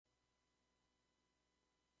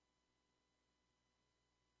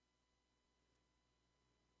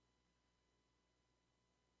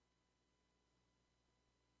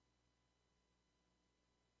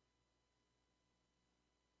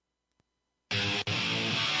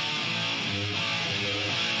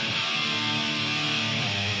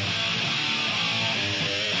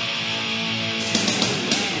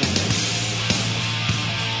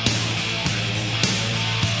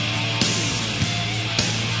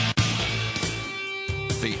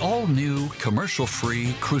The all-new,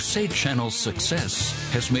 commercial-free Crusade Channel's success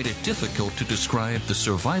has made it difficult to describe the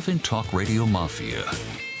surviving talk radio mafia.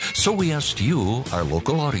 So we asked you, our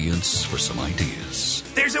local audience, for some ideas.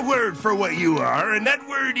 There's a word for what you are, and that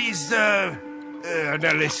word is, now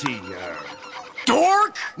let's see,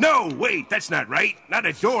 dork? No, wait, that's not right. Not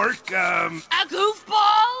a dork, A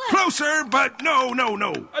goofball? Closer, but no.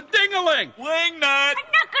 A ding-a-ling! A Wingnut!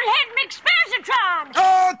 knucklehead McSparzatron!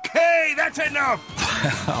 Okay, that's enough.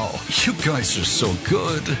 Wow, you guys are so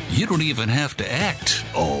good, you don't even have to act.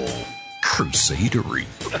 Oh, crusadery.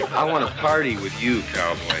 I want to party with you,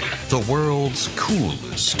 cowboy. The world's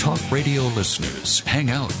coolest talk radio listeners hang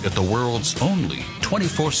out at the world's only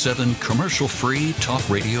 24/7 commercial-free talk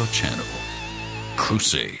radio channel.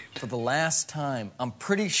 Crusade. For the last time, I'm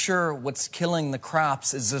pretty sure what's killing the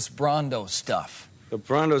crops is this Brondo stuff. The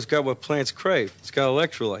Brondo's got what plants crave. It's got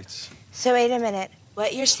electrolytes. So wait a minute.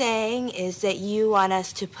 What you're saying is that you want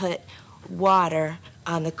us to put water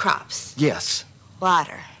on the crops. Yes.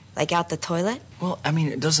 Water. Like out the toilet? Well, I mean,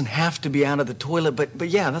 it doesn't have to be out of the toilet, but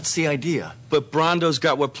yeah, that's the idea. But Brondo's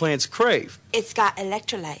got what plants crave. It's got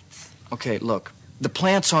electrolytes. Okay, look, the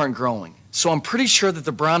plants aren't growing, so I'm pretty sure that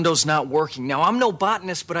the Brondo's not working. Now, I'm no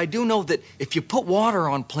botanist, but I do know that if you put water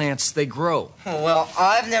on plants, they grow. Well,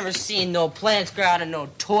 I've never seen no plants grow out of no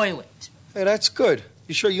toilet. Hey, that's good.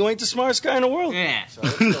 You sure you ain't the smartest guy in the world? Yeah. So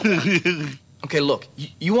let's go back. Okay, look,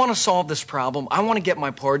 you want to solve this problem. I want to get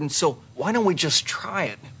my pardon, so why don't we just try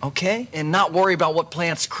it, okay? And not worry about what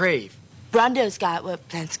plants crave. Brondo's got what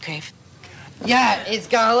plants crave. Yeah, it's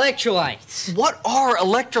got electrolytes. What are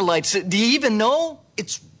electrolytes? Do you even know?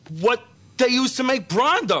 It's what they use to make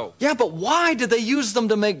Brondo. Yeah, but why do they use them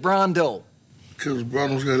to make Brondo? Because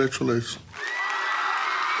Brondo's got electrolytes.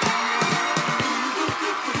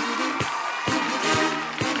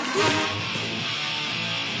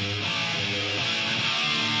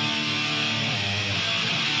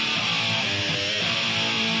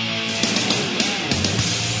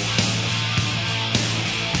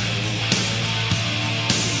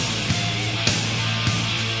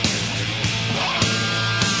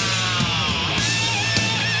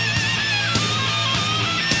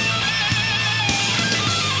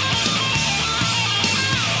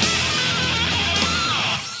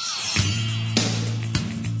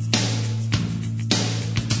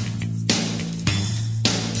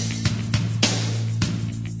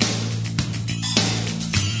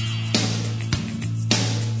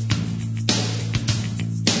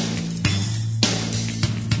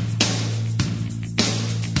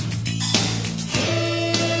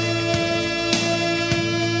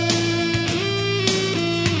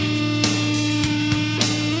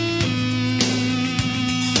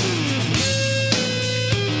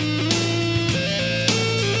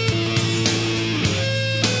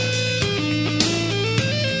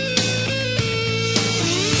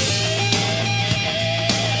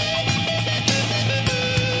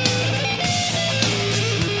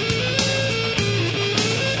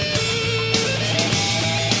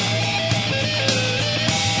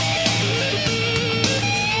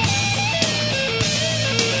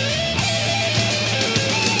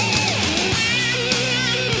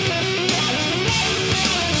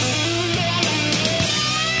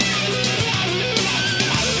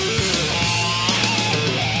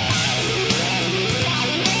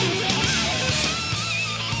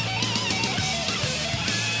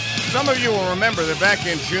 Some of you will remember that back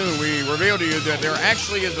in June, we revealed to you that there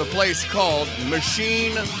actually is a place called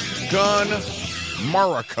Machine Gun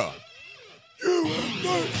America.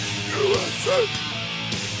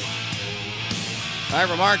 I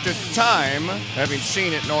remarked at the time, having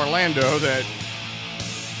seen it in Orlando, that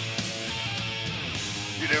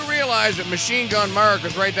you do realize that Machine Gun America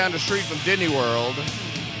is right down the street from Disney World.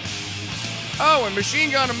 Oh, and Machine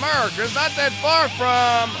Gun America is not that far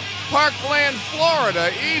from Parkland,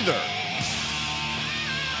 Florida, either.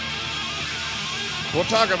 We'll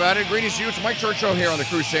talk about it. Greetings to you. It's Mike Church Show here on the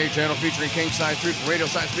Crusade Channel, featuring king-size truth and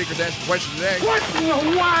radio-size speakers to answer the question today. What in the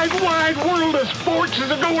wide world of sports is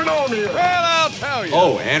going on here? Well, I'll tell you.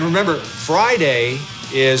 Oh, and remember, Friday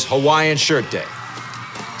is Hawaiian Shirt Day.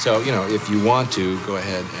 So, you know, if you want to, go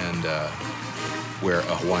ahead and wear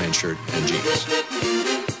a Hawaiian shirt and jeans.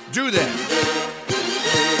 Do that.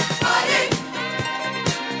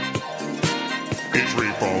 It's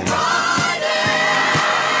Repo.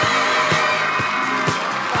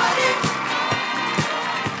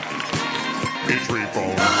 It's Repo.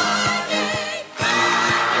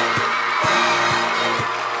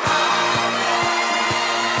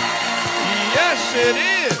 Yes, it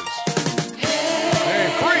is. Hey,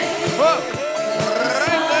 free.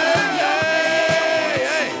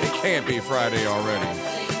 Hey, can't be Friday already.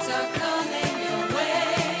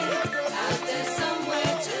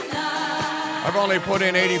 I've only put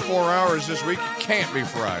in 84 hours this week. It can't be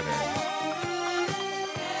Friday.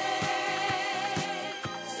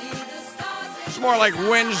 It's more like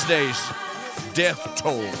Wednesday's death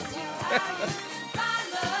toll.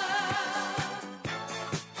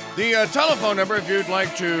 The telephone number, if you'd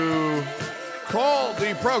like to call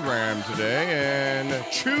the program today and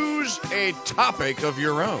choose a topic of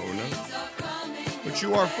your own, which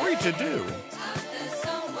you are free to do.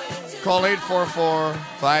 Call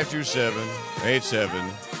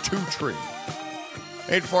 844-527-8723.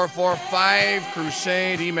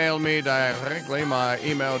 844-5-CRUSADE. Email me directly. My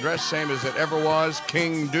email address, same as it ever was,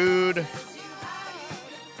 KingDude,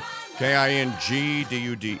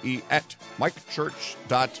 KINGDUDE at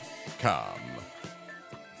MikeChurch.com.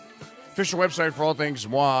 Official website for all things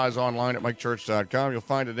moi is online at MikeChurch.com. You'll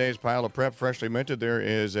find today's pile of prep freshly minted. There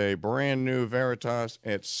is a brand new Veritas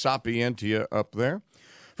et Sapientia up there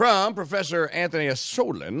from Professor Anthony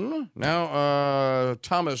Solon, now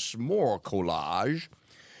Thomas More Collage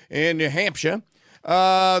in New Hampshire.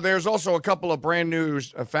 There's also a couple of brand new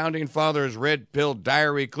Founding Fathers Red Pill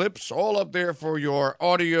Diary clips, all up there for your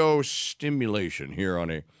audio stimulation here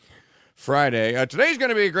on a Friday. Today's going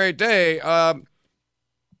to be a great day.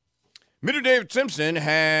 Mr. David Simpson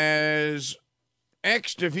has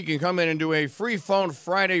asked if he can come in and do a free phone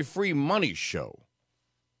Friday free money show.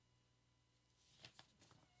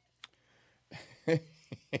 I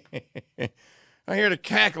hear the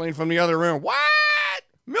cackling from the other room. What?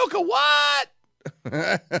 Milk of what?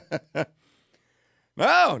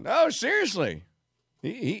 No, seriously.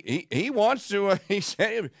 He wants to. He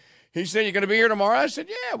said you're going to be here tomorrow. I said,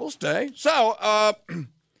 yeah, we'll stay. So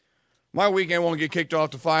my weekend won't get kicked off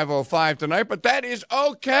to 5:05 tonight, but that is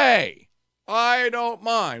okay. I don't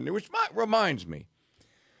mind. Which reminds me.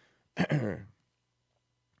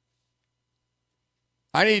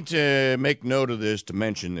 I need to make note of this, to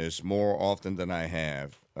mention this more often than I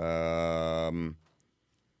have. Because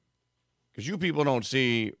you people don't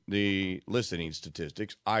see the listening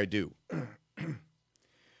statistics. I do.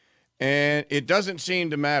 And it doesn't seem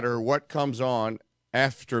to matter what comes on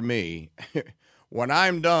after me. When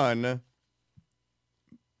I'm done,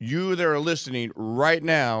 you that are listening right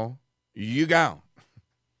now, you gone.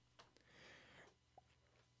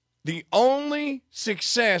 The only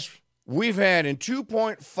success we've had in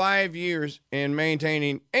 2.5 years in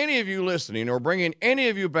maintaining any of you listening or bringing any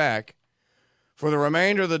of you back for the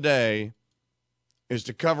remainder of the day is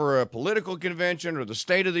to cover a political convention or the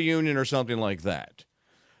State of the Union or something like that.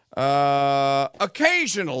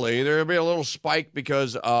 Occasionally, there'll be a little spike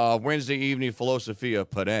because of Wednesday evening Philosophia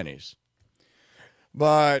Perennis.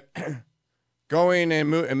 But going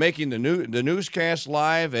and making the newscast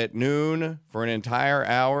live at noon for an entire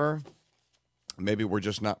hour, maybe we're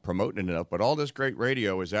just not promoting it enough, but all this great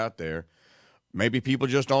radio is out there. Maybe people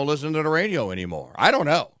just don't listen to the radio anymore. I don't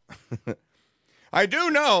know. I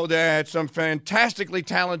do know that some fantastically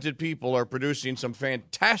talented people are producing some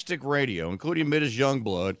fantastic radio, including Mrs.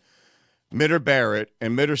 Youngblood, Mitter Barrett,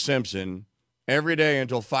 and Mitter Simpson every day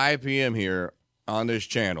until 5 p.m. here on this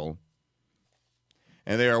channel.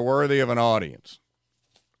 And they are worthy of an audience.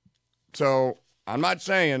 So I'm not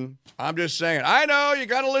saying, I'm just saying, I know you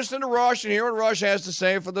got to listen to Rush and hear what Rush has to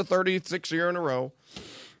say for the 36th year in a row.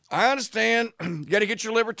 I understand. You got to get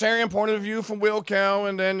your libertarian point of view from Will Cow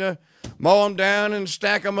and then mow them down and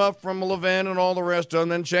stack them up from Levin and all the rest of them,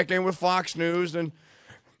 then check in with Fox News and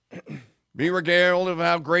be regaled of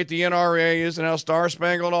how great the NRA is and how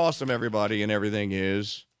star-spangled awesome everybody and everything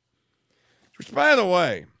is. Which, by the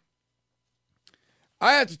way,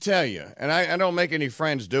 I have to tell you, and I don't make any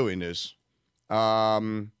friends doing this,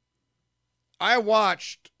 I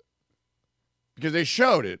watched, because they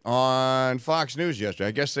showed it on Fox News yesterday.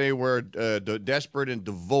 I guess they were desperate and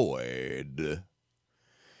devoid.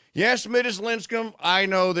 Yes, Mrs. Linscomb, I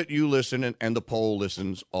know that you listen and the poll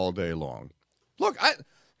listens all day long. Look,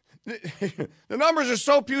 the numbers are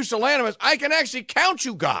so pusillanimous, I can actually count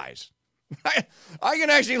you guys. I can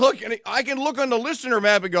actually look, and I can look on the listener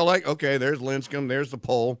map and go like, okay, there's Linscomb, there's the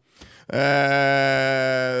poll,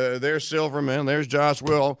 there's Silverman, there's Josh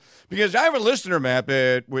Will. Because I have a listener map,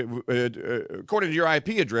 according to your IP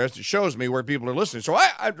address, it shows me where people are listening. So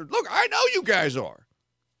look, I know you guys are.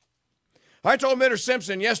 I told Mitter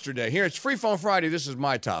Simpson yesterday, here, it's Free Phone Friday, this is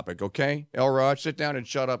my topic, okay? Elrod, sit down and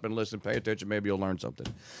shut up and listen, pay attention, maybe you'll learn something.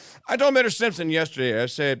 I told Mitter Simpson yesterday, I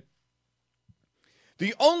said,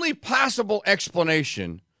 the only possible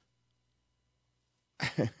explanation,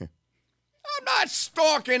 I'm not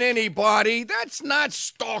stalking anybody, that's not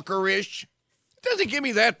stalkerish. It doesn't give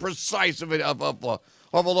me that precise of a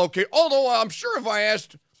location. Although I'm sure if I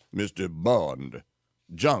asked Mr. Bond,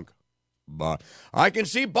 Junk Bond, I can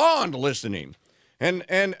see Bond listening and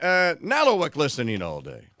Nalowik listening all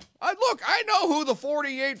day. I know who the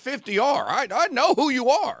 4850 are. I know who you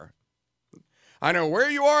are. I know where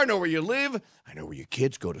you are. I know where you live. I know where your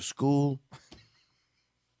kids go to school.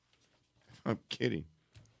 I'm kidding.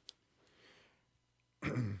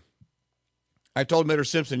 I told Mitter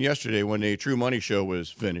Simpson yesterday when the True Money Show was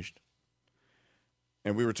finished,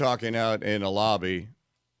 and we were talking out in a lobby,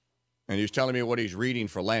 and he was telling me what he's reading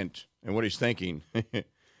for Lent and what he's thinking.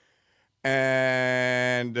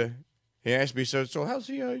 And he asked me, so how's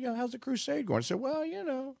the crusade going? I said,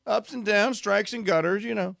 well, ups and downs, strikes and gutters,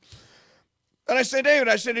 And I said,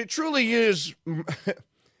 David, it truly is.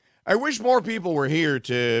 I wish more people were here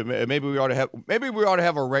to maybe we ought to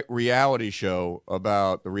have a reality show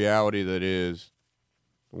about the reality that is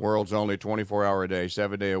the world's only 24-hour a day,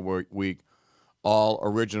 7-day a week, all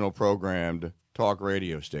original programmed talk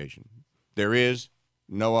radio station. There is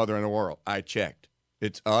no other in the world. I checked.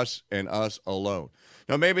 It's us and us alone.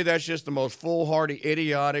 Now, maybe that's just the most foolhardy,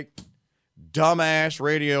 idiotic, dumbass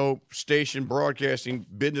radio station broadcasting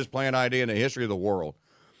business plan idea in the history of the world.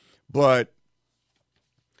 But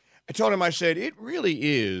I told him, I said, it really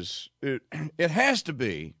is, it has to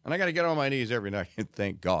be, and I got to get on my knees every night and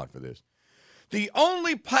thank God for this, the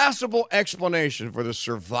only possible explanation for the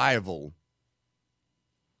survival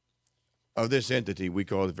of this entity we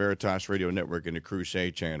call the Veritas Radio Network and the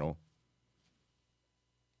Crusade Channel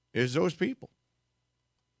is those people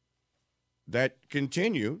that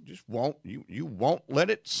continue, just won't, you won't let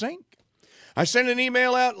it sink. I sent an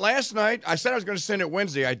email out last night. I said I was going to send it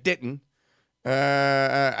Wednesday. I didn't.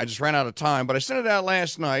 I just ran out of time, but I sent it out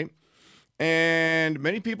last night, and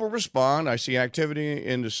many people respond. I see activity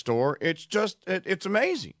in the store. It's just, it's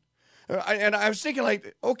amazing. And I was thinking,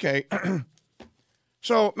 like, okay,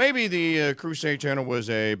 so maybe the Crusade Channel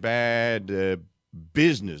was a bad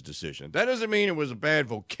business decision. That doesn't mean it was a bad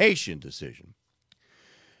vocation decision.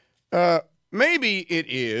 Maybe it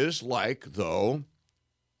is like, though,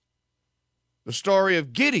 the story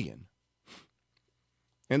of Gideon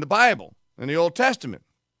in the Bible. In the Old Testament,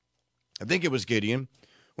 I think it was Gideon,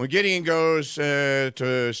 when Gideon goes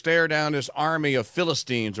to stare down this army of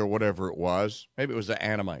Philistines or whatever it was, maybe it was the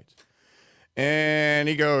Ammonites, and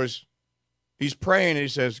he's praying and he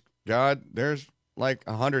says, God, there's like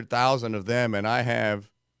 100,000 of them and I have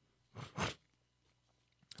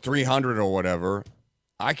 300 or whatever.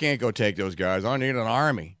 I can't go take those guys. I need an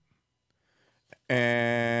army.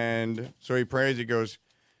 And so he prays, he goes,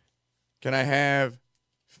 can I have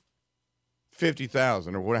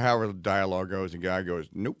 50,000 or however the dialogue goes, and guy goes,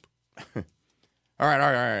 nope. all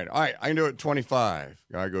right, I can do it 25.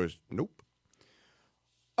 Guy goes, nope.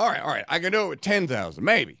 All right, I can do it with 10,000,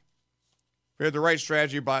 maybe. If we have the right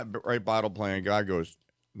strategy, right bottle plan, guy goes,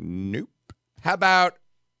 nope. How about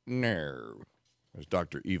no, as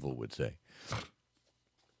Dr. Evil would say.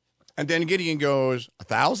 And then Gideon goes,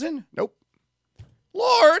 1,000? Nope.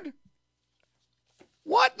 Lord,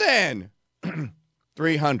 what then?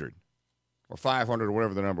 300. Or 500 or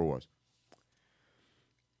whatever the number was.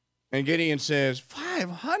 And Gideon says,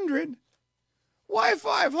 500? Why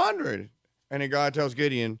 500? And then God tells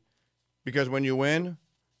Gideon, because when you win,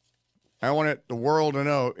 I want the world to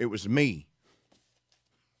know it was me.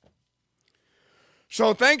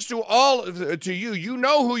 So thanks to you, you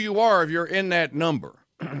know who you are if you're in that number.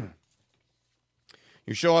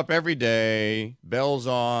 You show up every day, bells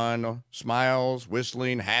on, smiles,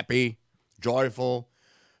 whistling, happy, joyful.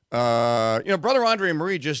 Brother Andre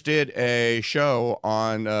Marie just did a show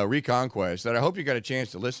on Reconquest that I hope you got a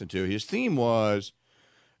chance to listen to. His theme was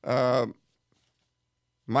my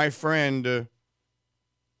friend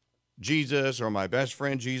Jesus, or my best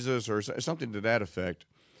friend Jesus, or something to that effect.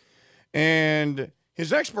 And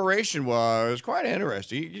his exploration was quite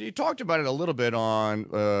interesting. He talked about it a little bit on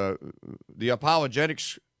the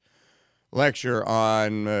apologetics lecture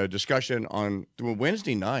on discussion on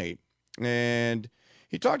Wednesday night. And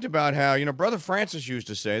he talked about how, Brother Francis used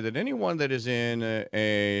to say that anyone that is in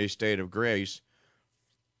a state of grace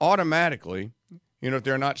automatically, if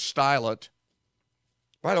they're not stylet.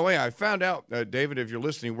 By the way, I found out, David, if you're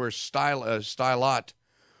listening, where stylat,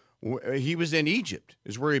 he was in Egypt,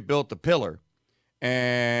 is where he built the pillar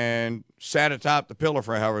and sat atop the pillar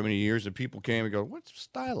for however many years, and people came and go, what's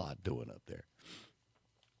stylat doing up there?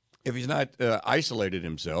 If he's not isolated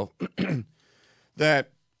himself,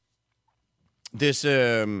 that this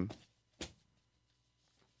being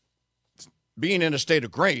in a state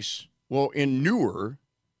of grace will inure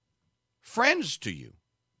friends to you.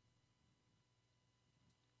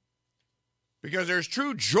 Because there's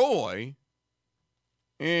true joy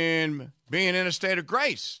in being in a state of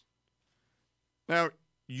grace. Now,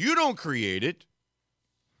 you don't create it.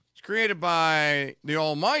 It's created by the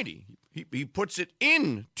Almighty. He puts it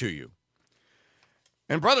into you.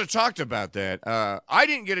 And Brother talked about that. I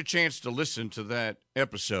didn't get a chance to listen to that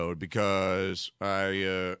episode because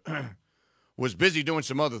I was busy doing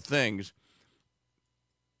some other things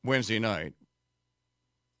Wednesday night.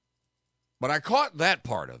 But I caught that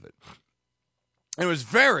part of it. It was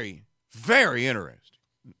very, very interesting.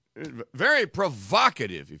 Very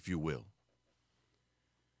provocative, if you will.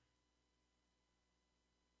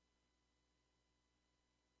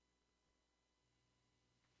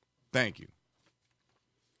 Thank you.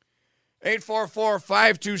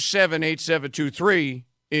 844-527-8723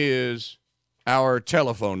 is our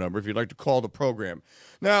telephone number if you'd like to call the program.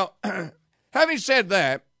 Now, having said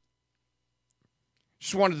that,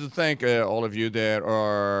 just wanted to thank all of you that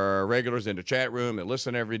are regulars in the chat room and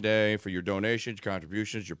listen every day for your donations,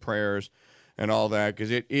 contributions, your prayers, and all that,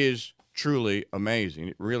 because it is truly amazing.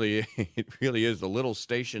 It really is the little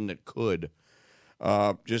station that could.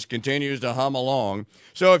 Just continues to hum along.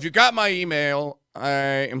 So if you got my email,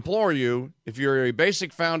 I implore you, if you're a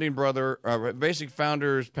basic founding brother, basic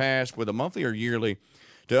founders pass with a monthly or yearly,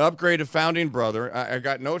 to upgrade a founding brother. I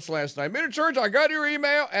got notes last night. Middle Church, I got your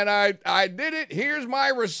email, and I did it. Here's my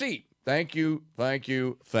receipt. Thank you,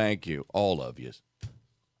 all of you.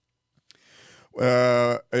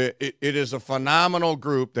 It is a phenomenal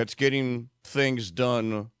group that's getting things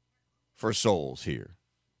done for souls here,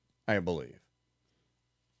 I believe.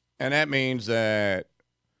 And that means that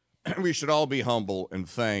we should all be humble and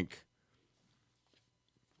thank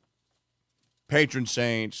patron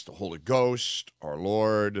saints, the Holy Ghost, our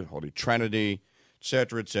Lord, Holy Trinity,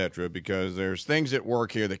 etc., because there's things at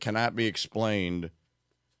work here that cannot be explained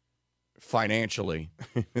financially.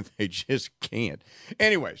 They just can't.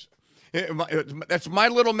 Anyways, that's my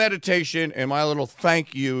little meditation and my little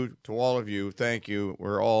thank you to all of you. Thank you.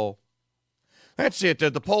 We're all... That's it.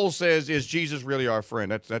 The poll says, is Jesus really our friend?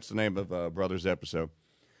 That's the name of Brother's episode.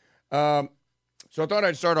 So I thought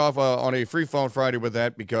I'd start off on a Free Phone Friday with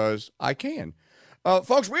that because I can.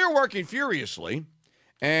 Folks, we are working furiously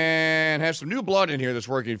and have some new blood in here that's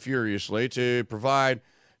working furiously to provide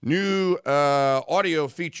new audio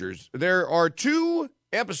features. There are 2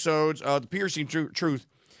 episodes of The Piercing Truth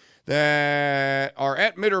that are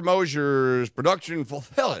at Mitter Mosier's production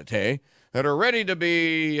facility that are ready to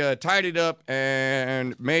be tidied up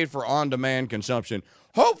and made for on-demand consumption.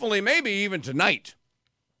 Hopefully, maybe even tonight.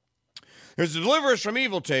 There's the Deliver Us from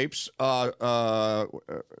Evil tapes. The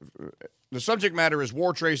subject matter is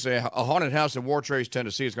War Trace, a haunted house in War Trace,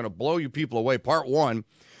 Tennessee. It's going to blow you people away. Part 1.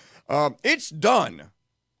 It's done.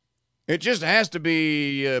 It just has to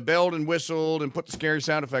be belled and whistled and put the scary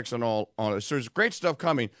sound effects and all on it. So there's great stuff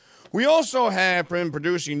coming. We also have been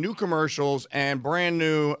producing new commercials and brand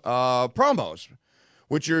new promos,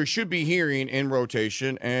 which you should be hearing in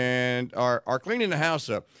rotation, and are cleaning the house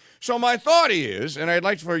up. So my thought is, and I'd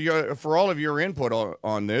like for all of your input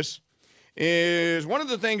on this, is one of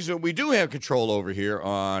the things that we do have control over here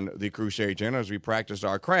on the Crusade channel as we practice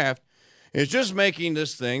our craft is just making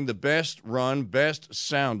this thing the best run, best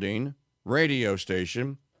sounding radio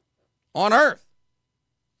station on earth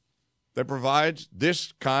that provides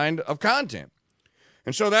this kind of content.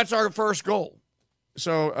 And so that's our first goal.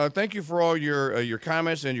 So thank you for all your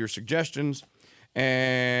comments and your suggestions.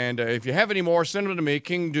 And if you have any more, send them to me,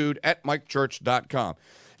 kingdude@mikechurch.com.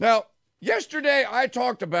 Now, yesterday I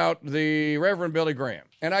talked about the Reverend Billy Graham,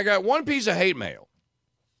 and I got 1 piece of hate mail.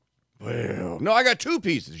 Well, no, I got 2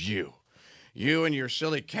 pieces. You and your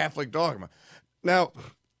silly Catholic dogma. Now,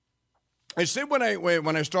 I said when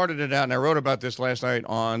I started it out, and I wrote about this last night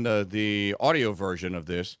on the audio version of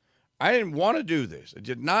this, I didn't want to do this. I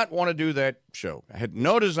did not want to do that show. I had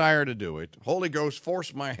no desire to do it. Holy Ghost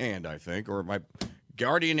forced my hand, I think, or my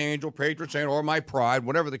guardian angel, patron saint, or my pride,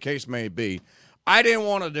 whatever the case may be. I didn't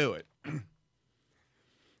want to do it.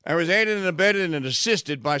 I was aided and abetted and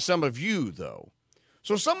assisted by some of you, though.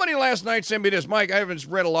 So somebody last night sent me this. Mike, I haven't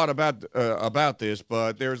read a lot about this,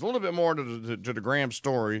 but there's a little bit more to the Graham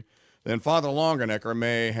story than Father Longenecker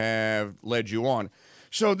may have led you on.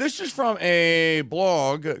 So this is from a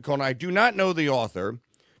blog called, I do not know the author,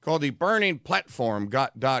 called the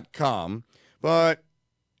burningplatform.com, but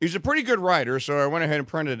he's a pretty good writer, so I went ahead and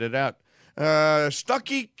printed it out.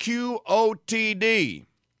 Stucky QOTD.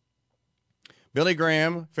 Billy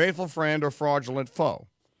Graham, faithful friend or fraudulent foe.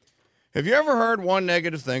 Have you ever heard one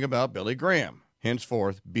negative thing about Billy Graham?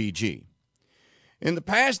 Henceforth, BG. In the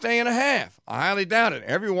past day and a half, I highly doubt it.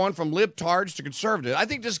 Everyone from libtards to conservative. I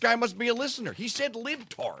think this guy must be a listener. He said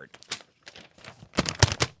libtard.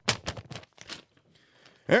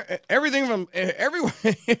 Everything from everyone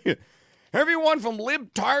from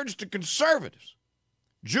libtards to conservatives,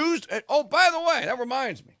 Jews. Oh, by the way, that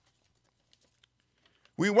reminds me.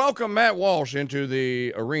 We welcome Matt Walsh into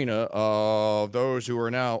the arena of those who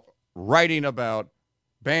are now writing about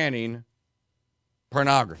banning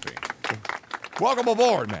pornography. Welcome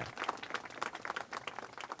aboard, Matt.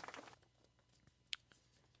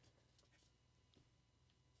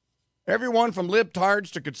 Everyone from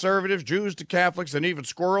libtards to conservatives, Jews to Catholics, and even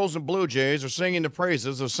squirrels and blue jays are singing the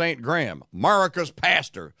praises of St. Graham, America's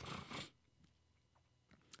pastor.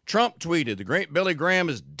 Trump tweeted, "The great Billy Graham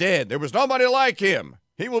is dead. There was nobody like him.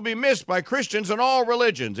 He will be missed by Christians and all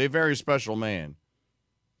religions. A very special man."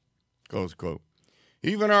 Close quote.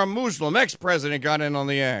 Even our Muslim ex-president got in on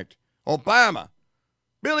the act. Obama.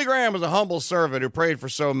 Billy Graham was a humble servant who prayed for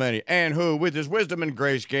so many and who, with his wisdom and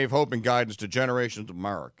grace, gave hope and guidance to generations of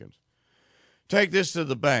Americans. Take this to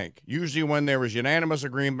the bank. Usually when there is unanimous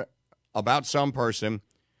agreement about some person,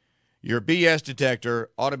 your BS detector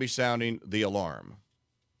ought to be sounding the alarm.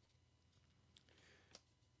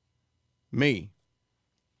 Me.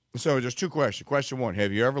 So there's two questions. Question one,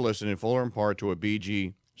 have you ever listened in full or in part to a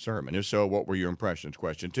BG sermon? If so, what were your impressions?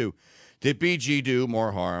 Question two, did BG do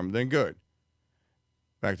more harm than good?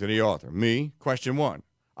 Back to the author. Me. Question one,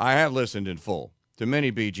 I have listened in full to many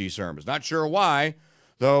BG sermons. Not sure why,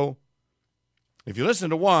 though. If you listen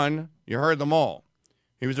to one, you heard them all.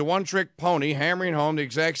 He was a one-trick pony hammering home the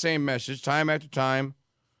exact same message time after time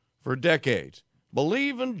for decades.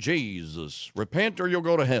 Believe in Jesus. Repent or you'll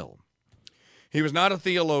go to hell. He was not a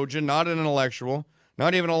theologian, not an intellectual,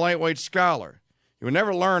 not even a lightweight scholar. He would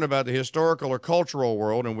never learn about the historical or cultural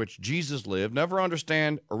world in which Jesus lived, never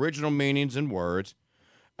understand original meanings and words.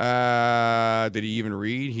 Did he even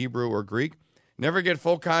read Hebrew or Greek? Never get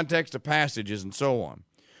full context of passages and so on.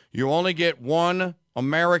 You only get one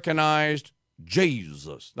Americanized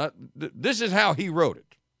Jesus. This is how he wrote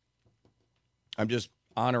it. I'm just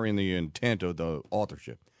honoring the intent of the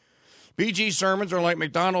authorship. BG sermons are like a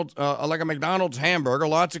McDonald's hamburger,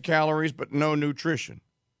 lots of calories, but no nutrition.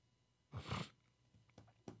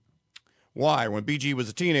 Why? When BG was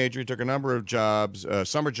a teenager, he took a number of jobs,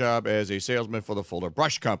 summer job as a salesman for the Fuller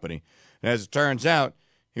Brush Company. And as it turns out,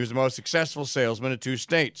 he was the most successful salesman in 2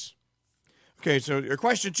 states. Okay, so your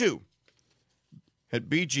question 2.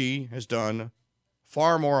 BG has done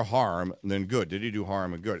far more harm than good. Did he do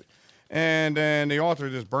harm and good? And the author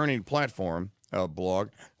of this Burning Platform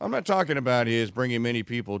blog, I'm not talking about his bringing many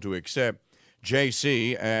people to accept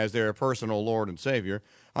JC as their personal Lord and Savior.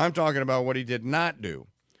 I'm talking about what he did not do,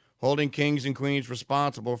 holding kings and queens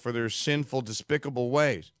responsible for their sinful, despicable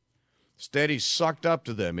ways. Instead, he sucked up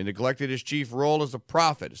to them. He neglected his chief role as a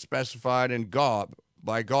prophet, specified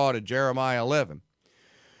by God in Jeremiah 11.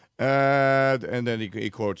 And then he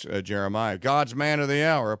quotes Jeremiah. God's man of the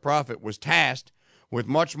hour, a prophet, was tasked with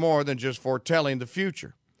much more than just foretelling the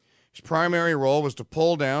future. His primary role was to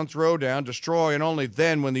pull down, throw down, destroy, and only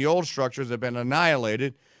then, when the old structures had been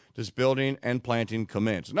annihilated, does building and planting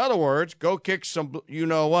commence. In other words, go kick some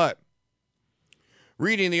you-know-what.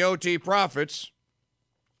 Read the OT prophets,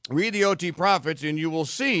 and you will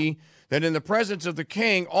see that in the presence of the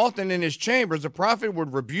king, often in his chambers, the prophet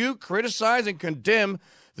would rebuke, criticize, and condemn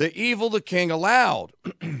the evil the king allowed.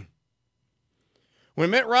 When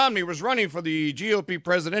Mitt Romney was running for the GOP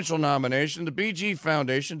presidential nomination, the BG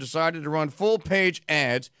Foundation decided to run full-page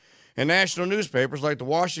ads in national newspapers like the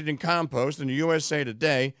Washington Compost and the USA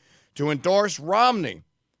Today to endorse Romney,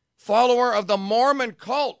 follower of the Mormon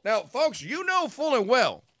cult. Now, folks, you know full and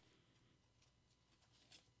well,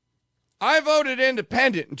 I voted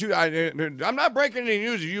independent. I'm not breaking any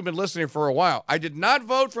news if you've been listening for a while. I did not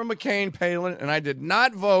vote for McCain, Palin, and I did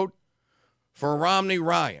not vote for Romney,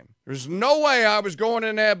 Ryan. There's no way I was going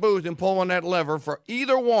in that booth and pulling that lever for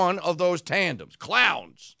either one of those tandems.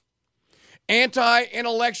 Clowns.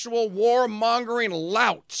 Anti-intellectual, war-mongering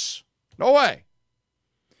louts. No way.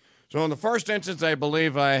 So in the first instance, I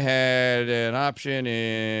believe I had an option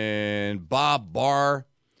in Bob Barr.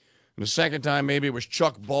 And the second time, maybe it was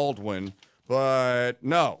Chuck Baldwin. But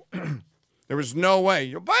no, there was no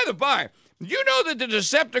way. By the by, you know that the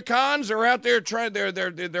DeceptiCONs are out there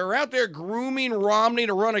they're out there grooming Romney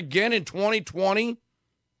to run again in 2020?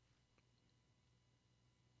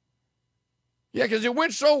 Yeah, because it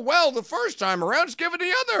went so well the first time around. Let's give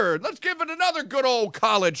it another good old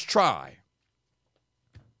college try.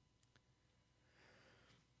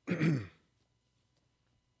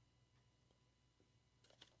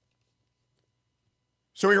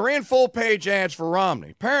 So he ran full-page ads for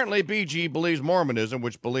Romney. Apparently, BG believes Mormonism,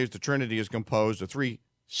 which believes the Trinity is composed of 3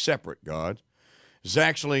 separate gods, is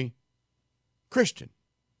actually Christian.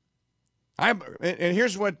 And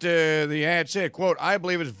here's what the ad said, quote, I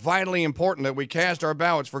believe it's vitally important that we cast our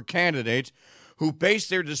ballots for candidates who base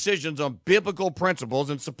their decisions on biblical principles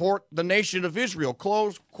and support the nation of Israel,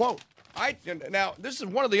 close quote. Now, this is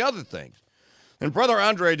one of the other things. And Brother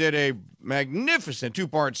Andre did a magnificent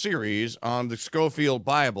two-part series on the Schofield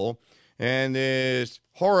Bible and this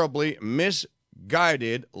horribly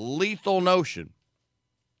misguided, lethal notion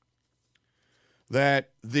that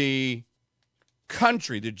the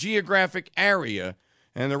country, the geographic area,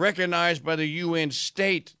 and the recognized by the UN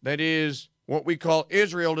state that is what we call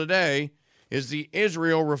Israel today is the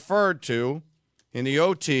Israel referred to in the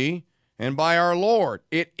OT and by our Lord.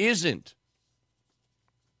 It isn't.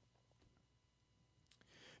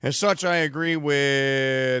 As such, I agree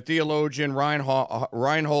with theologian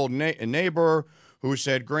Reinhold Niebuhr, who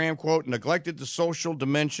said, Graham, quote, neglected the social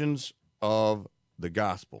dimensions of the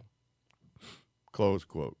gospel, close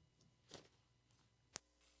quote.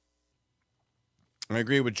 I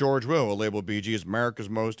agree with George Will, who labeled BG as America's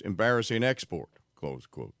most embarrassing export, close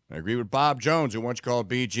quote. I agree with Bob Jones, who once called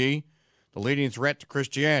BG the leading threat to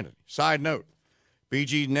Christianity. Side note,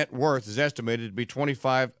 BG's net worth is estimated to be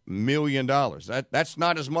 $25 million. That's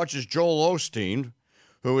not as much as Joel Osteen,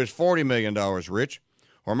 who is $40 million rich,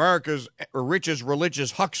 or America's richest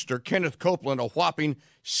religious huckster, Kenneth Copeland, a whopping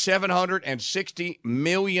 $760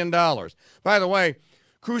 million. By the way,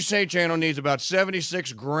 Crusade Channel needs about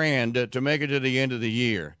 76 grand to make it to the end of the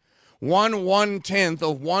year. 1/110th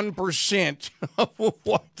of 1% of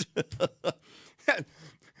what?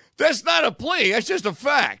 That's not a plea. That's just a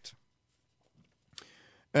fact.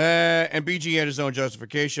 And BG had his own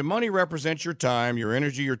justification. Money represents your time, your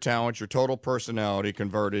energy, your talent, your total personality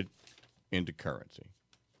converted into currency.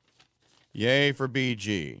 Yay for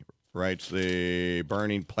BG, writes the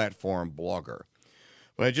Burning Platform blogger.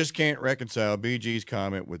 But I just can't reconcile BG's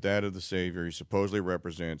comment with that of the Savior he supposedly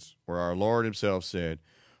represents, where our Lord himself said,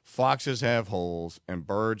 foxes have holes and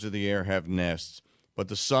birds of the air have nests, but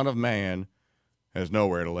the Son of Man has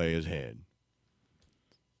nowhere to lay his head.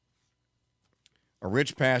 A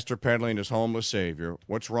rich pastor peddling his homeless Savior.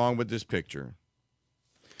 What's wrong with this picture?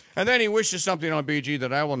 And then he wishes something on BG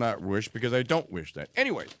that I will not wish because I don't wish that.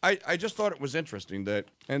 Anyway, I just thought it was interesting that,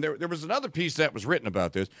 and there was another piece that was written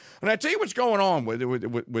about this. And I tell you what's going on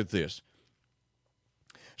with this.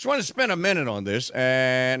 Just want to spend a minute on this,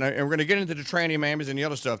 and we're going to get into the tranny mammies and the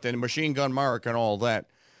other stuff, then Machine Gun Mark and all that.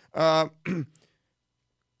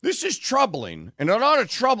 This is troubling, and it ought to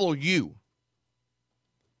trouble you.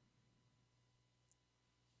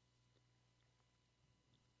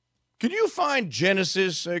 Can you find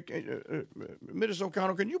Genesis, Midas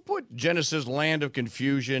O'Connell, can you put Genesis Land of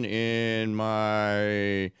Confusion in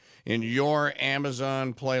your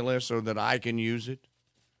Amazon playlist so that I can use it?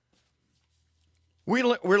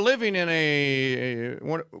 We're living in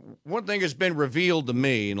one thing that's been revealed to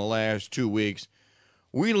me in the last 2 weeks.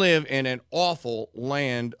 We live in an awful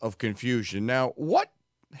land of confusion. Now, what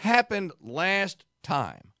happened last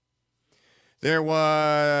time? There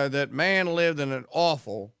was that man lived in an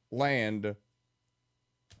awful land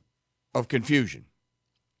of confusion.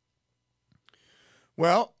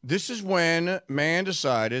 Well, this is when man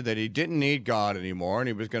decided that he didn't need God anymore, and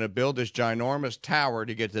he was going to build this ginormous tower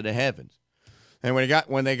to get to the heavens. And when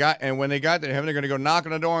they got to heaven, they're going to go knock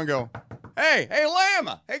on the door and go, "Hey,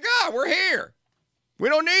 Lama, hey God, we're here. We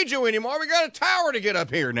don't need you anymore. We got a tower to get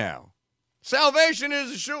up here now. Salvation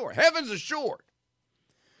is assured. Heaven's assured."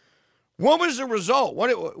 What was the result? What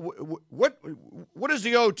does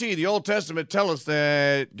the OT, the Old Testament, tell us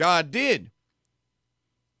that God did?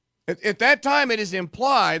 At that time, it is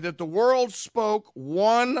implied that the world spoke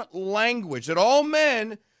one language, that all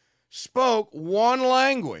men spoke one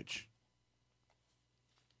language.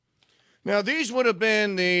 Now, these would have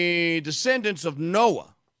been the descendants of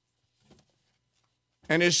Noah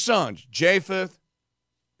and his sons, Japheth.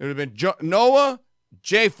 It would have been Noah,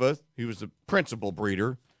 Japheth, he was the principal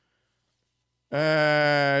breeder.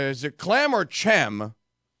 Is it Clem or Chem?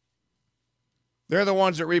 They're the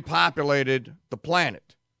ones that repopulated the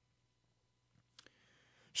planet.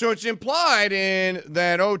 So it's implied in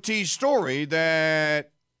that OT story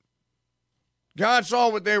that God saw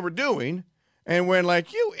what they were doing and went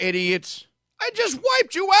like, "You idiots, I just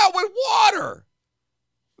wiped you out with water.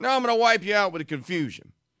 Now I'm going to wipe you out with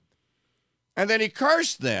confusion." And then he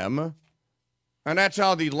cursed them, and that's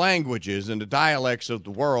how the languages and the dialects of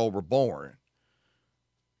the world were born.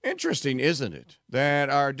 Interesting, isn't it, that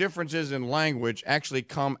our differences in language actually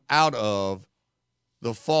come out of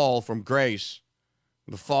the fall from grace,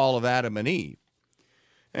 the fall of Adam and Eve.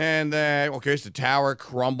 And so the tower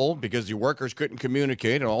crumbled because the workers couldn't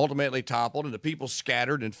communicate and ultimately toppled, and the people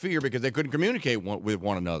scattered in fear because they couldn't communicate with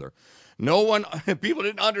one another. People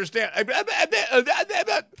didn't understand.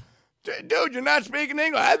 Dude, you're not speaking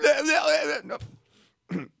English.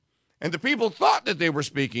 And the people thought that they were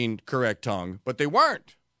speaking correct tongue, but they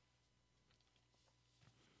weren't.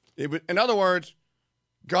 In other words,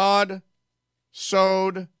 God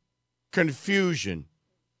sowed confusion.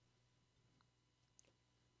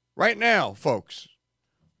 Right now, folks,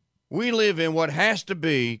 we live in what has to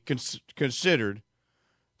be considered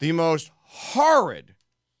the most horrid,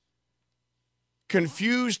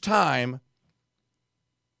 confused time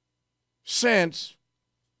since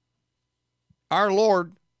our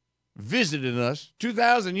Lord visited us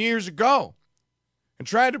 2,000 years ago and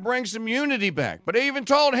tried to bring some unity back. But they even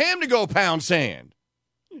told him to go pound sand.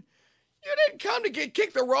 You didn't come to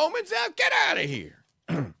kick the Romans out. Get out of here.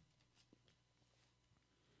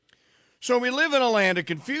 So we live in a land of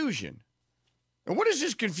confusion. And what is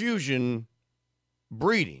this confusion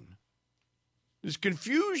breeding? This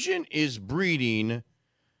confusion is breeding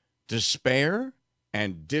despair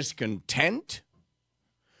and discontent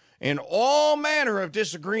and all manner of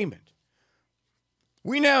disagreement.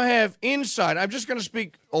 We now have inside, I'm just going to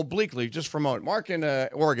speak obliquely just for a moment. Mark in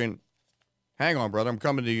Oregon, hang on, brother, I'm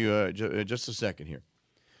coming to you just a second here.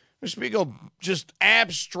 I'm going to speak just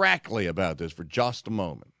abstractly about this for just a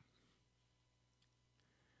moment.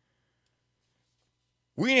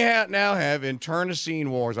 We now have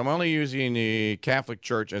internecine wars. I'm only using the Catholic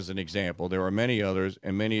Church as an example. There are many others,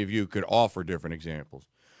 and many of you could offer different examples.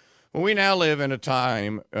 Well, we now live in a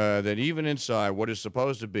time that even inside what is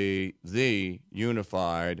supposed to be the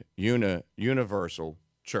unified, universal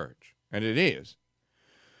church, and it is,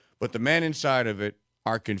 but the men inside of it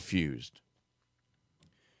are confused.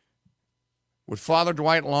 What Father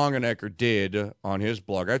Dwight Longenecker did on his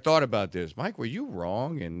blog, I thought about this. Mike, were you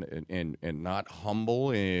wrong and not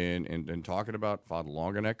humble in talking about Father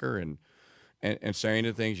Longenecker and saying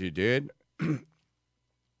the things you did?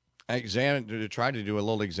 I tried to do a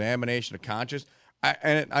little examination of conscience.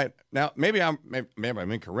 Now maybe I'm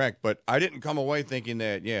incorrect, but I didn't come away thinking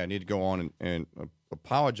that I need to go on and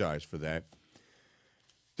apologize for that.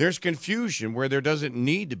 There's confusion where there doesn't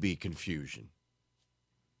need to be confusion.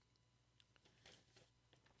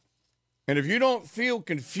 And if you don't feel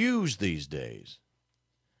confused these days,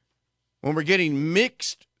 when we're getting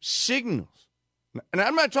mixed signals, and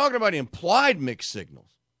I'm not talking about implied mixed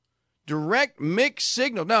signals, direct mixed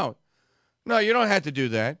signal. No, you don't have to do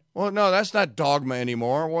that. Well, no, that's not dogma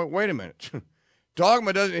anymore. Wait a minute.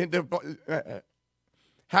 Dogma doesn't,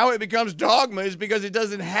 how it becomes dogma is because it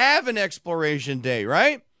doesn't have an expiration date,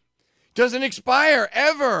 right? It doesn't expire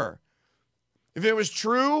ever. If it was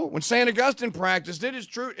true when St. Augustine practiced it, it's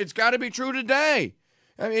true. It's got to be true today.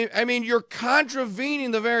 I mean, you're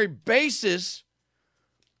contravening the very basis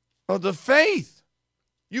of the faith.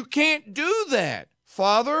 You can't do that.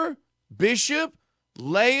 Father, bishop,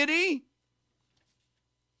 laity.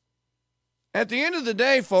 At the end of the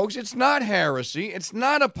day, folks, it's not heresy. It's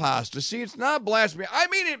not apostasy. It's not blasphemy. I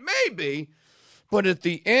mean, it may be, but at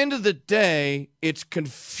the end of the day, it's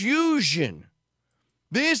confusion.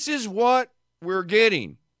 This is what we're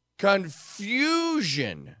getting.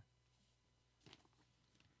 Confusion.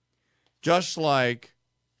 Just like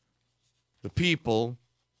the people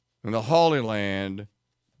in the Holy Land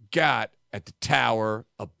got at the Tower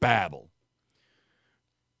of Babel.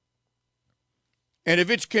 And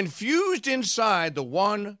if it's confused inside the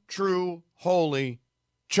one true holy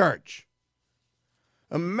church,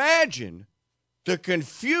 imagine the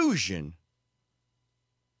confusion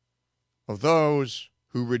of those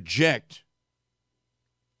who reject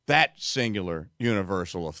that singular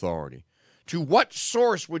universal authority. To what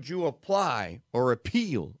source would you apply or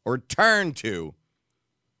appeal or turn to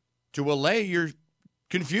allay your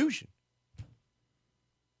confusion?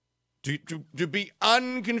 To be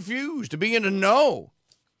unconfused, to be in the know.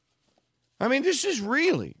 I mean, this is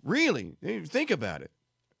really, think about it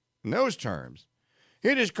in those terms.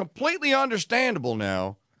 It is completely understandable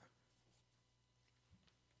now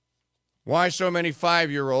why so many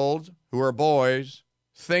 5-year-olds who are boys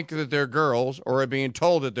think that they're girls or are being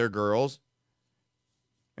told that they're girls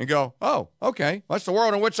and go, oh, okay, that's the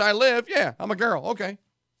world in which I live. Yeah, I'm a girl. Okay.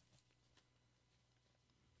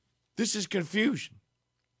 This is confusion.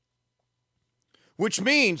 Which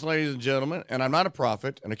means, ladies and gentlemen, and I'm not a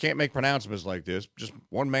prophet, and I can't make pronouncements like this, just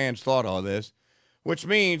one man's thought on this, which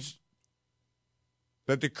means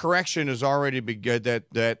that the correction has already begun,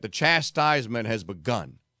 that the chastisement has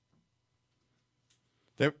begun.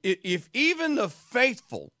 That if even the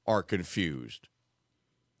faithful are confused,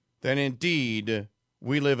 then indeed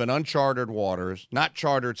we live in uncharted waters, not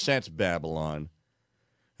chartered since Babylon,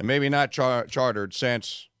 and maybe not chartered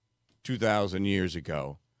since 2,000 years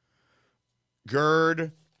ago.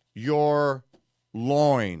 Gird your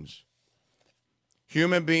loins.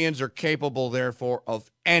 Human beings are capable, therefore, of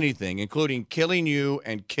anything, including killing you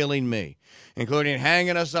and killing me, including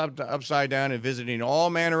hanging us upside down and visiting all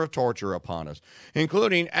manner of torture upon us,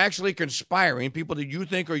 including actually conspiring, people that you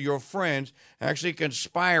think are your friends, actually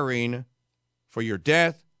conspiring for your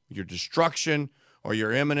death, your destruction, or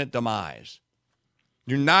your imminent demise.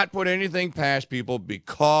 Do not put anything past people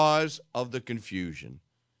because of the confusion.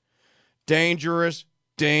 Dangerous,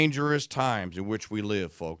 dangerous times in which we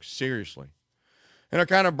live, folks. Seriously. And it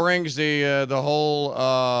kind of brings the whole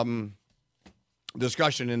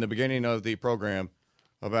discussion in the beginning of the program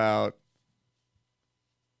about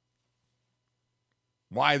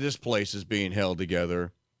why this place is being held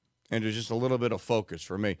together, and there's just a little bit of focus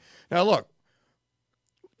for me. Now, look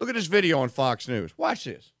at this video on Fox News. Watch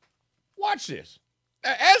this. Watch this.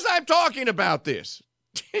 As I'm talking about this,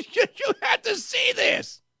 you have to see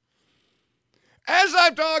this. As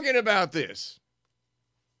I'm talking about this,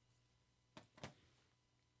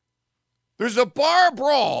 there's a bar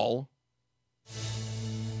brawl.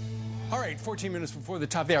 All right, 14 minutes before the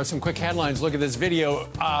top of the hour, some quick headlines. Look at this video.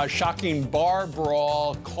 Shocking bar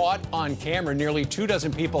brawl caught on camera. Nearly 24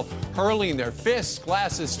 people hurling their fists,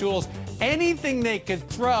 glasses, stools, anything they could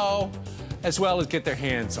throw, as well as get their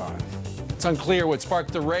hands on. It's unclear what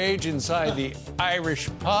sparked the rage inside the Irish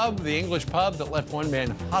pub, the English pub that left one man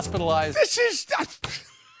hospitalized. This is...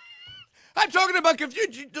 I'm talking about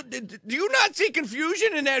confusion. Do you not see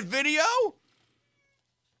confusion in that video?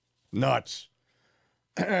 Nuts.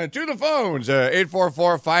 To the phones,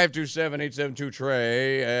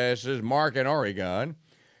 844-527-872-TREY. This is Mark in Oregon.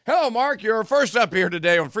 Hello, Mark. You're first up here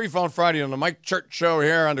today on Free Phone Friday on the Mike Church Show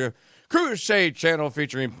here on the Crusade channel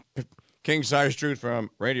featuring king-size truth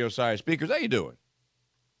from radio-size speakers. How you doing?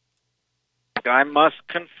 I must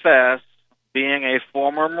confess, being a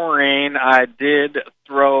former Marine, I did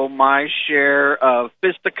throw my share of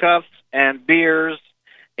fisticuffs and beers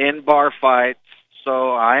in bar fights,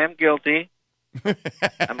 so I am guilty.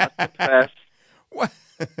 I must confess.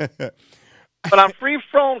 But on Free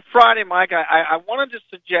Phone Friday, Mike, I wanted to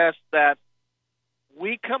suggest that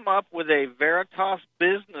we come up with a Veritas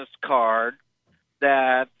business card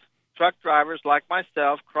that truck drivers like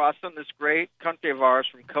myself crossing this great country of ours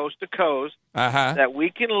from coast to coast, that we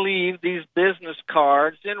can leave these business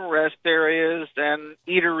cards in rest areas and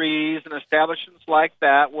eateries and establishments like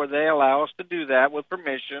that where they allow us to do that with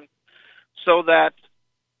permission, so that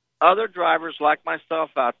other drivers like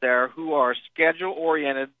myself out there who are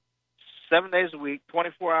schedule-oriented 7 days a week,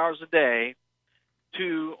 24 hours a day,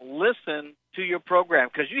 to listen to your program,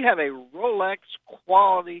 because you have a Rolex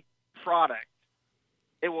quality product.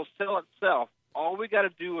 It will sell itself. All we got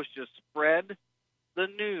to do is just spread the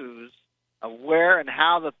news of where and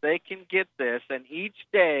how that they can get this, and each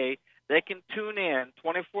day they can tune in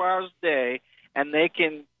 24 hours a day, and they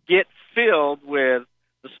can get filled with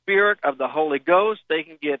the Spirit of the Holy Ghost. They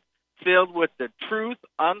can get filled with the truth,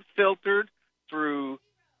 unfiltered through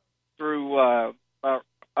what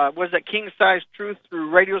is that, king-size truth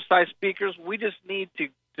through radio-size speakers. We just need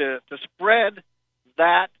to spread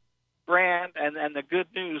that brand and the good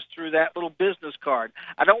news through that little business card.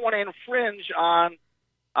 I don't want to infringe on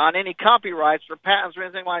any copyrights or patents or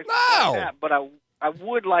anything like that, but I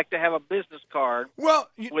would like to have a business card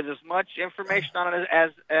with as much information on it as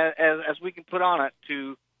we can put on it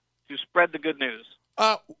to spread the good news.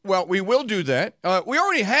 Well, we will do that. We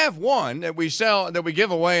already have one that we sell, that we give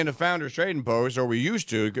away in the Founders Trading Post, or we used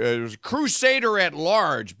to. It was Crusader at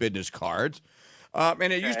Large business cards. And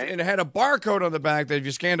it it had a barcode on the back that if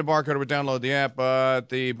you scan the barcode, it would download the app. But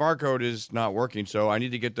the barcode is not working, so I need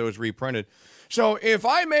to get those reprinted. So if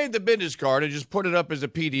I made the business card and just put it up as a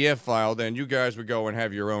PDF file, then you guys would go and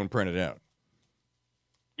have your own printed out.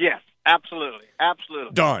 Yes, absolutely.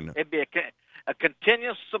 Absolutely. Done. It'd be a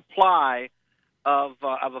continuous supply of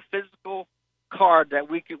a physical card that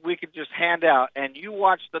we could just hand out, and you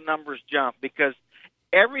watch the numbers jump, because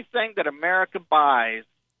everything that America buys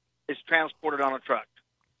is transported on a truck.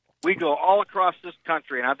 We go all across this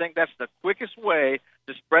country, and I think that's the quickest way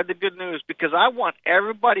to spread the good news, because I want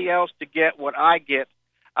everybody else to get what I get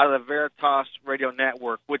out of the Veritas Radio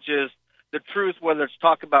Network, which is the truth, whether it's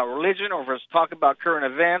talk about religion, or if it's talk about current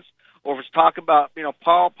events, or if it's talk about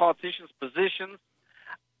politicians' positions.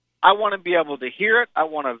 I want to be able to hear it. I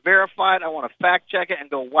want to verify it. I want to fact check it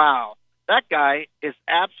and go, wow, that guy is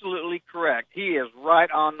absolutely correct. He is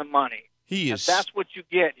right on the money. He is. And that's what you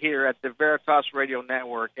get here at the Veritas Radio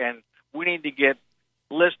Network, and we need to get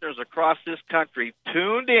listeners across this country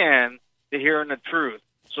tuned in to hearing the truth,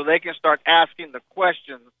 so they can start asking the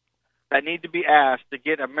questions that need to be asked to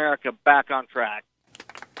get America back on track.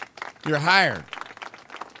 You're hired.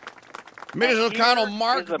 Mrs. O'Connell,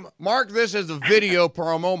 mark this as a video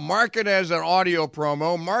promo, mark it as an audio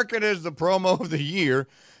promo, mark it as the promo of the year.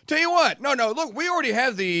 Tell you what, no, look, we already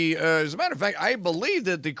have the, as a matter of fact, I believe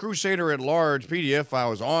that the Crusader at Large PDF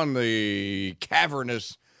file is on the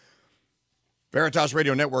cavernous Veritas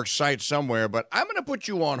Radio Network site somewhere, but I'm going to put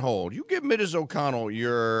you on hold. You give Mrs. O'Connell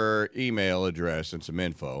your email address and some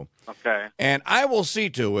info. Okay. And I will see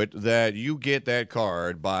to it that you get that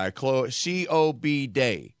card by COB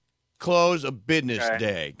day. Close of business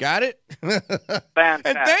day. Got it? Fantastic.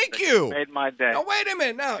 And thank you. Made my day. Now, wait a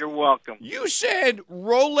minute. Now, you're welcome. You said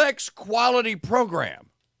Rolex quality program.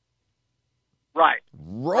 Right.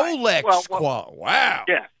 Rolex quality. Wow.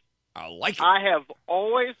 Yes. I like it. I have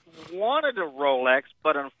always wanted a Rolex,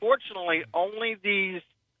 but unfortunately, only these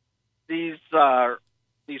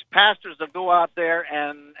pastors that go out there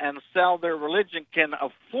and sell their religion can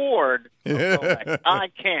afford a Rolex. I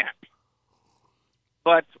can't.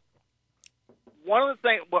 But one of the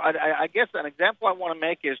things, well, I guess an example I want to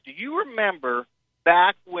make is, do you remember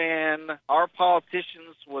back when our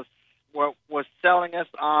politicians was selling us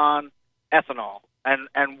on ethanol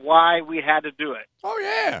and why we had to do it? Oh,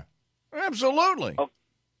 yeah. Absolutely.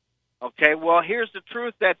 Okay, well, here's the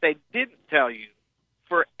truth that they didn't tell you.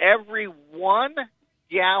 For every 1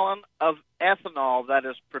 gallon of ethanol that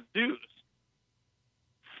is produced,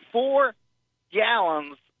 4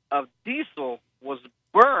 gallons of diesel was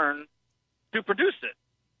burned to produce it.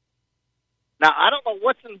 Now, I don't know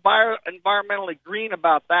what's environmentally green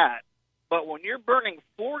about that, but when you're burning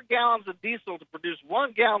 4 gallons of diesel to produce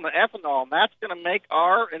 1 gallon of ethanol, and that's going to make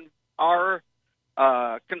our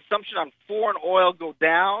consumption on foreign oil go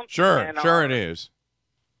down. Sure it is.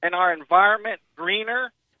 And our environment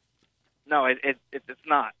greener. No, it's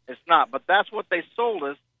not. It's not. But that's what they sold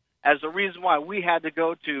us as the reason why we had to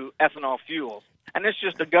go to ethanol fuels. And it's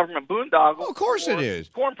just a government boondoggle. Well, of course it is.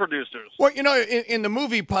 Corn producers. Well, you know, in the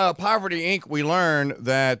movie Poverty, Inc., we learn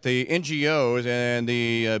that the NGOs and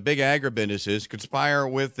the big agribusinesses conspire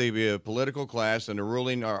with the political class and the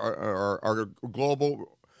ruling, our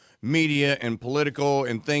global media and political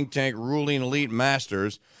and think tank ruling elite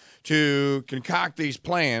masters to concoct these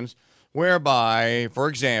plans whereby, for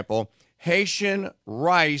example, Haitian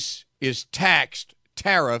rice is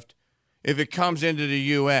tariffed if it comes into the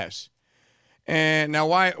U.S. And now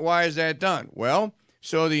why is that done? Well,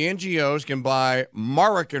 so the NGOs can buy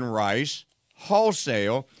Moroccan rice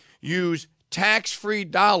wholesale, use tax-free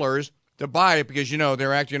dollars to buy it because, you know,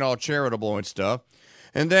 they're acting all charitable and stuff,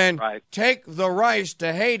 and then take the rice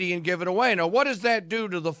to Haiti and give it away. Now, what does that do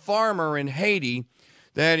to the farmer in Haiti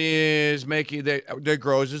that is that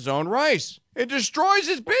grows his own rice? It destroys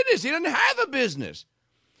his business. He doesn't have a business.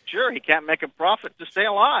 Sure, he can't make a profit to stay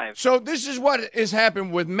alive. So this is what has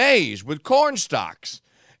happened with maize, with corn stalks.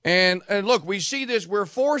 And look, we see this. We're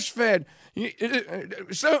force-fed.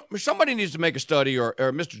 So somebody needs to make a study, or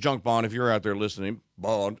Mr. Junk Bond, if you're out there listening,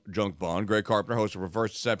 Junk Bond, Greg Carpenter, host of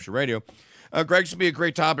Reverse Deception Radio. Greg, this would be a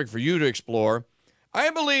great topic for you to explore. I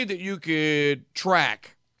believe that you could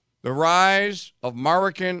track the rise of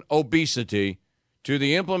American obesity to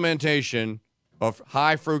the implementation of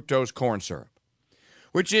high fructose corn syrup,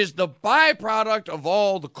 which is the byproduct of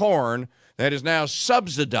all the corn that is now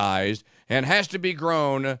subsidized and has to be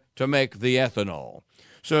grown to make the ethanol.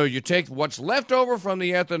 So you take what's left over from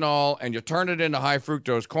the ethanol and you turn it into high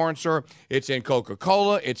fructose corn syrup. It's in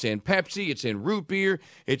Coca-Cola, it's in Pepsi, it's in root beer,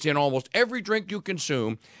 it's in almost every drink you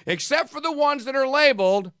consume, except for the ones that are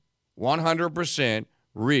labeled 100%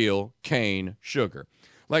 real cane sugar.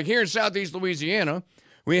 Like here in Southeast Louisiana,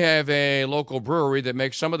 we have a local brewery that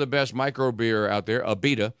makes some of the best micro beer out there,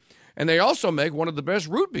 Abita, and they also make one of the best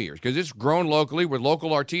root beers because it's grown locally with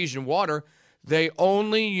local artesian water. They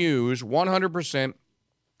only use 100%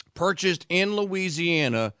 purchased in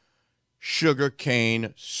Louisiana sugar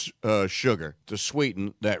cane sugar to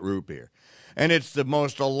sweeten that root beer. And it's the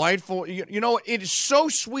most delightful. You know, it is so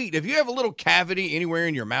sweet. If you have a little cavity anywhere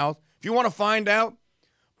in your mouth, if you want to find out,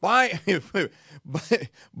 buy a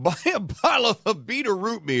bottle of Abita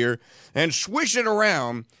root beer and swish it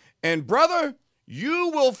around, and brother, you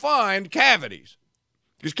will find cavities.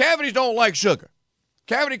 Because cavities don't like sugar.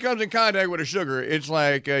 Cavity comes in contact with a sugar, it's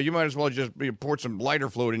like you might as well just pour some lighter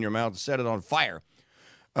fluid in your mouth and set it on fire.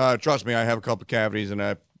 Trust me, I have a couple of cavities, and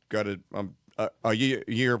I've got a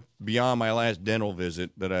year beyond my last dental visit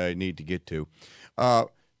that I need to get to. But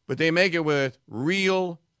they make it with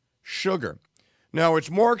real sugar. Now, it's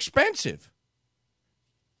more expensive,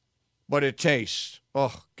 but it tastes.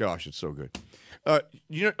 Oh, gosh, it's so good.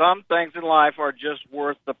 Some things in life are just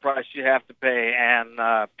worth the price you have to pay, and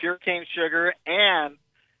pure cane sugar and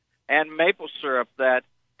maple syrup that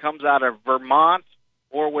comes out of Vermont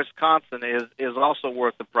or Wisconsin is also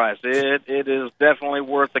worth the price. It is definitely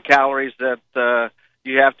worth the calories that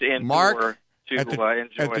you have to endure Mark, to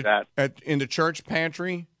enjoy that. In the church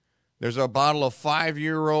pantry, there's a bottle of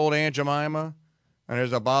 5-year-old Aunt Jemima, and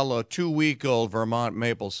there's a bottle of 2-week-old Vermont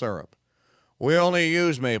maple syrup. We only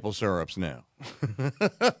use maple syrups now.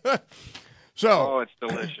 Oh, it's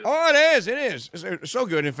delicious. Oh, it is. It is. It's so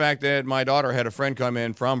good, in fact, that my daughter had a friend come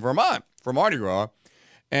in from Vermont for Mardi Gras,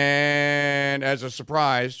 and as a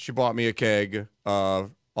surprise, she bought me a keg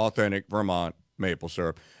of authentic Vermont maple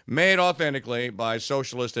syrup, made authentically by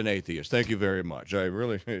socialists and atheists. Thank you very much.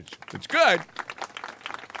 It's good.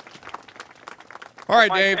 All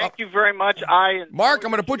right, Dave. Thank you very much. Mark,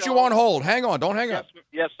 I'm going to put you on hold. Hang on. Don't hang up.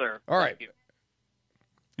 Yes, sir. All right. Thank you.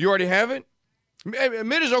 You already have it?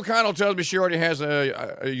 Mrs. O'Connell tells me she already has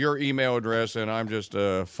your email address, and I'm just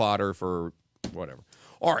fodder for whatever.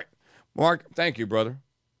 All right. Mark, thank you, brother.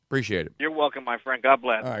 Appreciate it. You're welcome, my friend. God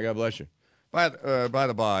bless. All right, God bless you. By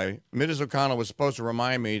the by, Mrs. O'Connell was supposed to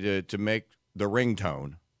remind me to make the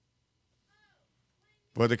ringtone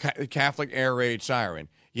for the Catholic air raid siren.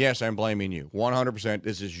 Yes, I'm blaming you. 100%.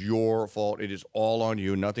 This is your fault. It is all on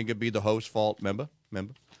you. Nothing could be the host's fault. Remember?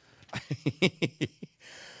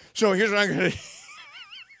 So here's what I'm going to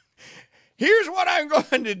Here's what I'm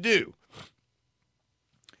going to do.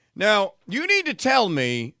 Now, you need to tell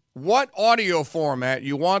me what audio format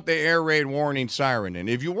you want the air raid warning siren in.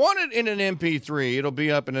 If you want it in an MP3, it'll be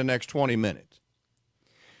up in the next 20 minutes.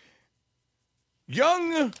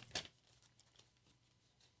 Young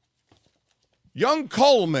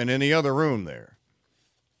Coleman in the other room there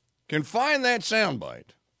can find that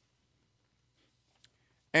soundbite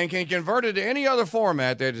and can convert it to any other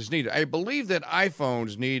format that is needed. I believe that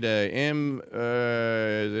iPhones need a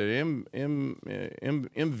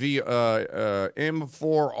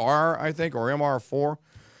M4R, I think, or MR4.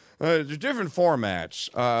 There's different formats.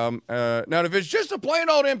 Now, if it's just a plain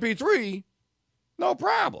old MP3, no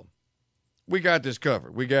problem. We got this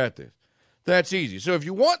covered. We got this. That's easy. So if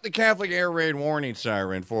you want the Catholic air raid warning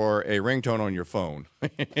siren for a ringtone on your phone,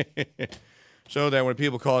 so that when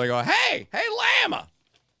people call, they go, hey, Lama.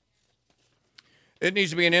 It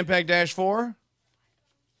needs to be an Impact-4.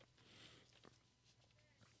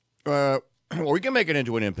 Well, we can make it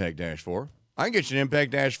into an Impact-4. I can get you an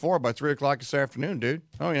Impact-4 by 3 o'clock this afternoon, dude.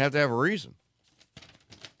 I don't even have to have a reason.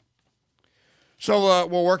 So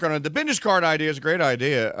we'll work on it. The business card idea is a great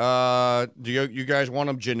idea. Do you guys want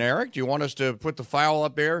them generic? Do you want us to put the file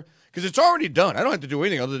up there? Because it's already done. I don't have to do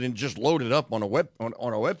anything other than just load it up on a web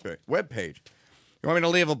page. You want me to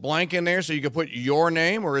leave a blank in there so you can put your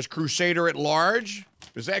name or is Crusader at large?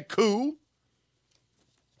 Is that cool?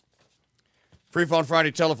 Free Phone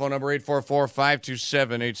Friday telephone number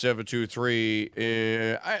 844-527-8723.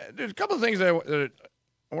 There's a couple of things that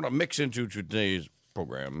I want to mix into today's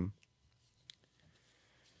program.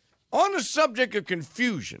 On the subject of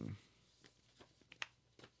confusion,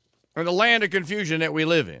 and the land of confusion that we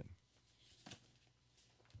live in.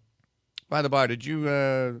 By the by, did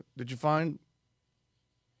you find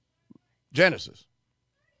Genesis?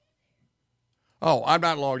 Oh, I'm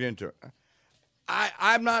not logged into it.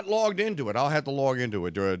 I'm not logged into it. I'll have to log into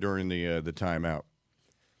it during the timeout.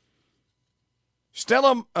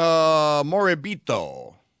 Stella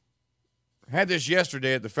Moribito had this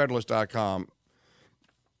yesterday at thefederalist.com.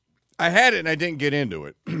 I had it and I didn't get into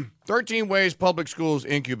it. 13 ways public schools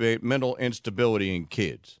incubate mental instability in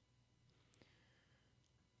kids.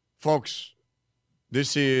 Folks,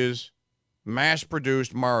 this is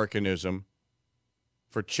mass-produced Americanism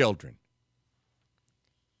for children.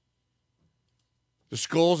 The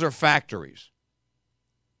schools are factories.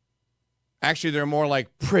 Actually, they're more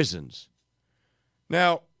like prisons.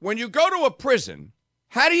 Now, when you go to a prison,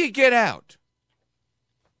 how do you get out?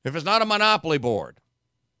 If it's not a monopoly board.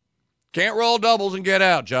 Can't roll doubles and get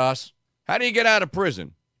out, Joss. How do you get out of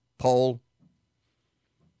prison? Poll.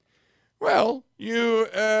 Well, you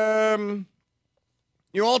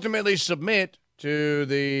ultimately submit to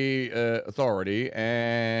the authority,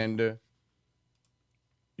 and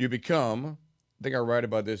you become, I think I write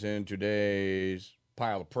about this in today's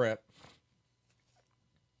pile of prep.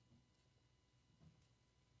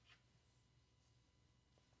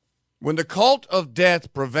 When the cult of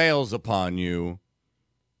death prevails upon you,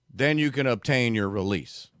 then you can obtain your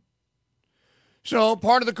release. So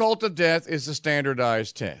part of the cult of death is the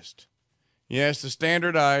standardized test. Yes, the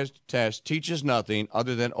standardized test teaches nothing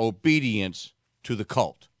other than obedience to the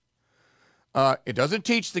cult. It doesn't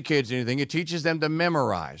teach the kids anything. It teaches them to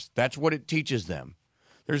memorize. That's what it teaches them.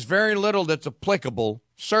 There's very little that's applicable,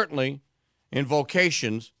 certainly in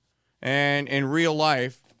vocations and in real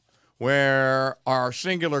life, where our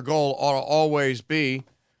singular goal ought to always be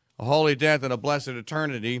a holy death and a blessed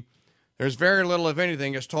eternity. There's very little, if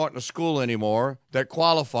anything, that's taught in a school anymore that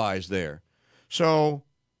qualifies there. So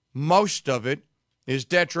most of it is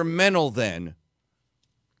detrimental then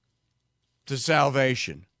to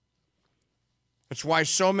salvation. That's why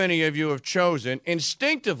so many of you have chosen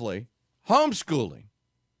instinctively homeschooling.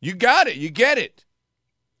 You got it. You get it.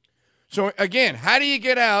 So again, how do you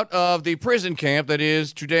get out of the prison camp that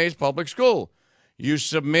is today's public school? You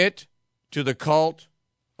submit to the cult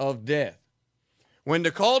of death. When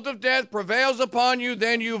the cult of death prevails upon you,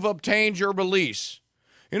 then you've obtained your release.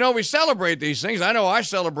 You know, we celebrate these things. I know I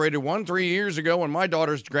celebrated one 3 years ago when my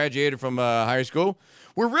daughters graduated from high school.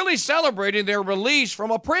 We're really celebrating their release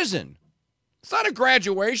from a prison. It's not a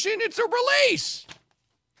graduation, it's a release.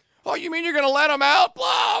 Oh, you mean you're going to let them out?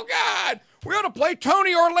 Oh, God. We ought to play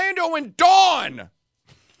Tony Orlando and Dawn.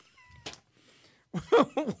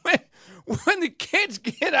 when the kids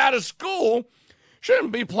get out of school,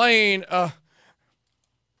 shouldn't be playing,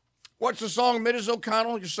 what's the song, Mrs.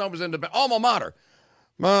 O'Connell? Your son was in the Alma Mater.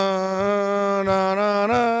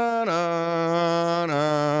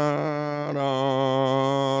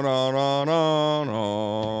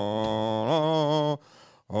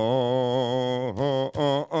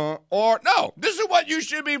 Or, no, this is what you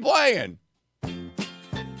should be playing.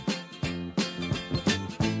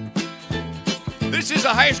 This is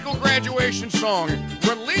a high school graduation song.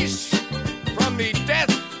 Release from the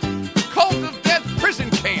cult of death prison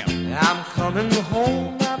camp. I'm coming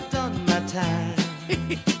home, I've done my time.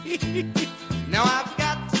 Now I've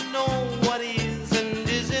got to know what is and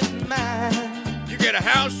isn't mine. You get a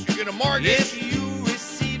house, you get a mortgage. If you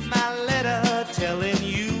receive my letter telling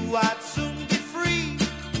you I'd soon be free,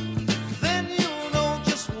 then you'll know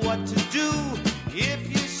just what to do if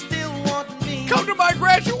you still want me. Come to my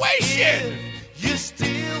graduation! If you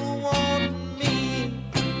still want me.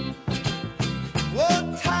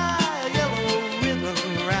 We'll tie a yellow ribbon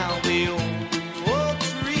around the old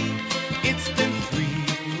tree. It's been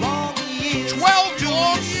 3 long years. 12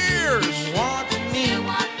 long years! Want me.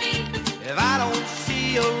 If I don't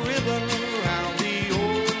see a ribbon around the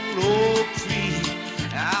old tree,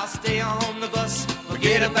 I'll stay on the bus.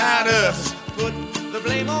 Forget about us. Put the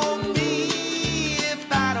blame on me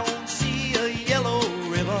if I don't see a yellow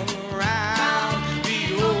ribbon around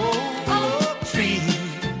the old tree.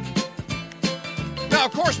 Now,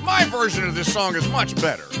 of course, my version of this song is much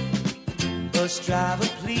better. Bus driver,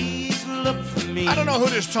 please look for me. I don't know who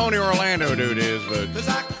this Tony Orlando dude is, but 'cause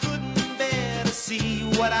I couldn't bear to see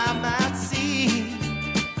what I might see.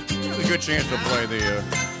 there's a good chance to play the...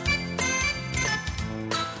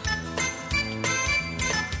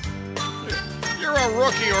 You're a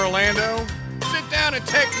rookie, Orlando. Sit down and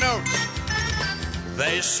take notes.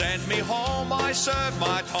 They sent me home, I served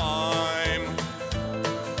my time.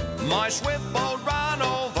 My swift boat ran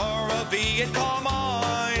over a Viet Cong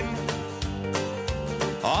mine.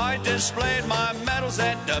 I displayed my medals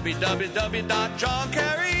at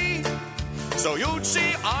www.johnkerry. So you'd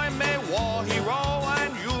see I'm a war hero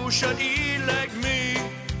and you should elect me.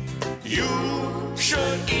 You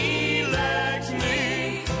should elect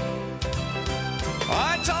me.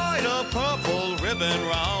 I tied a purple ribbon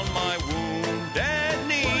round my wounded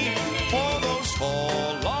knee for those 4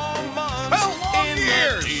 long months in the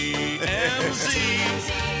DMZ.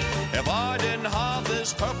 If I didn't have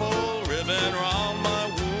this purple ribbon round my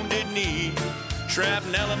wounded knee,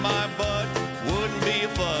 shrapnel in my butt wouldn't be a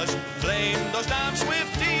fuss. Blame those damn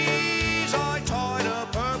Swifties. I tied a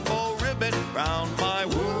purple ribbon round my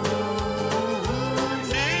wounded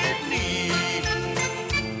knee.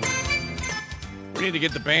 We need to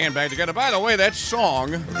get the band back together. By the way, that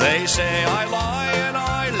song... They say I lie and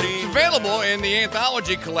I leave. It's available in the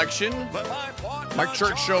anthology collection. Mike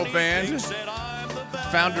Church Show Band.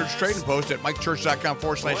 Founders Trading Post at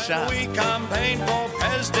mikechurch.com/shop. We campaign for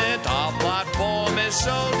president, our platform is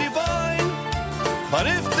so divine. But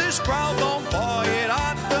if this crowd don't buy it,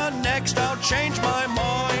 at the next I'll change my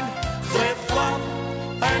mind. Flip-flop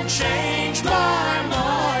and change my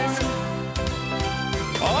mind.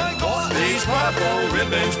 I got these purple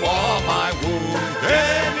ribbons for my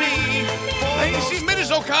wounded knee. Hey, you see,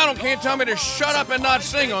 Mrs. O'Connell can't tell me to shut up and not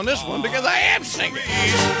sing on this one because I am singing.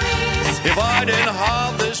 If I didn't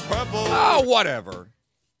have this purple... Oh, whatever.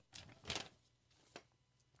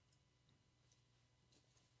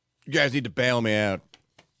 You guys need to bail me out.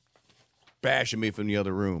 Bashing me from the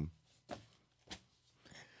other room.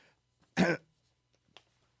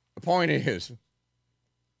 The point is,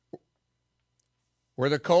 where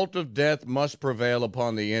the cult of death must prevail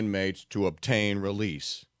upon the inmates to obtain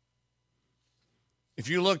release. If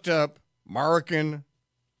you looked up American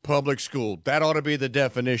public school, that ought to be the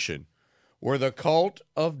definition. Where the cult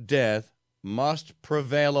of death must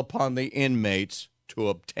prevail upon the inmates to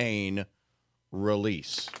obtain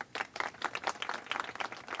release.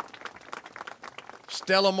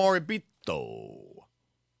 Stella Moribito.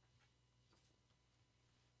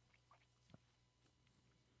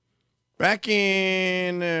 Back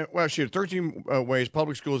in, 13 ways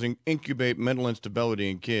public schools incubate mental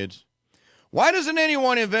instability in kids. Why doesn't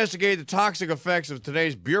anyone investigate the toxic effects of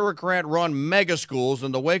today's bureaucrat-run mega schools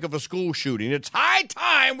in the wake of a school shooting? It's high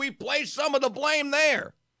time we place some of the blame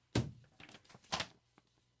there.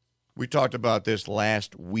 We talked about this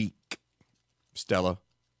last week, Stella.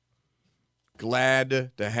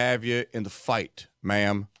 Glad to have you in the fight,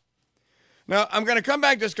 ma'am. Now, I'm going to come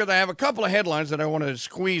back to this because I have a couple of headlines that I want to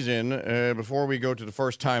squeeze in before we go to the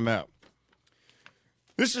first time out.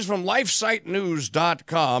 This is from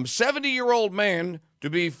LifeSiteNews.com. 70-year-old man to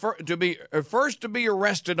be first to be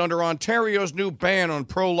arrested under Ontario's new ban on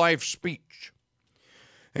pro-life speech.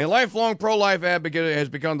 A lifelong pro-life advocate has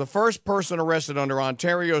become the first person arrested under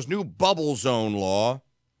Ontario's new bubble zone law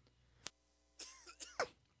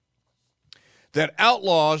that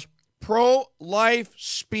outlaws pro-life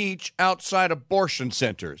speech outside abortion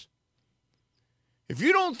centers. If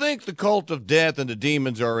you don't think the cult of death and the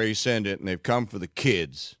demons are ascendant and they've come for the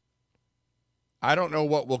kids, I don't know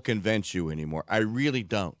what will convince you anymore. I really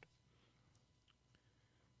don't.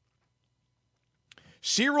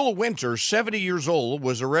 Cyril Winter, 70 years old,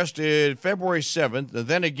 was arrested February 7th, and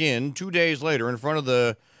then again 2 days later in front of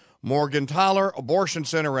the Morgentaler Abortion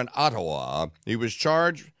Center in Ottawa. He was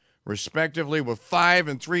charged, respectively, with 5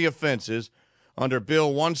 and 3 offenses under Bill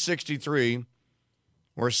 163,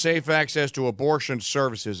 or Safe Access to Abortion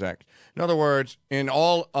Services Act. In other words, in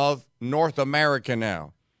all of North America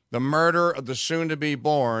now, the murder of the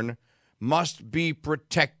soon-to-be-born must be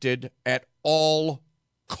protected at all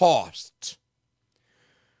costs.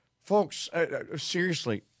 Folks,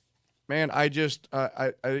 seriously, man, I got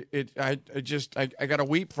to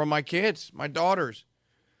weep for my kids, my daughters.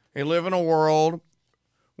 They live in a world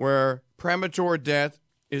where premature death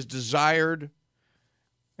is desired,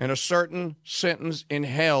 and a certain sentence in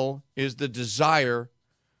hell is the desire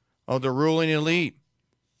of the ruling elite.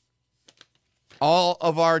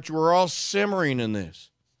 We're all simmering in this.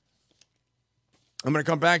 I'm going to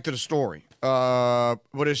come back to the story. But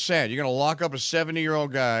it's sad. You're going to lock up a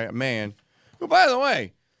 70-year-old guy, a man, who, by the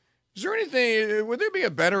way, is there anything, would there be a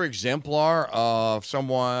better exemplar of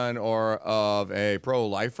someone or of a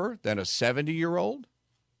pro-lifer than a 70-year-old?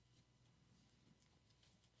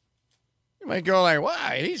 You might go like, well,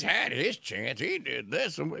 he's had his chance. He did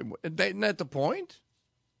this. Isn't that the point?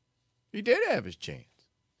 He did have his chance.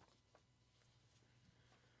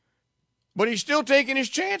 But he's still taking his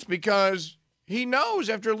chance because he knows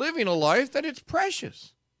after living a life that it's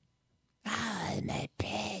precious. Oh, my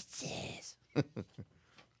precious.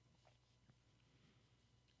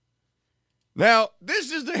 Now,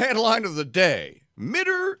 this is the headline of the day.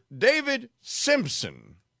 Mitter David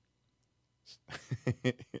Simpson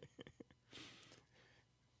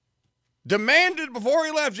demanded before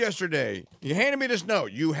he left yesterday, he handed me this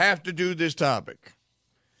note, you have to do this topic,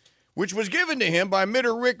 which was given to him by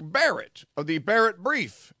Mitter Rick Barrett of the Barrett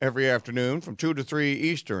Brief every afternoon from 2 to 3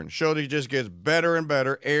 Eastern. Show that he just gets better and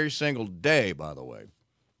better every single day, by the way.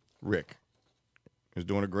 Rick is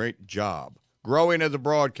doing a great job. Growing as a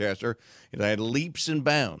broadcaster, he had leaps and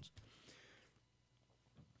bounds.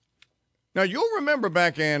 Now, you'll remember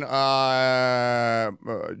back in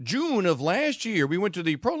June of last year, we went to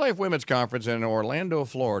the Pro-Life Women's Conference in Orlando,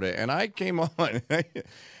 Florida, and I came on,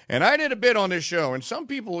 and I did a bit on this show, and some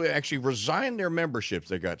people actually resigned their memberships.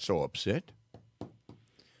 They got so upset.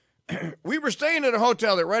 We were staying at a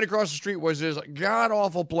hotel that right across the street was this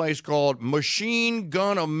god-awful place called Machine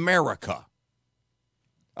Gun America.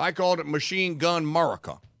 I called it Machine Gun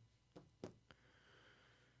America.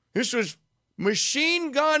 This was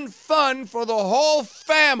machine gun fun for the whole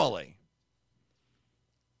family.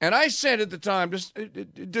 And I said at the time,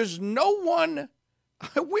 does no one,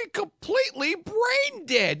 we completely brain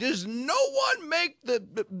dead. Does no one make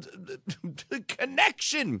the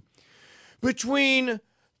connection between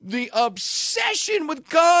the obsession with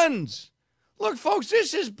guns? Look, folks,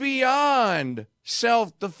 this is beyond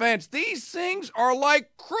self-defense. These things are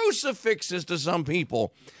like crucifixes to some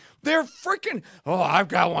people. They're freaking, I've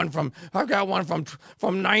got one from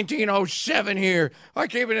 1907 here. I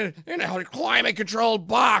keep it in a climate-controlled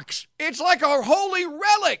box. It's like a holy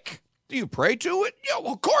relic. Do you pray to it? Yeah,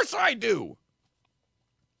 well, of course I do.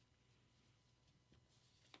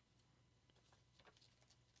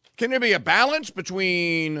 Can there be a balance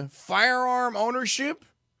between firearm ownership,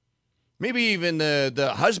 maybe even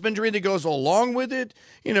the husbandry that goes along with it?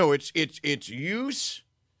 You know, its use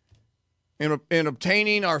in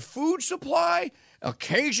obtaining our food supply,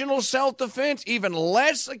 occasional self-defense, even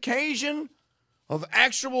less occasion of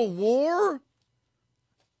actual war?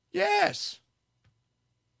 Yes.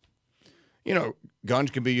 You know, guns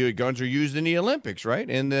are used in the Olympics, right?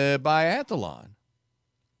 In the biathlon.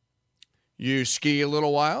 You ski a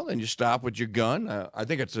little while, and you stop with your gun. I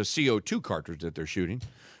think it's a CO2 cartridge that they're shooting.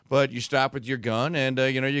 But you stop with your gun, and,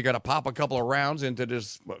 you got to pop a couple of rounds into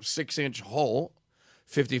this 6-inch hole,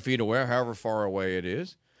 50 feet away, however far away it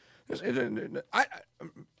is. I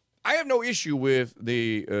have no issue with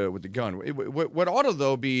the gun. What ought to,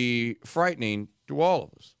 though, be frightening to all of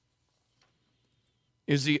us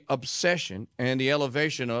is the obsession and the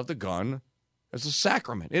elevation of the gun as a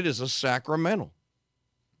sacrament. It is a sacramental.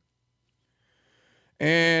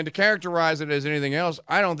 And to characterize it as anything else,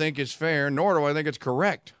 I don't think it's fair, nor do I think it's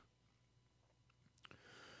correct.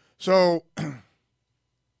 So,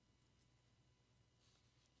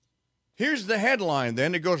 here's the headline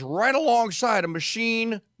then. It goes right alongside of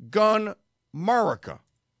Machine Gun America.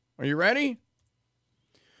 Are you ready?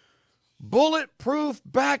 Bulletproof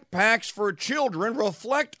backpacks for children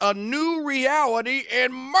reflect a new reality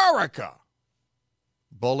in America.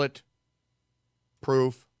 Bulletproof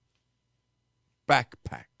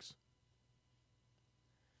backpacks.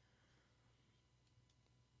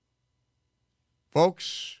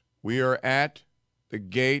 Folks, we are at the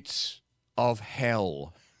gates of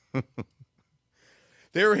hell.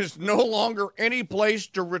 There is no longer any place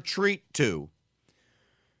to retreat to.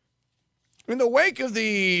 In the wake of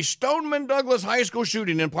the Stoneman Douglas High School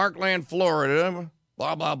shooting in Parkland, Florida,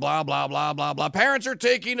 blah, blah, blah, blah, blah, blah, blah, parents are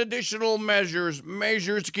taking additional measures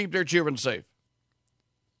to keep their children safe.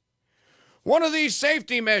 One of these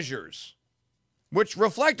safety measures, which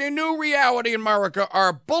reflect a new reality in America,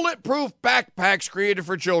 are bulletproof backpacks created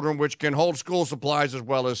for children which can hold school supplies as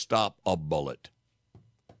well as stop a bullet.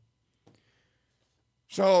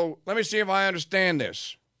 So let me see if I understand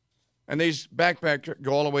this. And these backpacks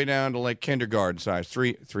go all the way down to like kindergarten size,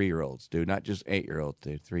 three-year-olds, dude, not just 8-year-olds,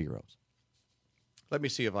 dude, 3-year-olds. Let me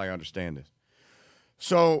see if I understand this.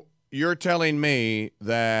 So you're telling me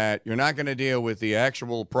that you're not going to deal with the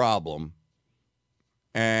actual problem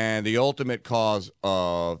and the ultimate cause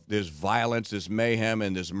of this violence, this mayhem,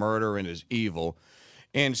 and this murder and this evil.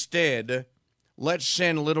 Instead, let's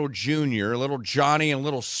send little Junior, little Johnny, and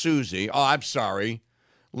little Susie. Oh, I'm sorry.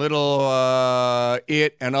 Little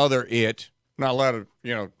it and other it. Not allowed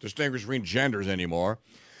to, distinguish between genders anymore.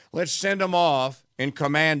 Let's send them off in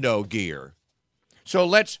commando gear. So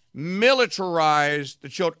let's militarize the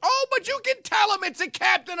children. Oh, but you can tell them it's a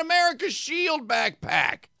Captain America shield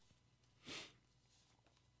backpack.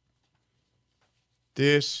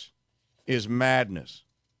 This is madness.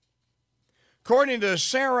 According to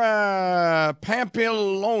Sarah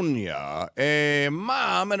Pampilonia, a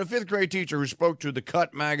mom and a 5th grade teacher who spoke to The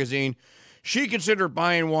Cut magazine, she considered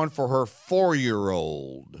buying one for her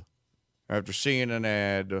 4-year-old after seeing an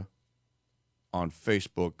ad on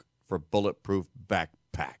Facebook for bulletproof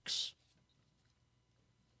backpacks.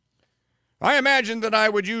 I imagine that I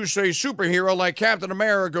would use a superhero like Captain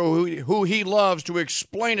America who he loves to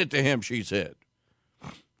explain it to him, she said.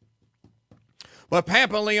 But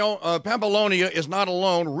Pampilonia is not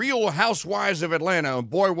alone. Real Housewives of Atlanta, and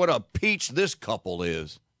boy, what a peach this couple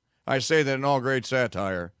is. I say that in all great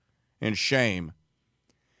satire and shame.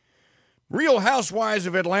 Real Housewives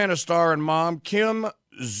of Atlanta star and mom Kim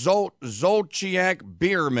Zolciak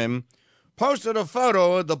Bierman posted a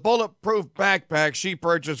photo of the bulletproof backpack she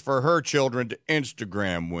purchased for her children to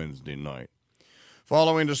Instagram Wednesday night.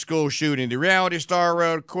 Following the school shooting, the reality star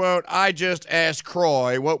wrote, quote, "I just asked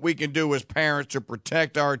Croy what we can do as parents to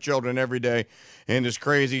protect our children every day in this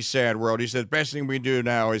crazy, sad world. He said, best thing we do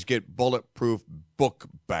now is get bulletproof book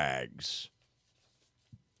bags."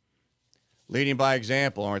 Leading by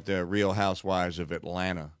example, aren't the Real Housewives of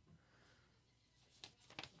Atlanta?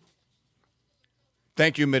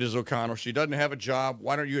 Thank you, Mrs. O'Connell. She doesn't have a job.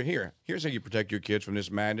 Why don't you Here's how you protect your kids from this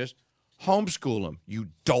madness. Homeschool them, you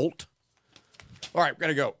dolt. All right,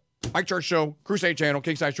 gotta go. Mike Church Show, Crusade Channel,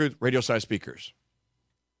 King Size Truth, radio size speakers.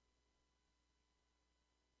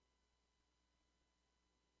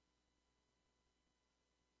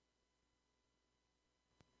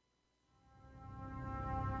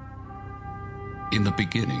 In the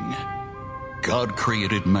beginning, God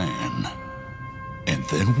created man, and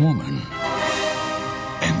then woman,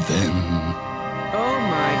 and then... Oh,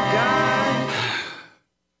 my God.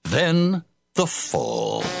 Then the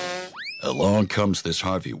fall. Along comes this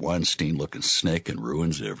Harvey Weinstein-looking snake and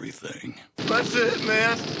ruins everything. That's it,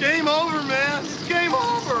 man. Game over, man. It's game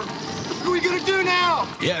over. What are we gonna do now?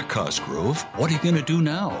 Yeah, Cosgrove, what are you gonna do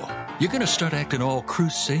now? You're gonna start acting all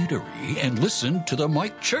crusadery and listen to the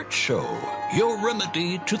Mike Church Show, your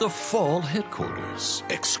remedy to the fall headquarters,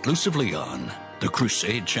 exclusively on the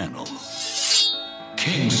Crusade Channel.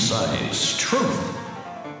 King-size truth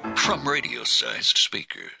from radio-sized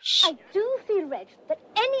speakers. I do feel, Reg, that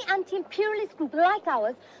any anti-imperialist group like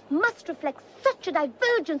ours must reflect such a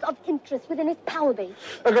divergence of interest within its power base.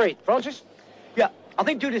 Agreed. Francis? Yeah, I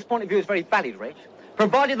think Judith's point of view is very valid, Reg,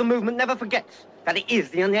 provided the movement never forgets that it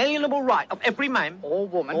is the unalienable right of every man or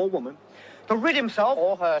woman to rid himself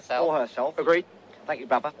or herself. Agreed. Thank you,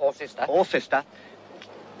 brother. Or sister.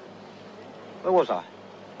 Where was I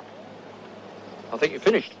think you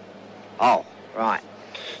finished. Oh, right.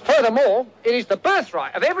 Furthermore, it is the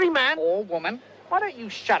birthright of every man or woman. Why don't you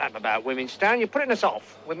shut up about women, Stan? You're putting us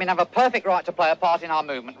off. Women have a perfect right to play a part in our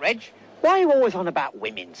movement, Reg. Why are you always on about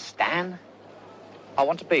women, Stan? I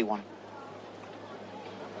want to be one.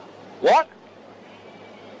 What?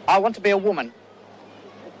 I want to be a woman.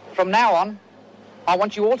 From now on, I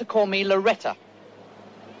want you all to call me Loretta.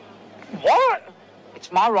 What?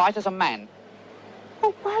 It's my right as a man.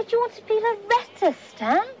 Well, why do you want to be Loretta,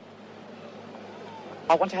 Stan?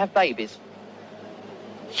 I want to have babies.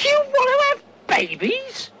 You want to have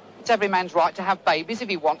babies? It's every man's right to have babies if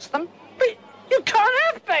he wants them. But you can't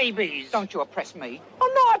have babies. Don't you oppress me.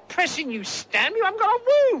 I'm not oppressing you, Stan. You haven't got a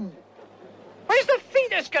womb. Where's the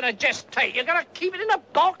fetus going to gestate? You're going to keep it in a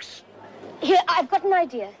box? Here, I've got an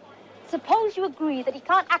idea. Suppose you agree that he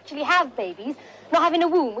can't actually have babies, not having a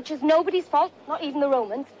womb, which is nobody's fault, not even the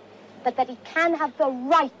Romans, but that he can have the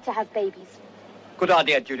right to have babies. Good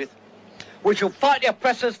idea, Judith. We shall fight the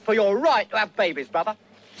oppressors for your right to have babies, brother.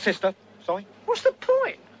 Sister, sorry. What's the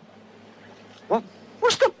point? What?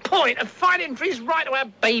 What's the point of fighting for his right to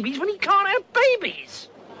have babies when he can't have babies?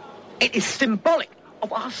 It is symbolic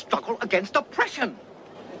of our struggle against oppression.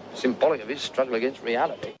 Symbolic of his struggle against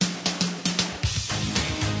reality.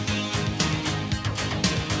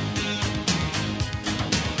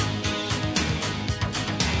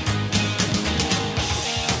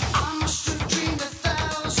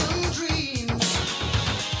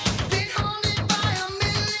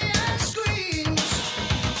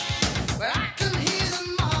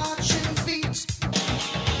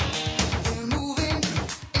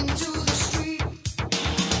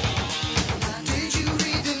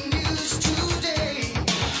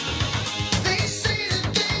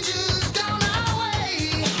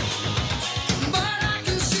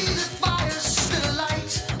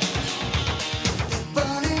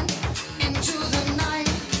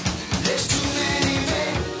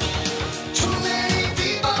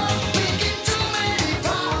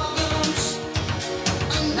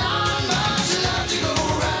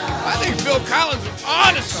 Collins is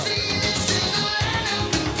on to something.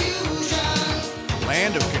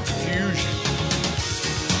 Land of confusion.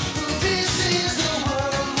 This is the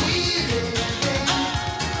world we live in,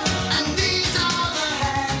 and these are the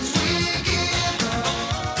hands we give up.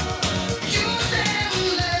 Use them,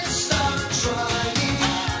 let's start trying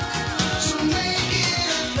to make it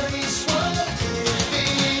a place worth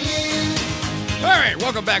living in. All right,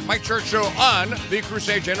 welcome back. Mike Church Show on the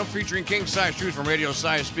Crusade Channel featuring king-size truth from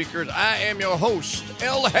radio-size speakers. I am your host,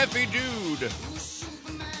 El Jefe Dude,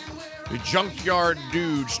 the Junkyard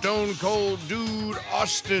Dude, Stone Cold Dude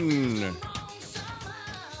Austin,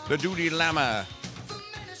 the Duty Llama,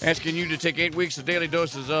 asking you to take 8 weeks of daily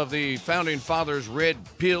doses of the Founding Fathers Red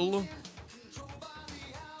Pill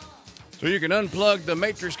so you can unplug the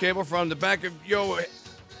matrix cable from the back of your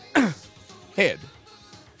head.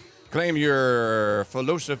 Claim your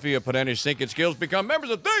philosophy of pedantic thinking skills. Become members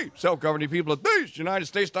of the self-governing people of the United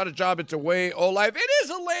States. Not a job, it's a way of life. It is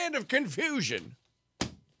a land of confusion.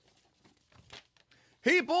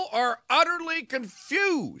 People are utterly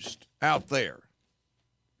confused out there.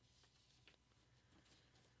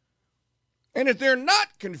 And if they're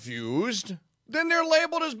not confused, then they're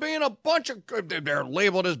labeled as being they're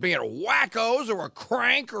labeled as being wackos or a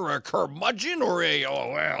crank or a curmudgeon or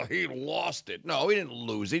he lost it. No, he didn't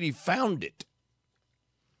lose it. He found it.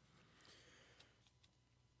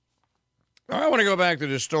 I want to go back to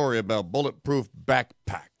this story about bulletproof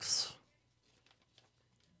backpacks.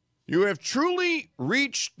 You have truly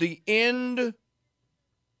reached the end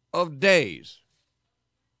of days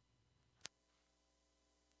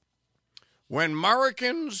when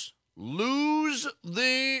Americans lose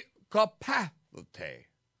the capacity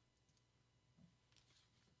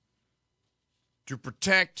to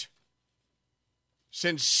protect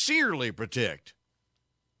sincerely protect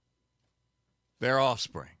their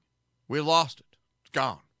offspring. We lost it. It's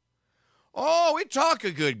gone. Oh, we talk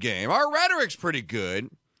a good game. Our rhetoric's pretty good.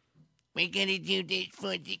 We're going to do this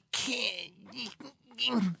for the kids.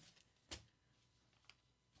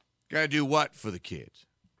 Got to do what for the kids?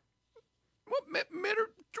 What we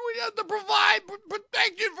have to provide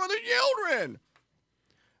protection for the children.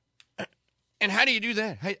 And how do you do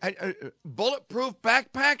that? Bulletproof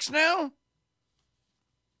backpacks now?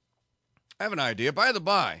 I have an idea. By the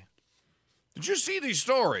by, did you see the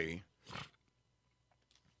story?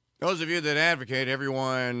 Those of you that advocate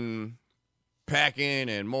everyone packing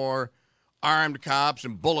and more armed cops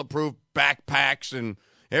and bulletproof backpacks and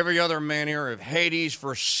every other manner of Hades'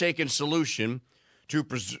 forsaken solution to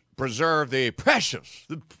preserve the precious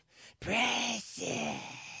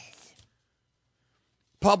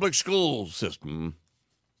public school system.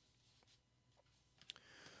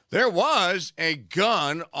 There was a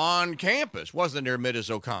gun on campus, wasn't there, Mrs.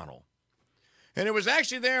 O'Connell? And it was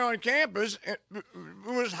actually there on campus. It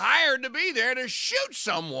was hired to be there to shoot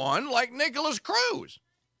someone like Nicholas Cruz.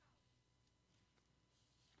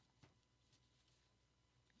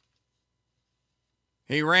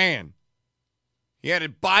 He ran. He had a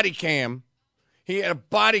body cam. He had a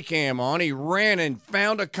body cam on. He ran and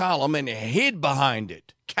found a column and hid behind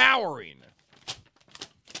it, cowering.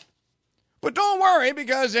 But don't worry,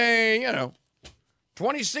 because a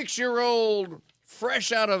 26-year-old,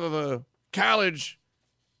 fresh out of a college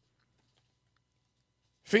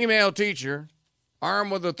female teacher,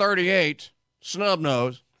 armed with a .38, snub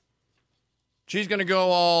nose. She's going to go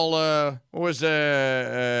all, what was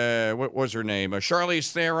her name?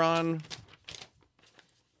 Charlize Theron?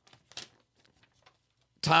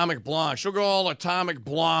 Atomic Blonde. She'll go all Atomic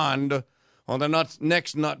Blonde on the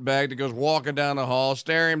next nutbag that goes walking down the hall,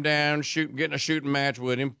 stare him down, getting a shooting match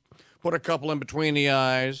with him, put a couple in between the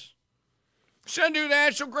eyes. She'll do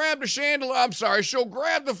that. She'll grab the chandelier. I'm sorry. She'll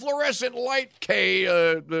grab the fluorescent light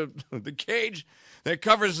the cage that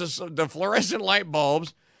covers the fluorescent light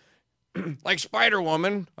bulbs, like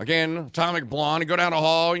Spider-Woman, again, Atomic Blonde, and go down the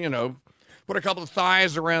hall, put a couple of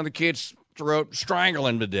thighs around the kid's throat, strangle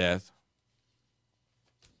him to death.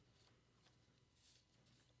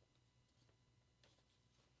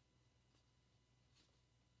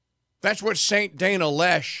 That's what St. Dana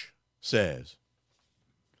Lesh says.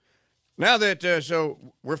 Now that,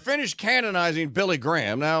 so we're finished canonizing Billy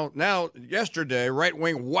Graham. Now, yesterday,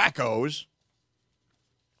 right-wing wackos,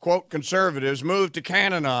 quote, conservatives, moved to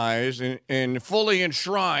canonize and fully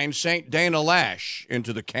enshrine St. Dana Lash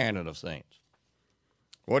into the canon of saints.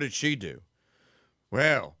 What did she do?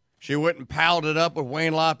 Well, she went and palled it up with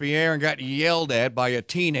Wayne LaPierre and got yelled at by a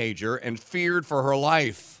teenager and feared for her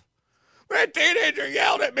life. That teenager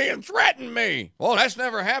yelled at me and threatened me. Well, that's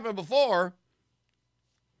never happened before.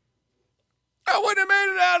 I wouldn't have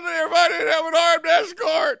made it out there if I didn't have an armed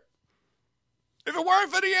escort. If it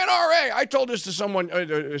weren't for the NRA. I told this to someone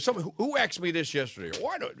who asked me this yesterday.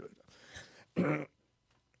 Why don't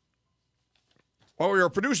while we were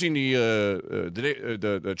producing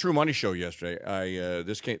the True Money Show yesterday,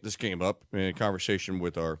 this came up in a conversation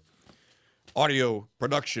with our audio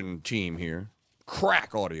production team here.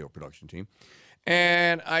 Crack audio production team.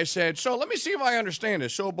 And I said, so let me see if I understand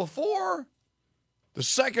this. So before the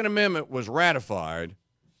Second Amendment was ratified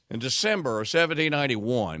in December of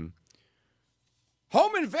 1791,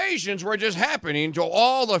 home invasions were just happening to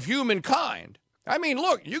all of humankind. I mean,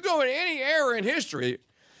 look, you go in any era in history,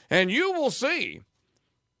 and you will see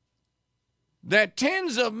that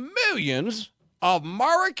tens of millions of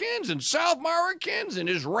Moroccans and South Moroccans and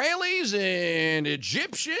Israelis and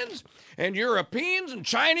Egyptians and Europeans and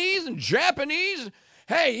Chinese and Japanese,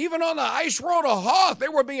 hey, even on the ice road of Hoth, they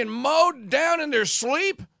were being mowed down in their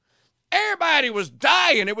sleep. Everybody was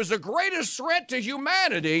dying. It was the greatest threat to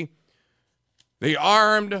humanity, the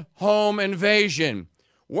armed home invasion.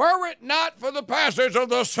 Were it not for the passage of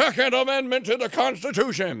the Second Amendment to the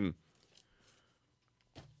Constitution,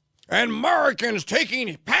 and Americans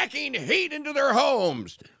packing heat into their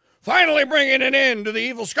homes, finally bringing an end to the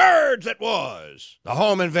evil scourge that was the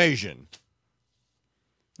home invasion.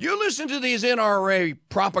 You listen to these NRA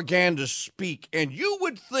propagandists speak, and you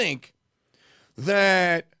would think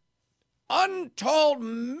that untold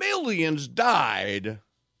millions died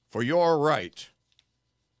for your right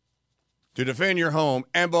to defend your home,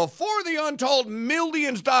 and before the untold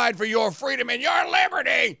millions died for your freedom and your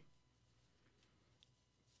liberty,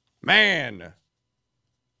 man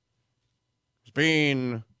is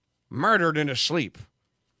being murdered in his sleep.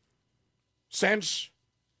 Since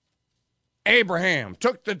Abraham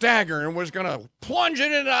took the dagger and was going to plunge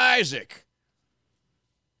it into Isaac,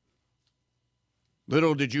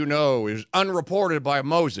 little did you know, is unreported by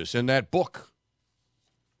Moses in that book.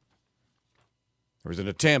 There was an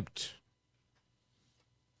attempt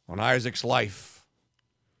on Isaac's life.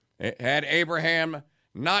 Had Abraham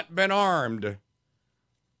not been armed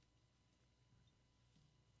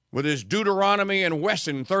with his Deuteronomy and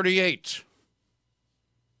Wesson 38,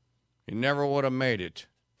 he never would have made it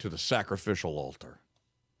to the sacrificial altar.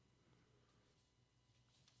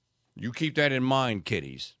 You keep that in mind,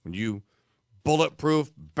 kiddies, when you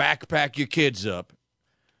bulletproof backpack your kids up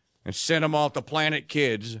and send them off to Planet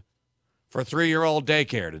Kids for 3-year-old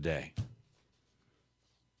daycare today.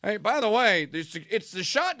 Hey, by the way, it's the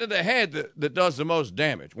shot to the head that does the most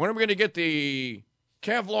damage. When are we going to get the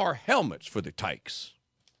Kevlar helmets for the tykes?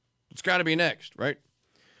 It's got to be next, right?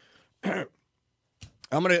 I'm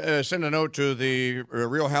going to send a note to the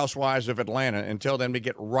Real Housewives of Atlanta and tell them to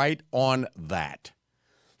get right on that.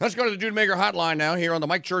 Let's go to the Dude Maker Hotline now here on the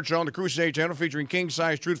Mike Church Show on the Crusade Channel featuring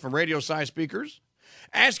king-size truth from radio-size speakers.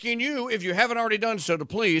 Asking you, if you haven't already done so, to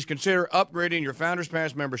please consider upgrading your Founders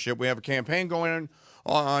Pass membership. We have a campaign going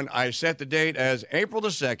on. I set the date as April the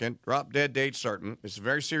 2nd. Drop dead date certain. It's a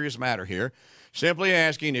very serious matter here. Simply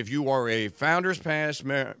asking if you are a Founders Pass,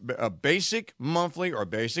 a basic monthly or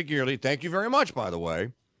basic yearly. Thank you very much, by the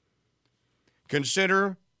way.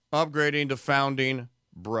 Consider upgrading to Founding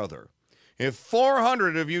Brother. If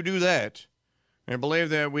 400 of you do that and believe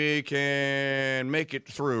that we can make it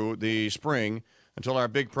through the spring until our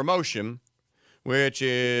big promotion, which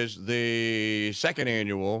is the second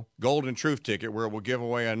annual Golden Truth Ticket, where we'll give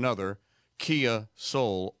away another Kia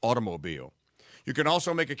Soul automobile. You can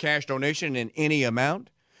also make a cash donation in any amount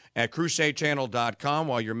at crusadechannel.com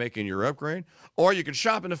while you're making your upgrade, or you can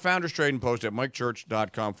shop in the Founders Trading Post at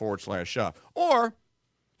mikechurch.com/shop. Or,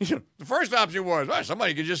 the first option was,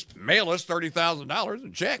 somebody could just mail us $30,000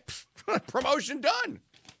 and check. Promotion done.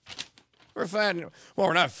 We're fat. Well,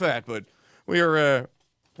 we're not fat, but we're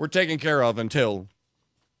taken care of until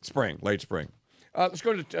spring, late spring. Let's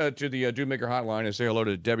go to the Dude Maker Hotline and say hello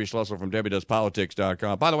to Debbie Schlussel from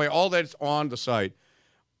DebbieDoesPolitics.com. By the way, all that's on the site,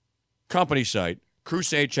 company site,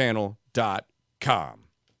 crusadechannel.com,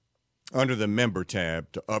 under the member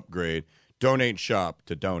tab to upgrade, donate shop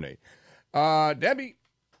to donate. Debbie,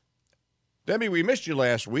 we missed you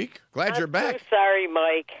last week. Glad you're back. I'm so sorry,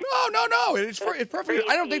 Mike. No. It's perfect.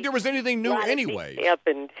 I don't think there was anything new anyway.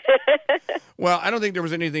 Happened. Well, I don't think there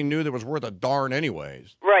was anything new that was worth a darn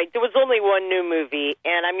anyways. Right. There was only one new movie,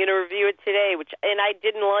 and I'm going to review it today, and I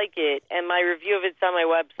didn't like it. And my review of it's on my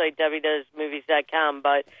website, www.movies.com,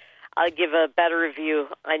 but I'll give a better review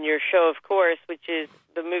on your show, of course, which is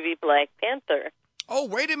the movie Black Panther. Oh,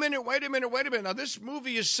 wait a minute. Now, this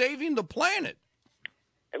movie is saving the planet.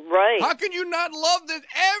 Right. How can you not love this?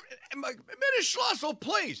 Ms. Schlussel,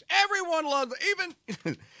 please. Everyone loves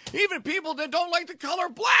it. Even people that don't like the color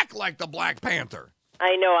black like the Black Panther.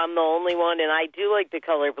 I know. I'm the only one, and I do like the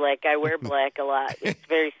color black. I wear black a lot. It's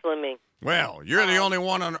very slimming. Well, you're the only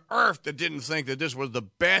one on earth that didn't think that this was the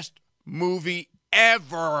best movie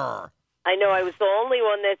ever. I know. I was the only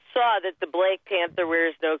one that saw that the Black Panther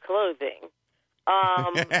wears no clothing.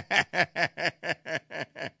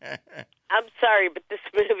 I'm sorry, but this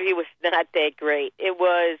movie was not that great. It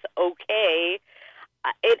was okay.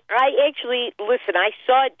 I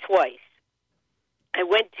saw it twice. I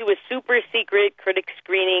went to a super secret critic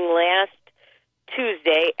screening last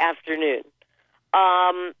Tuesday afternoon.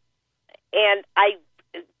 And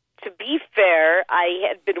to be fair, I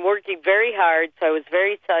had been working very hard, so I was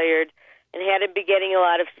very tired and hadn't been getting a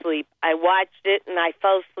lot of sleep. I watched it, and I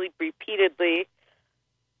fell asleep repeatedly.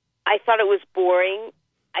 I thought it was boring.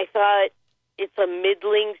 I thought it's a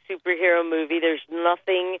middling superhero movie. There's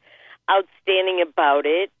nothing outstanding about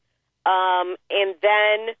it. And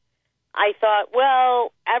then I thought,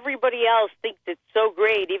 well, everybody else thinks it's so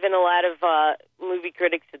great, even a lot of movie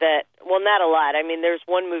critics that, well, not a lot. I mean, there's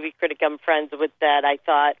one movie critic I'm friends with that I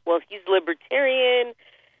thought, well, he's libertarian,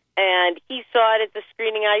 and he saw it at the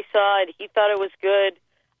screening I saw it. He thought it was good.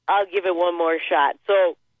 I'll give it one more shot.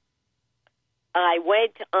 So I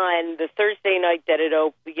went on the Thursday night that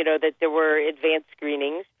that there were advanced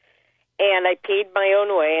screenings, and I paid my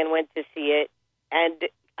own way and went to see it. And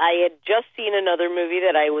I had just seen another movie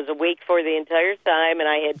that I was awake for the entire time, and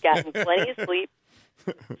I had gotten plenty of sleep.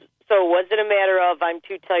 So it wasn't a matter of I'm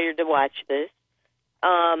too tired to watch this.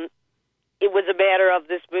 It was a matter of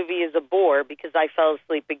this movie is a bore because I fell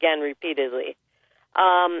asleep again repeatedly.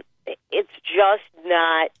 It's just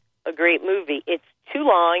not a great movie. It's too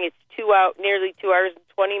long. It's nearly 2 hours and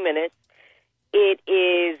 20 minutes. It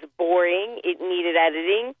is boring. It needed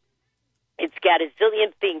editing. It's got a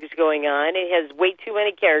zillion things going on. It has way too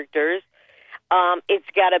many characters. It's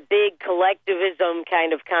got a big collectivism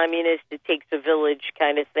kind of communist, it takes a village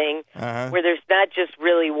kind of thing, where there's not just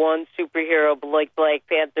really one superhero like Black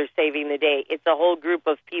Panther saving the day. It's a whole group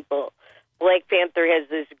of people. Black Panther has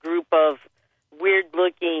this group of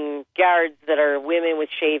weird-looking guards that are women with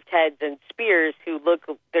shaved heads and spears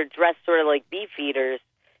they're dressed sort of like beefeaters,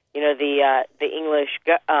 the English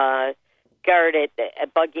guard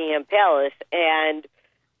at Buckingham Palace, and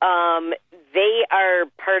they are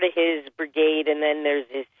part of his brigade, and then there's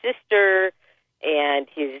his sister and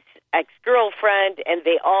his ex-girlfriend, and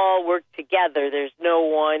they all work together. There's no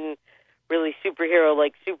one really superhero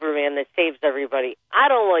like Superman that saves everybody. I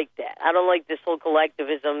don't like that. I don't like this whole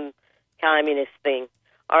collectivism communist thing.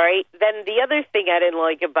 All right? Then the other thing I didn't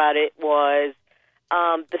like about it was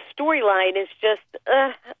the storyline is just,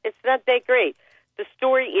 it's not that great. The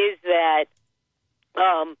story is that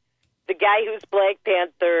the guy who's Black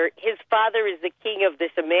Panther, his father is the king of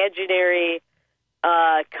this imaginary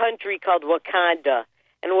country called Wakanda.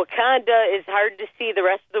 And Wakanda is hard to see. The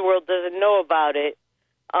rest of the world doesn't know about it.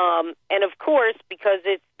 And of course, because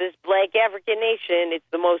it's this black African nation, it's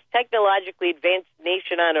the most technologically advanced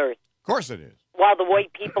nation on earth. Of course it is. While the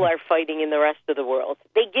white people are fighting in the rest of the world.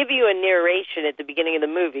 They give you a narration at the beginning of the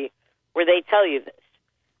movie where they tell you this.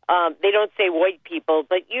 They don't say white people,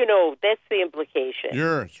 but that's the implication.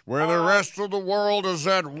 Yes, where the rest of the world is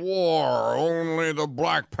at war, only the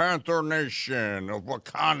Black Panther nation of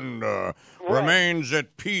Wakanda remains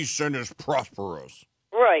at peace and is prosperous.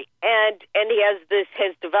 Right, and he has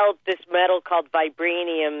developed this metal called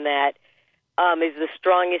vibranium that is the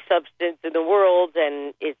strongest substance in the world,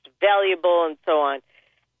 and it's valuable and so on.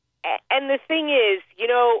 And the thing is,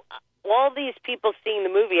 all these people seeing the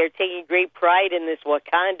movie are taking great pride in this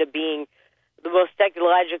Wakanda being the most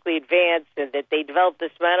technologically advanced and that they developed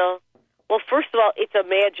this metal. Well, first of all, it's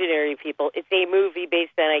imaginary, people. It's a movie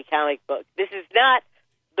based on a comic book. This is not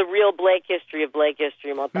the real Black History of Black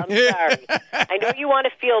History Month. I'm sorry. I know you want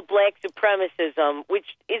to feel black supremacism,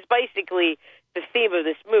 which is basically the theme of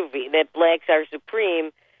this movie, that blacks are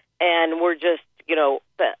supreme and we're just, the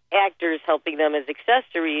actors helping them as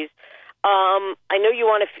accessories. I know you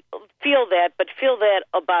want to feel that, but feel that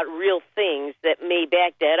about real things that may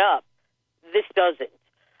back that up. This doesn't.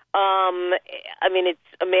 It's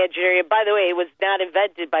imaginary. And by the way, it was not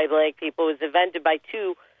invented by black people. It was invented by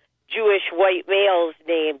two Jewish white males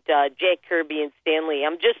named Jack Kirby and Stan Lee.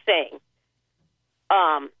 I'm just saying.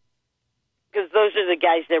 Because those are the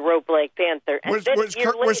guys that wrote Black Panther. And Was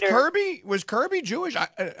Kirby Jewish?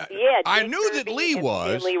 Yeah. I knew that Lee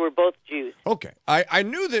was. Stan Lee were both Jews. Okay. I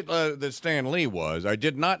knew that Stan Lee was. I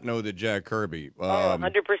did not know that Jack Kirby.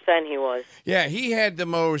 100% he was. Yeah, he had the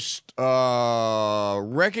most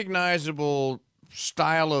recognizable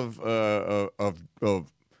style of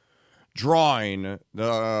drawing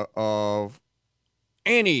of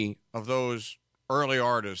any of those early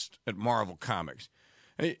artists at Marvel Comics.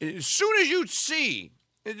 As soon as you'd see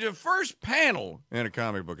the first panel in a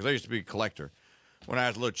comic book, because I used to be a collector when I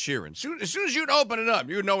was a little cheering. As soon as you'd open it up,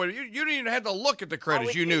 you'd know it. You didn't even have to look at the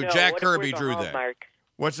credits. You knew Jack Kirby drew that.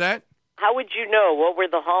 What's that? How would you know? What were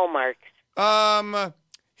the hallmarks?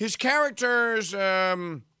 His characters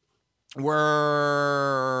were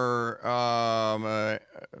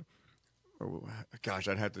gosh,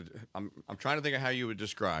 I'd have to. I'm trying to think of how you would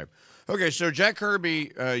describe. Okay, so Jack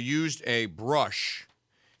Kirby used a brush.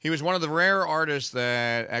 He was one of the rare artists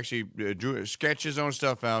that actually sketched his own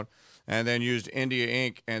stuff out and then used India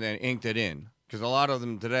ink and then inked it in. Because a lot of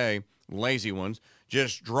them today, lazy ones,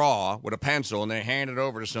 just draw with a pencil and they hand it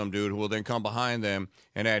over to some dude who will then come behind them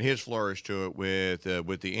and add his flourish to it with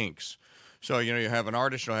the inks. So, you have an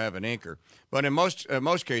artist, you'll have an inker. But in most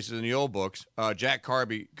cases, in the old books, Jack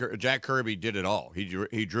Kirby did it all. He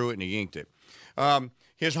drew it and he inked it.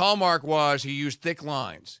 His hallmark was he used thick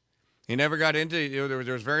lines. He never got into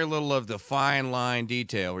there was very little of the fine line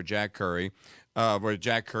detail with Jack Kirby.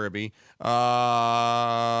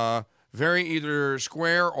 Very either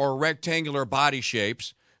square or rectangular body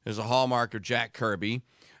shapes is a hallmark of Jack Kirby.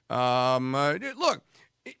 Look,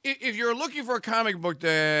 if you're looking for a comic book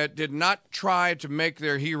that did not try to make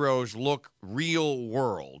their heroes look real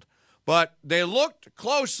world, but they looked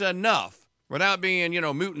close enough without being,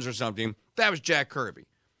 mutants or something, that was Jack Kirby.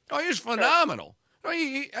 Oh, he was phenomenal.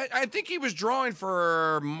 I think he was drawing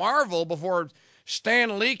for Marvel before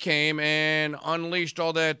Stan Lee came and unleashed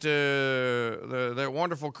all that that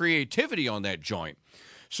wonderful creativity on that joint.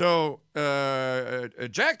 So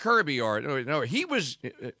Jack Kirby he was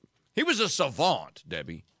a savant,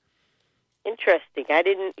 Debbie. Interesting. I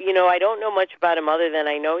don't know much about him other than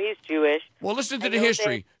I know he's Jewish. Well, listen to the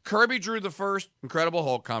history. Kirby drew the first Incredible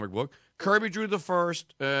Hulk comic book. Kirby drew the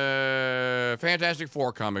first Fantastic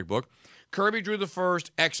Four comic book. Kirby drew the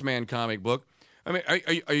first X-Men comic book. I mean,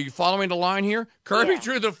 are you following the line here? Kirby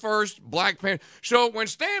drew the first Black Panther. So when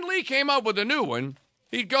Stan Lee came up with a new one,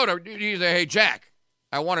 he'd say, "Hey, Jack,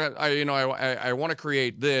 I want to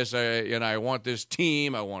create this, and I want this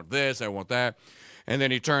team. I want this. I want that." And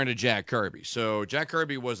then he turned to Jack Kirby. So Jack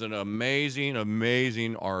Kirby was an amazing,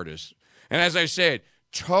 amazing artist. And as I said,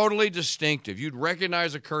 totally distinctive. You'd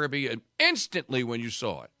recognize a Kirby instantly when you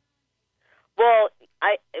saw it. Well,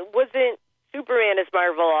 wasn't Superman is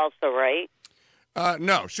Marvel also, right?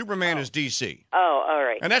 No, Superman is DC. Oh, all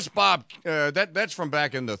right. And that's Bob. That's from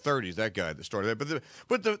back in the 30s. That guy that started that.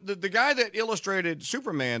 But the guy that illustrated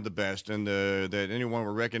Superman the best and that anyone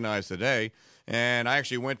would recognize today. And I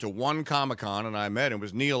actually went to one Comic-Con and I met him.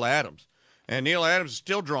 Was Neil Adams. And Neil Adams is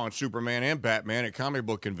still drawing Superman and Batman at comic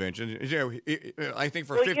book conventions. I think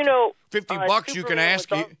for $50 Superman you can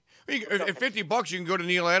ask. At $50 you can go to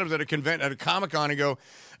Neil Adams at a Comic-Con and go,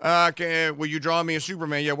 will you draw me a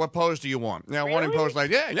Superman? Yeah, what pose do you want? Now, one in pose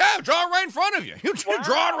like, yeah, draw it right in front of you. You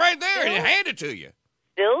draw it right there and hand it to you.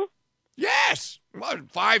 Still? Yes. Well,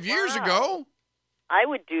 5 years ago. I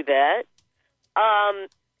would do that.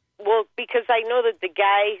 Well, because I know that the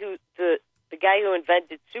guy who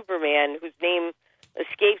invented Superman, whose name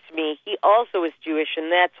escapes me, he also is Jewish,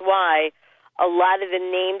 and that's why a lot of the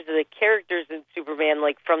names of the characters in Superman,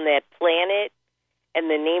 like from that planet and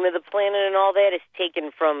the name of the planet and all that, is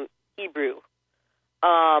taken from Hebrew,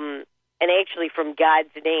 and actually from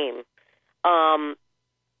God's name, from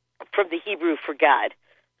the Hebrew for God.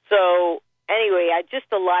 So anyway,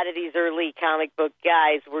 just a lot of these early comic book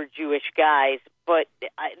guys were Jewish guys, but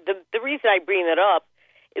the reason I bring it up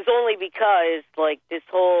is only because, like, this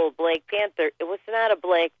whole Black Panther, it was not a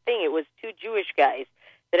black thing. It was two Jewish guys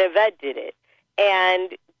that invented it.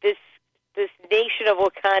 And this nation of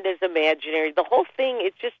Wakanda is imaginary. The whole thing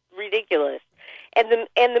is just ridiculous. And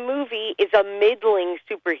the movie is a middling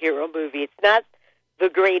superhero movie. It's not the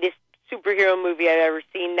greatest superhero movie I've ever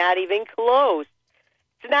seen, not even close.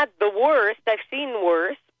 It's not the worst. I've seen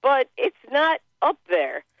worse, but it's not up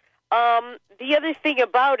there. The other thing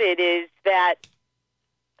about it is that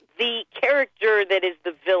the character that is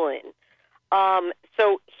the villain,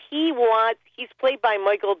 so he's played by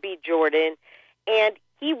Michael B. Jordan, and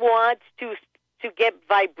he wants to get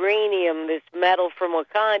vibranium, this metal from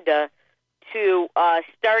Wakanda, to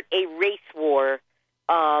start a race war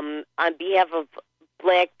on behalf of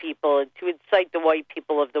black people and to incite the white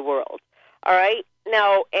people of the world. All right?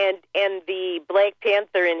 Now, and the Black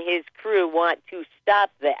Panther and his crew want to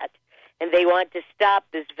stop that, and they want to stop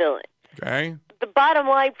this villain. Okay. The bottom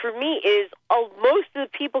line for me is most of the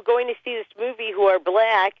people going to see this movie who are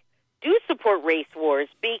black do support race wars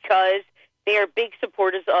because they are big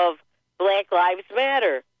supporters of Black Lives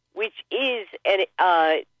Matter, which is an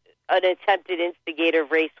attempted instigator of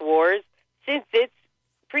race wars since its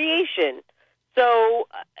creation. So,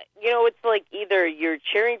 it's like either you're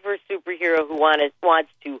cheering for a superhero who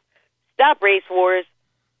wants to stop race wars,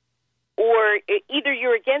 or either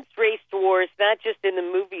you're against race wars, not just in the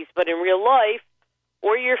movies but in real life,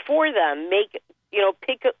 or you're for them. Make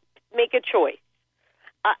a choice.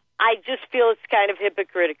 I just feel it's kind of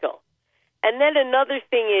hypocritical. And then another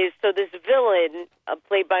thing is, so this villain,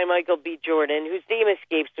 played by Michael B. Jordan, whose name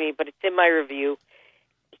escapes me, but it's in my review,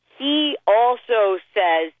 he also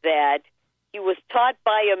says that he was taught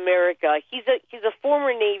by America. He's a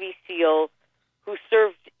former Navy SEAL who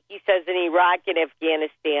served, he says, in Iraq and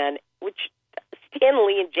Afghanistan, which Stan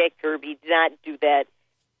Lee and Jack Kirby did not do that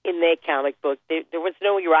in that comic book. There was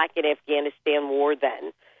no Iraq and Afghanistan war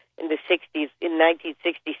then in the 60s, in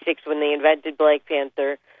 1966 when they invented Black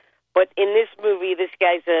Panther. But in this movie, this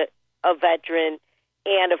guy's a veteran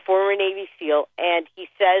and a former Navy SEAL, and he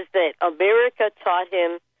says that America taught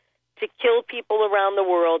him to kill people around the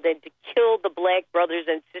world and to kill the black brothers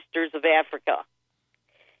and sisters of Africa.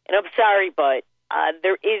 And I'm sorry, but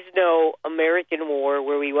there is no American war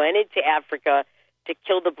where we went into Africa to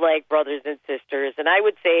kill the black brothers and sisters. And I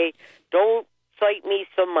would say, don't cite me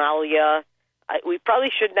Somalia. We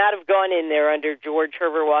probably should not have gone in there under George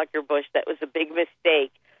Herbert Walker Bush. That was a big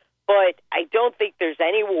mistake. But I don't think there's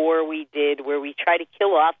any war we did where we try to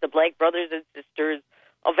kill off the black brothers and sisters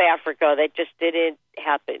of Africa. That just didn't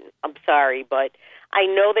happen. I'm sorry, but I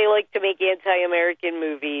know they like to make anti-American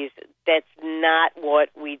movies. That's not what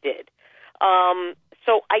we did.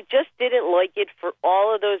 So I just didn't like it for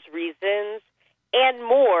all of those reasons and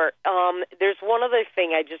more. There's one other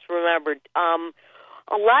thing I just remembered.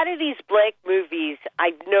 A lot of these black movies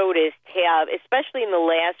I've noticed have, especially in the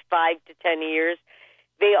last 5 to 10 years,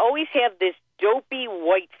 they always have this dopey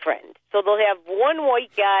white friend. So they'll have one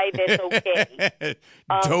white guy that's okay.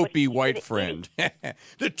 Dopey white friend.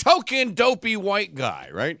 The token dopey white guy,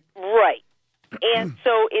 right? Right. And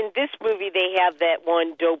so in this movie, they have that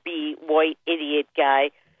one dopey white idiot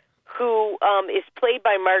guy who is played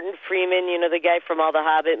by Martin Freeman, you know, the guy from all the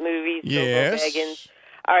Hobbit movies. Yes. Bilbo Baggins.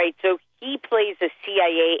 All right, so he plays a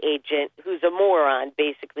CIA agent who's a moron,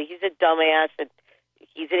 basically. He's a dumbass, and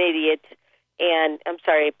he's an idiot. And I'm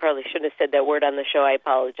sorry, I probably shouldn't have said that word on the show. I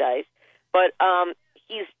apologize. But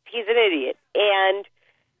he's an idiot. And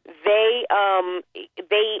they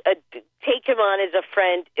take him on as a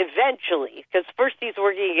friend eventually, because first he's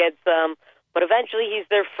working against them, but eventually he's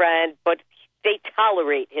their friend, but they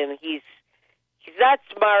tolerate him. He's not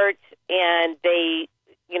smart, and they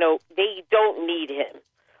don't need him.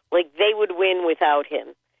 Like, they would win without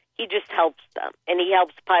him. He just helps them, and he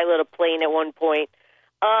helps pilot a plane at one point.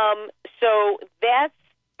 So that's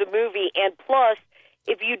the movie, and plus,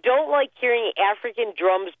 if you don't like hearing African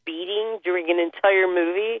drums beating during an entire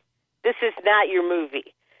movie, this is not your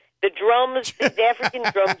movie. The African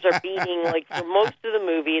drums are beating, like, for most of the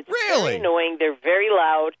movie. It's very annoying. They're very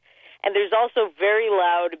loud. And there's also very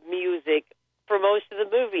loud music for most of the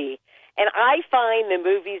movie. And I find the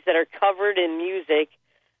movies that are covered in music,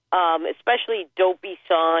 especially dopey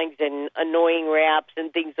songs and annoying raps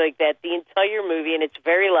and things like that, the entire movie, and it's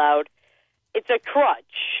very loud, it's a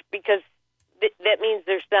crutch, because that means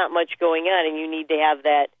there's not much going on, and you need to have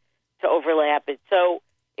that to overlap it. So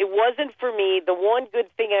it wasn't for me. The one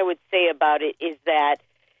good thing I would say about it is that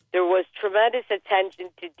there was tremendous attention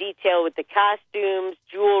to detail with the costumes,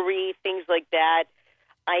 jewelry, things like that.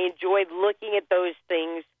 I enjoyed looking at those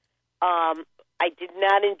things. I did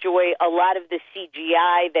not enjoy a lot of the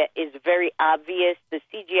CGI that is very obvious. The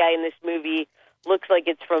CGI in this movie looks like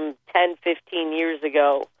it's from 10, 15 years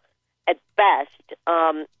ago at best.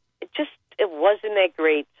 It wasn't that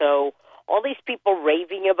great. So all these people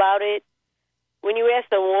raving about it, when you ask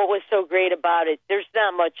them what was so great about it, there's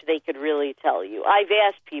not much they could really tell you. I've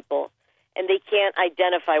asked people, and they can't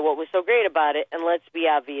identify what was so great about it. And let's be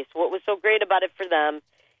obvious, what was so great about it for them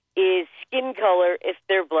is skin color if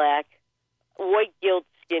they're black, white guilt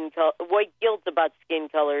about skin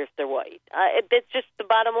color if they're white. That's just the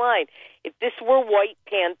bottom line. If this were White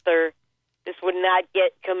Panther, this would not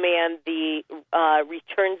command the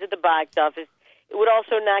returns at the box office. It would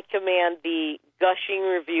also not command the gushing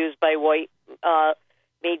reviews by white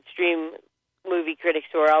mainstream movie critics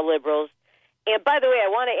who are all liberals. And by the way, I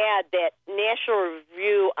want to add that National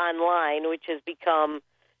Review Online, which has become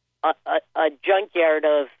a junkyard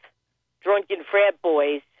of drunken frat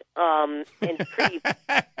boys, and creeps,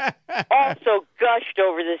 also gushed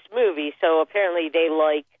over this movie. So apparently they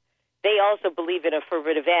also believe in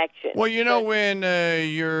affirmative action. Well, you know, when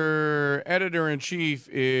your editor-in-chief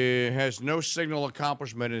has no signal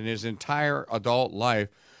accomplishment in his entire adult life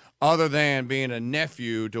other than being a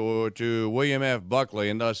nephew to William F. Buckley,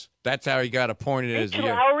 and thus that's how he got appointed as Rich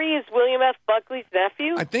Lowry is William F. Buckley's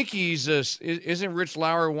nephew? I think he's isn't Rich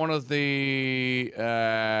Lowry one of the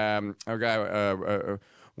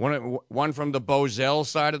one from the Bozell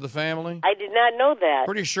side of the family? I did not know that.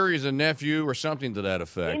 Pretty sure he's a nephew or something to that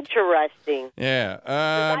effect. Interesting. Yeah.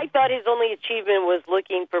 I thought his only achievement was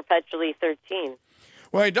looking perpetually 13.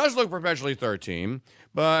 Well, he does look perpetually 13,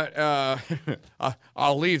 but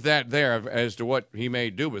I'll leave that there as to what he may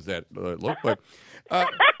do with that look. But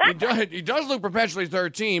he does look perpetually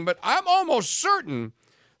 13, but I'm almost certain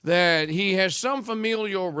that he has some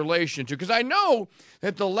familial relation to, because I know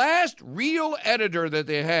that the last real editor that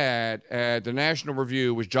they had at the National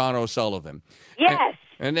Review was John O'Sullivan. Yes.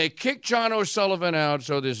 And they kicked John O'Sullivan out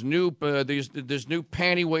so this new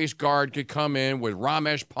panty waist guard could come in with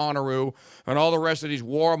Ramesh Ponnuru and all the rest of these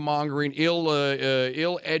warmongering,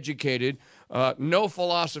 ill-educated, no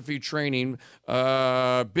philosophy training,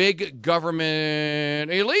 big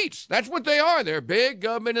government elites. That's what they are. They're big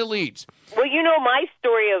government elites. Well, you know my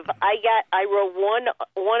story of I wrote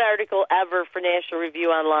one article ever for National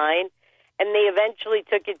Review Online, and they eventually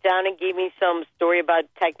took it down and gave me some story about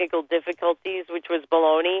technical difficulties, which was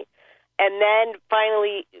baloney. And then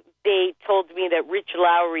finally they told me that Rich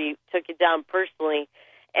Lowry took it down personally.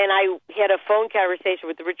 And I had a phone conversation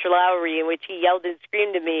with Rich Lowry in which he yelled and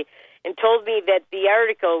screamed at me and told me that the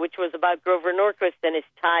article, which was about Grover Norquist and his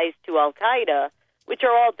ties to Al-Qaeda, which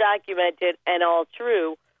are all documented and all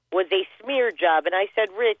true, was a smear job. And I said,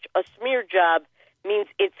 Rich, a smear job means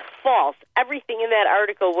it's false. Everything in that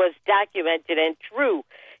article was documented and true.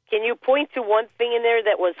 Can you point to one thing in there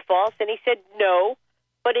that was false? And he said, no,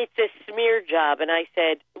 but it's a smear job. And I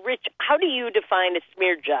said, Rich, how do you define a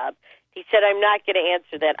smear job? He said, I'm not going to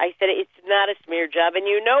answer that. I said, it's not a smear job, and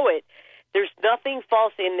you know it, There's nothing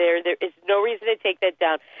false in there. There is no reason to take that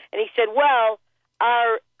down. And he said, well,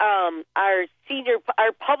 our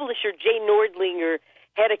publisher, Jay Nordlinger,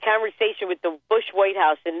 had a conversation with the Bush White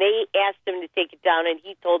House, and they asked him to take it down, and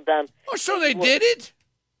he told them. Oh, so they did it?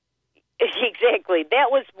 Exactly.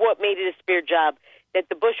 That was what made it a spear job, that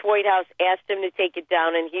the Bush White House asked him to take it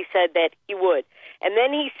down, and he said that he would. And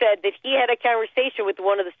then he said that he had a conversation with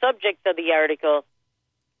one of the subjects of the article,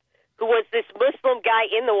 who was this Muslim guy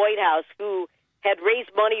in the White House who had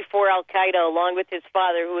raised money for Al-Qaeda along with his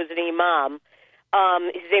father, who was an imam.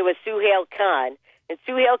 His name was Suhail Khan. And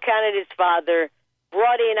Suhail Khan and his father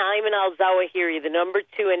brought in Ayman al-Zawahiri, the number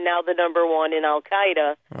 2 and now the number 1 in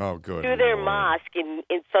Al-Qaeda, to their mosque in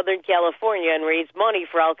Southern California and raised money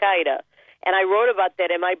for Al-Qaeda. And I wrote about that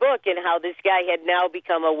in my book and how this guy had now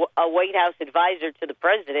become a White House advisor to the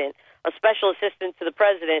president, a special assistant to the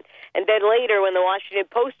president. And then later, when the Washington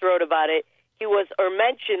Post wrote about it,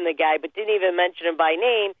 mentioned the guy, but didn't even mention him by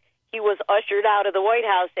name. He was ushered out of the White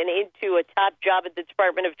House and into a top job at the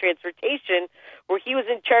Department of Transportation, where he was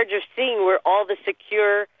in charge of seeing where all the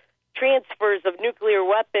secure transfers of nuclear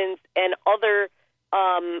weapons and other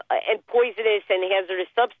and poisonous and hazardous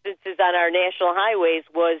substances on our national highways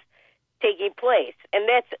was taking place. And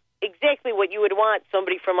that's exactly what you would want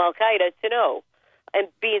somebody from Al-Qaeda to know and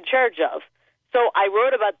be in charge of. So I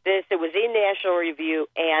wrote about this. It was in National Review,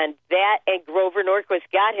 and Grover Norquist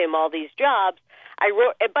got him all these jobs. I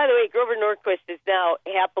wrote, and by the way, Grover Norquist is now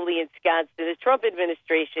happily ensconced in the Trump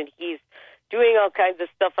administration. He's doing all kinds of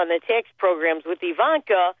stuff on the tax programs with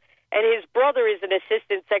Ivanka, and his brother is an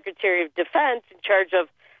assistant secretary of defense in charge of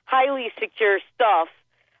highly secure stuff.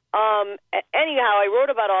 Anyhow, I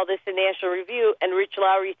wrote about all this in National Review, and Rich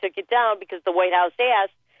Lowry took it down because the White House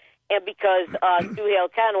asked, and because Suhail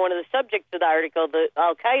Khan, one of the subjects of the article, the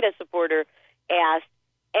Al-Qaeda supporter, asked,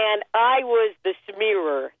 and I was the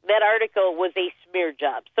smearer. That article was a smear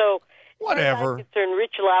job. So, whatever. I'm concerned,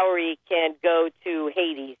 Rich Lowry can go to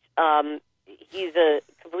Hades. He's a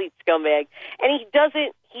complete scumbag, and he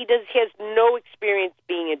has no experience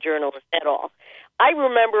being a journalist at all. I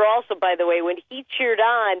remember also, by the way, when he cheered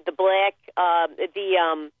on the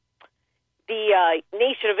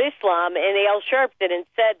Nation of Islam and Al Sharpton and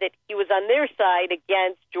said that he was on their side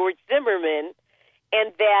against George Zimmerman,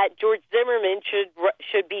 and that George Zimmerman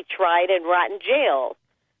should be tried and rot in jail.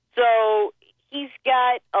 So he's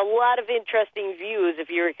got a lot of interesting views, if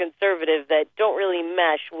you're a conservative, that don't really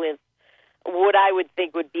mesh with what I would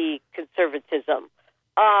think would be conservatism.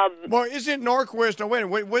 Well, isn't Norquist,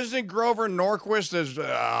 wait, wasn't Grover Norquist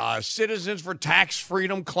as Citizens for Tax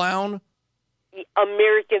Freedom clown?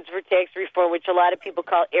 Americans for Tax Reform, which a lot of people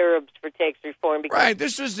call Arabs for Tax Reform. Right.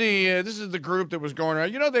 This is the group that was going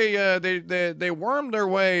around. You know, they wormed their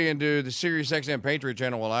way into the Sirius XM Patriot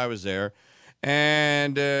channel while I was there,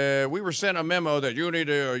 and we were sent a memo that you need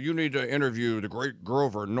to interview the great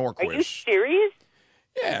Grover Norquist. Are you serious?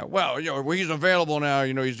 Yeah. Well, he's available now.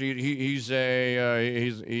 You know, he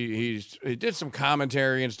did some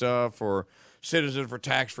commentary and stuff for Citizens for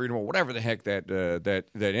Tax Freedom, or whatever the heck that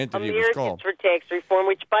entity was called. Americans for Tax Reform,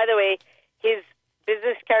 which, by the way, his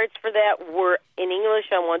business cards for that were in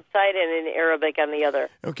English on one side and in Arabic on the other.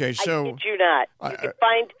 Okay, so I kid you not. You can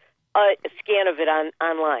find a scan of it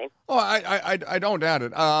online. Oh, I don't doubt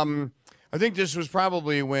it. I think this was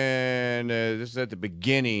probably when this is at the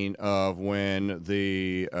beginning of when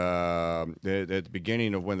the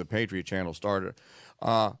Patriot Channel started.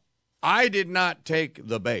 I did not take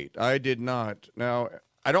the bait. I did not. Now,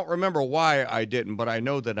 I don't remember why I didn't, but I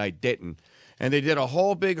know that I didn't. And they did a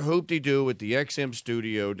whole big hoop-de-doo at the XM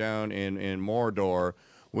studio down in Mordor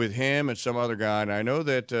with him and some other guy. And I know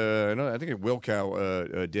that, I think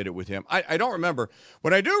Wilkow did it with him. I don't remember.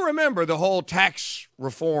 But I do remember the whole tax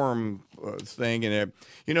reform thing. And,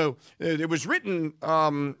 it was written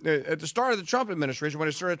at the start of the Trump administration when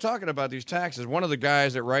it started talking about these taxes. One of the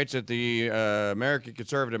guys that writes at the American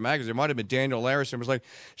Conservative Magazine, it might have been Daniel Larison, was like,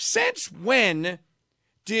 since when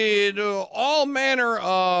did all manner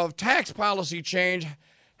of tax policy change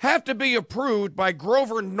have to be approved by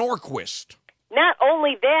Grover Norquist? Not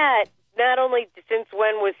only since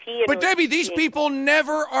when was he... But, Debbie, these people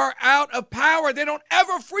never are out of power. They don't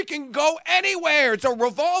ever freaking go anywhere. It's a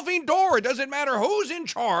revolving door. It doesn't matter who's in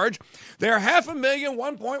charge. They're $500,000,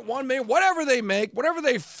 1.1 million, whatever they make, whatever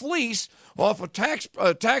they fleece off of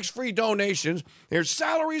tax-free donations. Their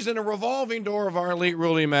salaries in a revolving door of our elite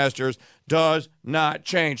ruling masters does not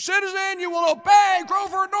change. Citizen, you will obey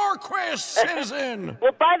Grover Norquist, citizen.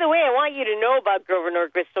 Well, by the way, I want you to know about Grover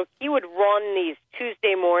Norquist. So he would run these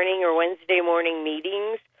Tuesday morning or Wednesday morning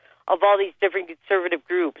meetings of all these different conservative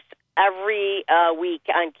groups. every week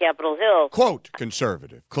on Capitol Hill. Quote,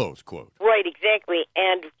 conservative, close quote. Right, exactly.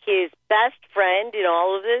 And his best friend in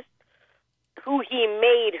all of this, who he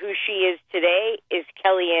made who she is today, is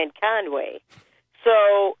Kellyanne Conway.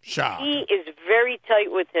 So he is very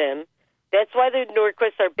tight with him. That's why the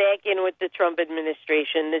Norquists are back in with the Trump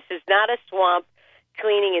administration. This is not a swamp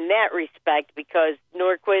cleaning in that respect, because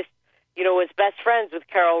Norquist, was best friends with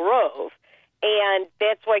Karl Rove. And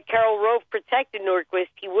that's why Karl Rove protected Norquist.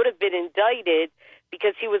 He would have been indicted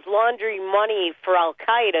because he was laundering money for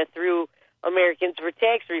Al-Qaeda through Americans for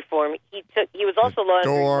Tax Reform. He was also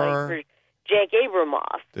laundering money for Jack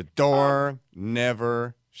Abramoff. The door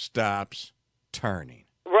never stops turning.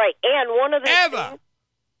 Right. And one of the things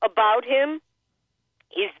about him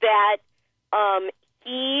is that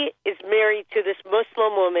he is married to this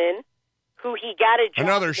Muslim woman who he got a job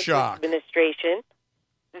Another with the shock. administration.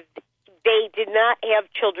 They did not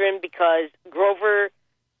have children because Grover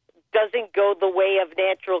doesn't go the way of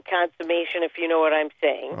natural consummation, if you know what I'm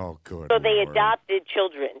saying. Oh, good. So they adopted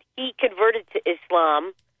children. He converted to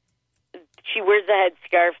Islam. She wears a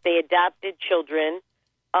headscarf. They adopted children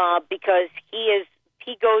because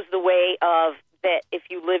he goes the way of that if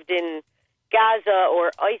you lived in Gaza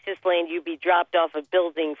or ISIS land, you'd be dropped off a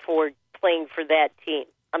building for playing for that team.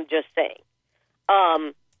 I'm just saying.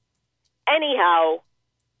 Anyhow,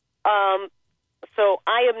 so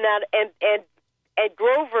I am not, and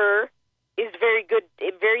Grover is very good,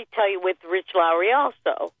 very tight with Rich Lowry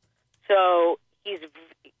also. So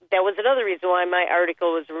that was another reason why my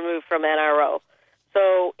article was removed from NRO.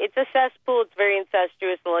 So it's a cesspool. It's very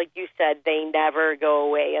incestuous. And like you said, they never go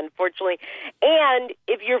away, unfortunately. And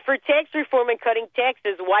if you're for tax reform and cutting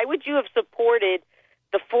taxes, why would you have supported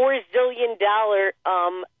the $4 zillion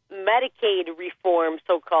Medicaid reform,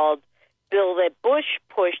 so-called, bill that Bush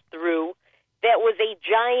pushed through? That was a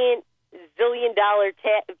giant zillion-dollar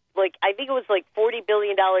tax, I think it was like $40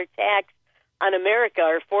 billion tax on America,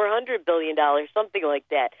 or $400 billion, something like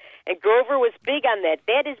that. And Grover was big on that.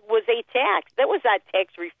 That was a tax. That was not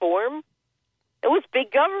tax reform. It was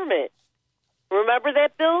big government. Remember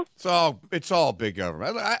that, Bill? It's all big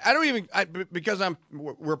government. I don't even because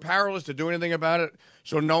we're powerless to do anything about it.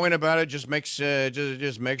 So knowing about it just makes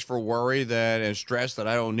for worry and stress that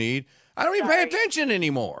I don't need. I don't even pay attention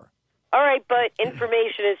anymore. All right, but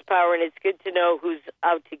information is power, and it's good to know who's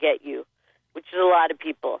out to get you, which is a lot of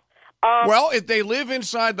people. Well, if they live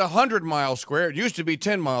inside the 100-mile square, it used to be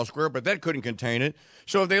 10-mile square, but that couldn't contain it.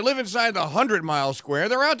 So if they live inside the 100-mile square,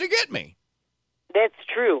 they're out to get me. That's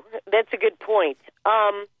true. That's a good point.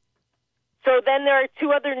 So then there are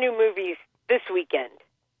two other new movies this weekend.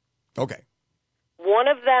 Okay. One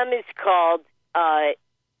of them is called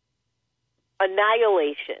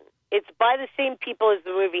Annihilation. It's by the same people as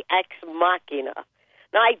the movie Ex Machina.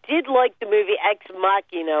 Now, I did like the movie Ex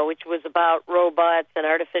Machina, which was about robots and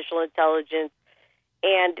artificial intelligence,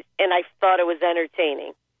 and I thought it was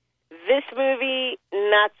entertaining. This movie,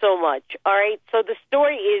 not so much. All right, so the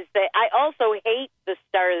story is that I also hate the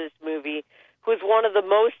star of this movie, who's one of the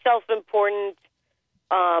most self-important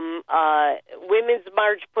women's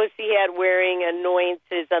March pussyhat wearing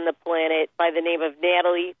annoyances on the planet, by the name of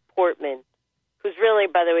Natalie Portman, who's really,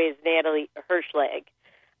 by the way, is Natalie Hirschlag.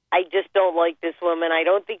 I just don't like this woman. I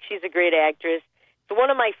don't think she's a great actress. So one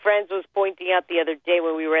of my friends was pointing out the other day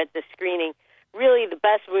when we were at the screening, really the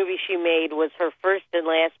best movie she made was her first and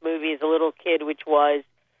last movie as a little kid, which was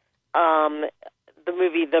the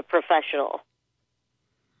movie The Professional.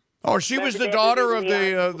 Oh, she was the daughter of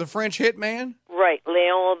the French hitman? Right,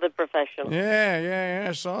 Léon the Professional. Yeah,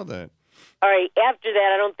 I saw that. All right, after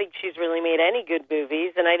that, I don't think she's really made any good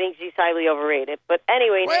movies, and I think she's highly overrated. But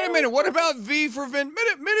anyway... Wait a minute, what about V for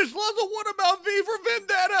Vendetta? Miroslava, what about V for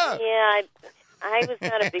Vendetta? Yeah, I was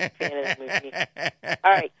not a big fan of the movie.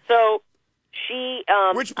 All right, so she...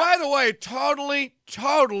 Which, by the way, totally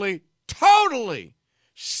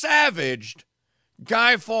savaged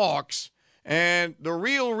Guy Fawkes and the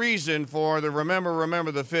real reason for the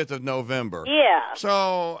Remember the 5th of November. Yeah.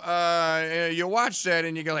 So you watch that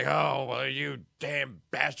and you go like, oh, well, you damn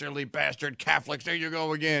bastard Catholics, there you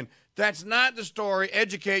go again. That's not the story.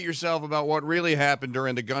 Educate yourself about what really happened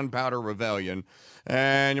during the Gunpowder Rebellion,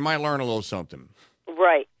 and you might learn a little something.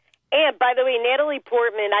 Right. And, by the way, Natalie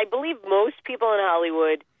Portman, I believe most people in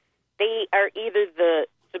Hollywood, they are either the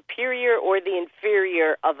superior or the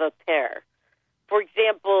inferior of a pair. For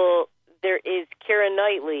example, there is Keira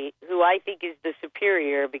Knightley, who I think is the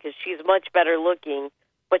superior because she's much better looking,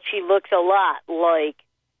 but she looks a lot like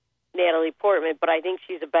Natalie Portman, but I think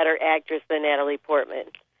she's a better actress than Natalie Portman.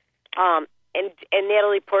 And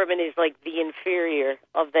Natalie Portman is like the inferior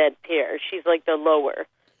of that pair. She's like the lower.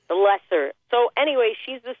 the lesser. So anyway,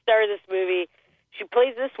 she's the star of this movie. She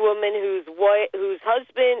plays this woman whose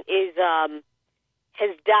husband is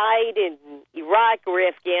has died in Iraq or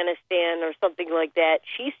Afghanistan or something like that.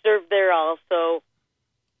 She served there also,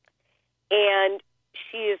 and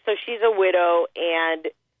she's a widow. And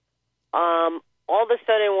all of a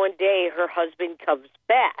sudden, one day, her husband comes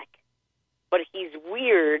back, but he's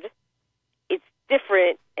weird. It's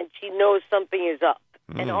different, and she knows something is up.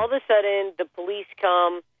 And all of a sudden, the police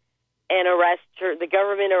come and arrest her. The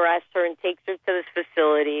government arrests her and takes her to this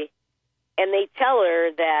facility. And they tell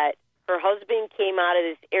her that her husband came out of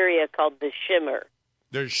this area called the Shimmer.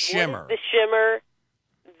 The Shimmer. The Shimmer,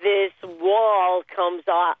 this wall comes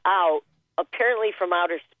out, apparently from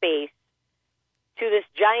outer space, to this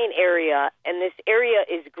giant area. And this area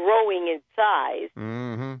is growing in size.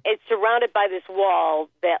 Mm-hmm. It's surrounded by this wall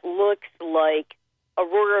that looks like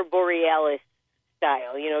Aurora Borealis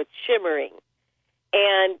style. You know, it's shimmering.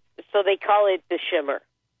 And so they call it the Shimmer.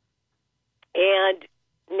 And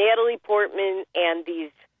Natalie Portman and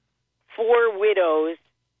these 4 widows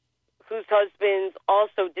whose husbands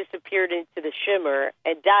also disappeared into the Shimmer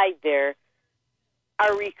and died there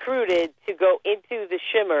are recruited to go into the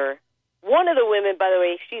Shimmer. One of the women, by the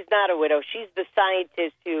way, she's not a widow. She's the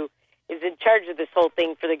scientist who is in charge of this whole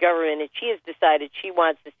thing for the government, and she has decided she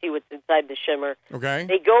wants to see what's inside the Shimmer. Okay.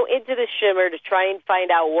 They go into the Shimmer to try and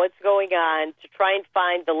find out what's going on, to try and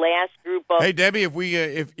find the last group of... Hey, Debbie,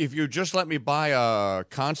 if you just let me buy a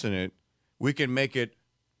consonant, we can make it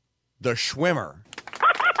the Schwimmer.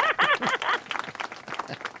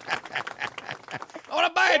 I want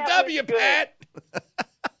to buy a W, Pat.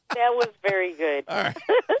 That was very good. All right.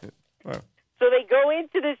 Well. So they go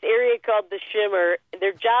into this area called the Shimmer.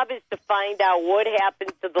 Their job is to find out what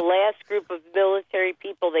happened to the last group of military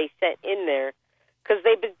people they sent in there, because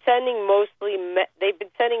they've been sending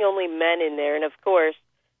only men in there, and of course,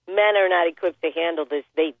 men are not equipped to handle this.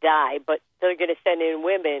 They die, but they're going to send in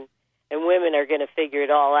women, and women are going to figure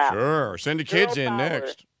it all out. Sure, send the kids in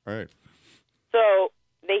next. All right. So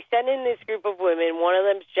they send in this group of women. One of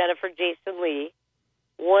them is Jennifer Jason Leigh.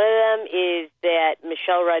 One of them is that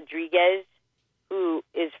Michelle Rodriguez, who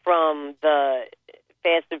is from the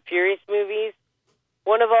Fast and Furious movies.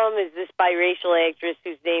 One of them is this biracial actress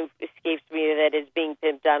whose name escapes me that is being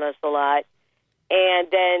pimped on us a lot. And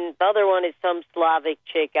then the other one is some Slavic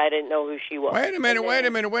chick. I didn't know who she was. Wait a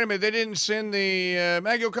minute. They didn't send the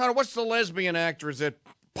Maggie O'Connor. What's the lesbian actress that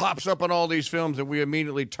pops up in all these films that we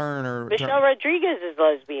immediately turn her? Michelle Rodriguez is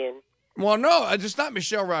lesbian. Well, no, it's not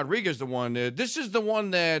Michelle Rodriguez, the one. This is the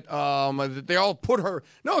one that they all put her.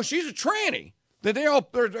 No, she's a tranny. That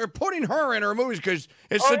they're putting her in her movies because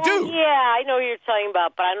it's a dude. Yeah, I know who you're talking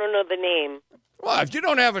about, but I don't know the name. Well, if you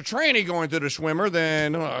don't have a tranny going to the Swimmer,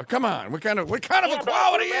 then come on, what kind of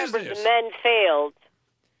equality is this? The men failed.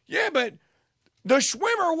 Yeah, but the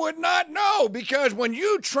Swimmer would not know because when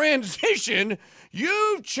you transition,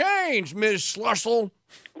 you've changed, Ms. Schlussel.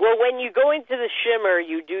 Well, when you go into the Shimmer,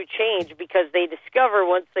 you do change because they discover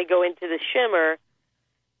once they go into the Shimmer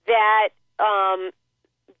that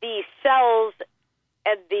the cells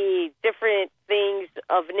and the different things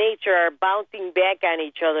of nature are bouncing back on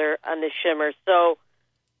each other on the Shimmer. So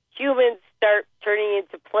humans start turning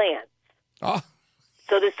into plants. Oh.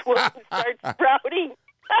 So this woman starts sprouting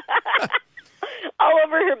all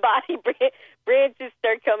over her body. Branches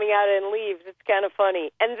start coming out and leaves. It's kind of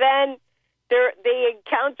funny. And then they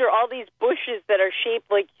encounter all these bushes that are shaped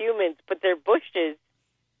like humans, but they're bushes.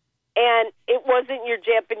 And it wasn't your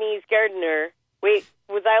Japanese gardener. Wait,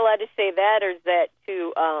 was I allowed to say that, or is that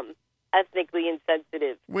too ethnically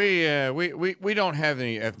insensitive? We don't have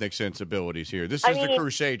any ethnic sensibilities here. This is the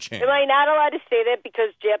Crusade channel. Am I not allowed to say that because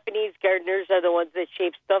Japanese gardeners are the ones that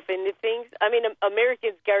shape stuff into things? I mean,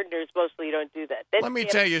 Americans gardeners mostly don't do that. Let me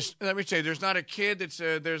tell you, there's not a kid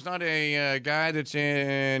there's not a guy that's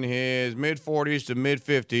in his mid-40s to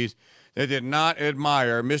mid-50s that did not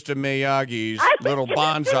admire Mr. Miyagi's little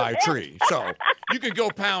bonsai tree. So you could go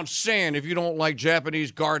pound sand if you don't like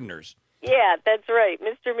Japanese gardeners. Yeah, that's right,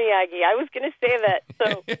 Mr. Miyagi. I was going to say that.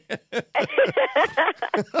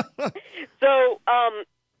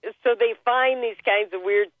 So they find these kinds of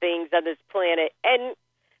weird things on this planet, and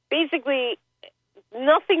basically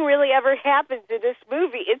nothing really ever happens in this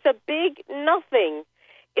movie. It's a big nothing.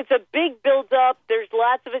 It's a big build-up. There's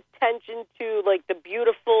lots of attention to like the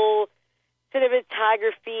beautiful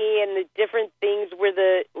cinematography and the different things where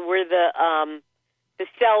the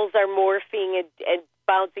cells are morphing and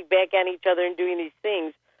bouncing back on each other and doing these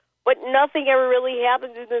things. But nothing ever really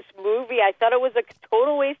happens in this movie. I thought it was a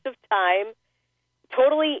total waste of time.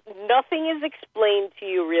 Totally nothing is explained to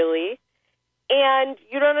you, really. and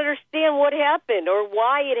you don't understand what happened or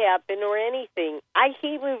why it happened or anything. I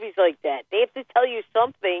hate movies like that. They have to tell you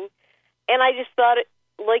something, and I just thought it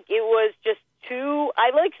was just too...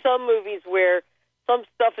 I like some movies where some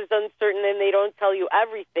stuff is uncertain and they don't tell you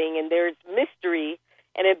everything, and there's mystery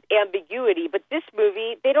and ambiguity. But this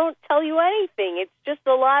movie, they don't tell you anything. It's just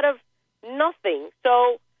a lot of nothing.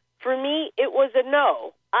 So for me, it was a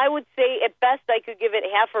no. I would say at best I could give it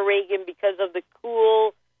half a Reagan because of the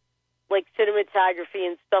cool, cinematography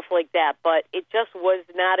and stuff like that. But it just was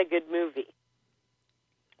not a good movie.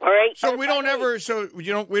 All right. So we don't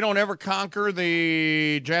ever conquer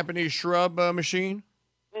the Japanese shrub machine?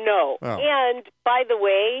 No. Oh. And by the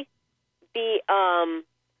way,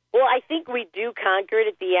 I think we do conquer it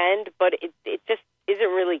at the end, but it just isn't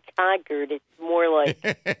really conquered. It's more like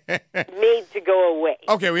made to go away.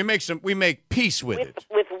 Okay, we make peace with it.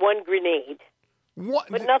 With one grenade. What?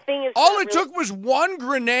 But nothing is... All it took was one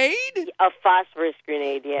grenade? A phosphorus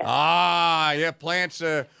grenade, yeah. Ah, yeah, plants...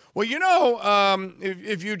 Well,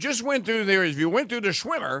 if you just went through there, if you went through the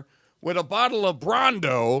Schwimmer with a bottle of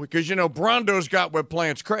Brondo, because, Brondo's got what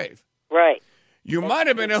plants crave. Right. You might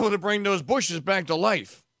have been able to bring those bushes back to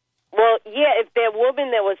life. Well, yeah, if that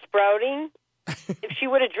woman that was sprouting, if she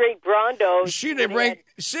would have drank Brondo... if she'd have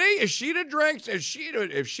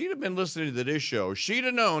been listening to this show, she'd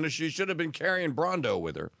have known that she should have been carrying Brondo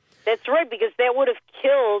with her. That's right, because that would have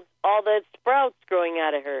killed all the sprouts growing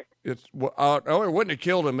out of her. It wouldn't have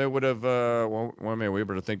killed him. It would have, we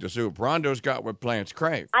better think this through. Brondo's got what plants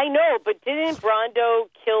crave. I know, but didn't Brondo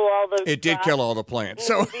kill all the It did kill all the plants.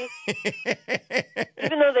 So,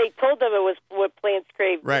 even though they told them it was what plants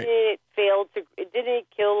crave, right. It didn't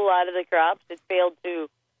kill a lot of the crops. It failed to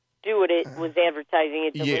do what it was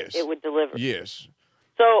advertising it would deliver. Yes.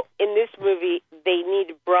 So in this movie, they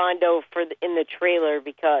needed Brondo in the trailer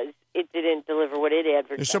because it didn't deliver what it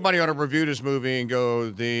advertised. Somebody ought to review this movie and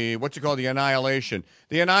go, what's it called? The Annihilation.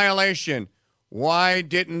 The Annihilation. Why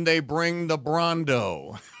didn't they bring the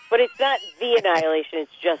Brondo? But it's not the Annihilation.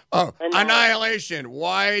 It's just Annihilation.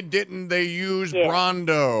 Why didn't they use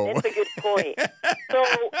Brondo? That's a good point. So,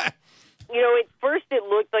 at first it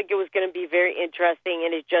looked like it was going to be very interesting,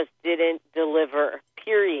 and it just didn't deliver,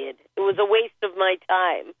 period. It was a waste of my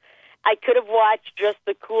time. I could have watched just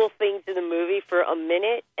the cool things in the movie for a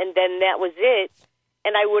minute, and then that was it,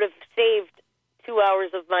 and I would have saved 2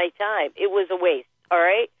 hours of my time. It was a waste, all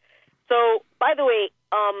right? So, by the way,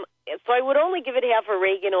 so I would only give it half a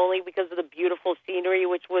Reagan only because of the beautiful scenery,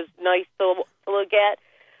 which was nice to look at.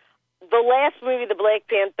 The last movie, The Black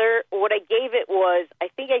Panther, what I gave it was, I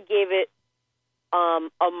think I gave it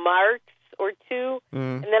a Marx or two,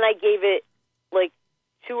 and then I gave it like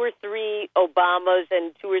 2 or 3 Obamas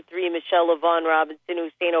and 2 or 3 Michelle LaVaughn Robinson,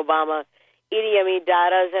 Hussein Obama, Idi Amin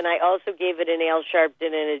Dadas, and I also gave it an Al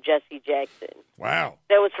Sharpton and a Jesse Jackson. Wow.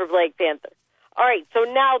 That was for Black Panther. All right, so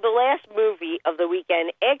now the last movie of the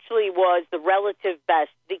weekend actually was the relative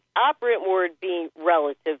best, the operant word being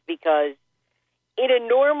relative, because in a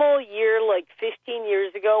normal year, like 15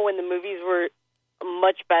 years ago when the movies were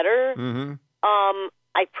much better,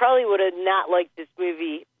 I probably would have not liked this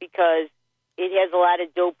movie because it has a lot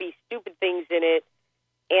of dopey, stupid things in it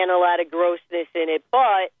and a lot of grossness in it.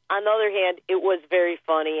 But on the other hand, it was very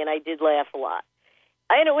funny, and I did laugh a lot.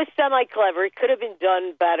 And it was semi-clever. It could have been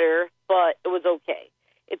done better, but it was okay.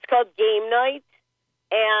 It's called Game Night,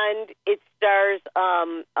 and it stars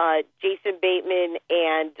Jason Bateman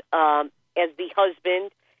and as the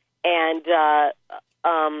husband, and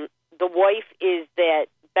the wife is that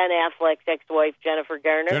Ben Affleck's ex-wife, Jennifer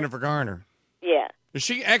Garner. Jennifer Garner. Yeah. Is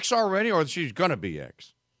she ex already, or is she going to be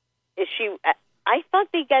ex? Is she? I thought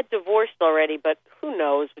they got divorced already, but who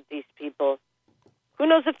knows with these people? Who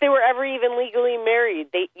knows if they were ever even legally married?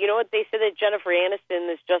 You know what they said, that Jennifer Aniston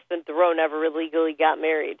and Justin Theroux never legally got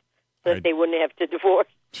married, so that they wouldn't have to divorce.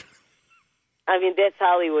 I mean, that's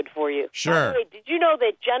Hollywood for you. Sure. By the way, did you know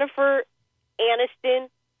that Jennifer Aniston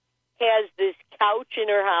has this couch in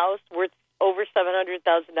her house worth over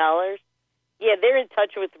 $700,000? Yeah, they're in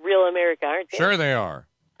touch with real America, aren't they? Sure they are.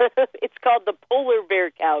 It's called the Polar Bear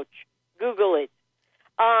Couch. Google it.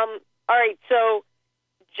 All right, so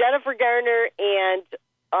Jennifer Garner and...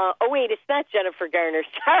 it's not Jennifer Garner.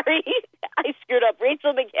 Sorry, I screwed up.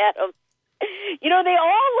 Rachel McAdams. They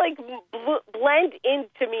all, blend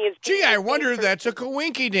into me as... Gee, I wonder if that's a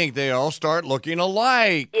coinky-dink. They all start looking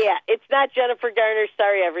alike. Yeah, it's not Jennifer Garner.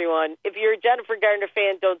 Sorry, everyone. If you're a Jennifer Garner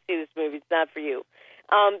fan, don't see this movie. It's not for you.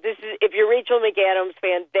 If you're a Rachel McAdams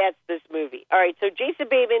fan, that's this movie. All right, so Jason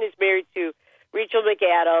Bateman is married to Rachel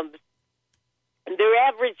McAdams. And they're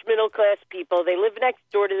average middle-class people. They live next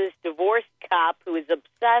door to this divorced cop who is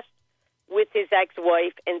obsessed with his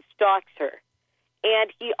ex-wife and stalks her.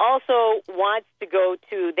 And he also wants to go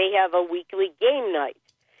to, they have a weekly game night.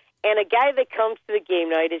 And a guy that comes to the game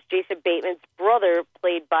night is Jason Bateman's brother,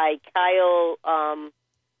 played by Kyle,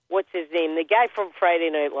 what's his name? The guy from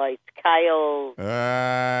Friday Night Lights, Kyle. I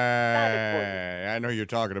know you're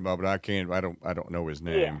talking about, but I don't know his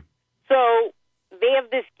name. Yeah. So they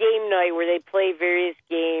have this game night where they play various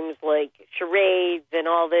games like charades and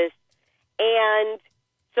all this. And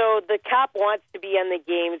so the cop wants to be on the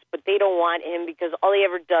games, but they don't want him because all he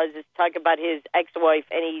ever does is talk about his ex-wife,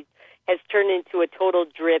 and he has turned into a total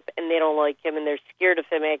drip, and they don't like him, and they're scared of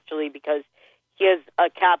him, actually, because he has a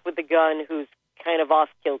cop with a gun who's kind of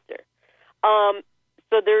off-kilter.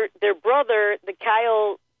 So their brother, the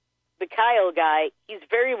Kyle guy, he's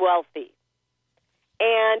very wealthy.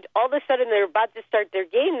 And all of a sudden, they're about to start their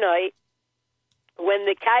game night when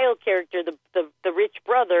the Kyle character, the rich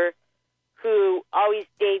brother, who always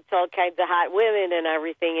dates all kinds of hot women and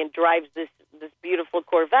everything and drives this beautiful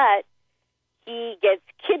Corvette, he gets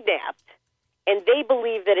kidnapped. And they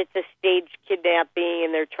believe that it's a staged kidnapping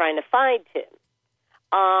and they're trying to find him.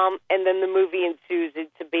 And then the movie ensues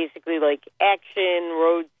into basically like action,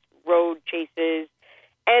 road chases,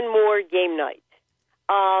 and more game night.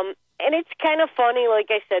 And it's kind of funny. Like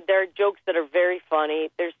I said, there are jokes that are very funny.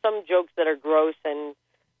 There's some jokes that are gross and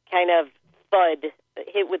kind of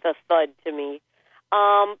hit with a thud to me.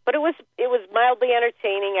 But it was mildly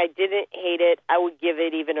entertaining. I didn't hate it. I would give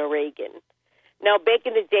it even a Reagan. Now, back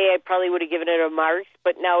in the day, I probably would have given it a Marx,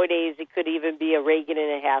 but nowadays it could even be a Reagan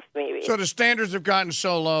and a half, maybe. So the standards have gotten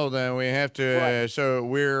so low, then we have to. So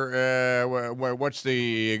we're what's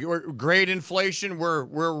the grade inflation?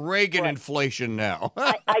 We're Reagan inflation now.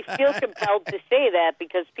 I feel compelled to say that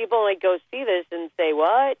because people might go see this and say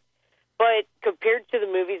what, but compared to the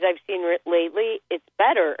movies I've seen lately, it's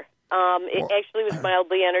better. It actually was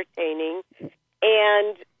mildly entertaining,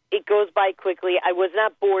 and it goes by quickly. I was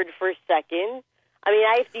not bored for a second. I mean,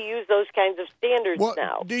 I have to use those kinds of standards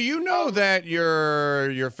now. Do you know that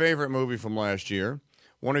your favorite movie from last year,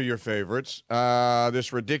 one of your favorites,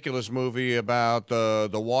 this ridiculous movie about the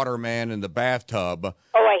waterman in the bathtub,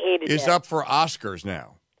 I hated it. Is up for Oscars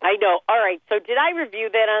now? I know. All right. So did I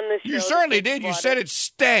review that on the show? You certainly did. You said it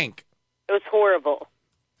stank. It was horrible.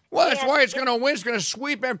 Well, that's why it's going to win. It's going to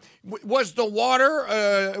sweep. Was the water,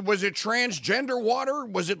 was it transgender water?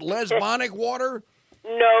 Was it lesbonic water?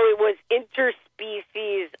 No, it was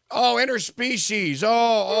interspecies. Oh, interspecies.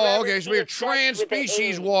 Oh, okay. So we have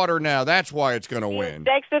trans-species water now. That's why it's going to win.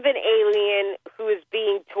 Sex with an alien who is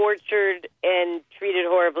being tortured and treated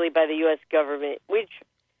horribly by the U.S. government. Which,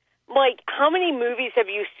 Mike, how many movies have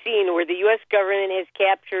you seen where the U.S. government has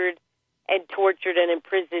captured and tortured and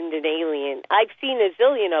imprisoned an alien? I've seen a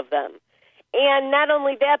zillion of them. And not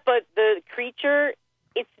only that, but the creature,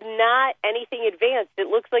 it's not anything advanced. It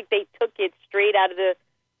looks like they took it straight out of the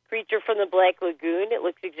creature from the Black Lagoon. It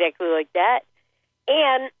looks exactly like that.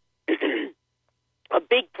 And a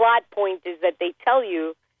big plot point is that they tell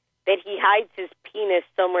you that he hides his penis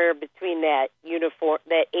somewhere between that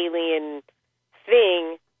alien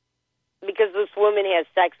thing, because this woman has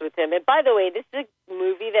sex with him. And by the way, this is a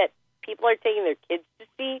movie that people are taking their kids to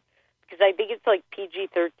see because I think it's like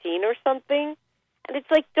PG-13 or something. And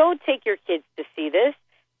it's like, don't take your kids to see this.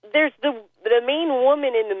 There's the main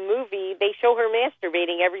woman in the movie, they show her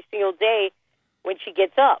masturbating every single day when she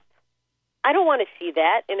gets up. I don't want to see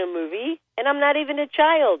that in a movie, and I'm not even a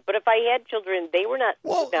child. But if I had children, they were not.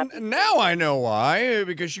 Well, now I know why.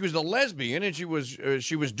 Because she was a lesbian, and she was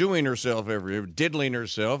doing herself diddling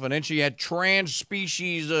herself, and then she had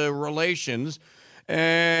trans-species relations.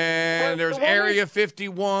 And there's Area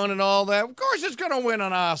 51 and all that. Of course it's going to win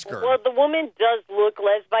an Oscar. Well, the woman does look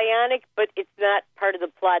lesbianic, but it's not part of the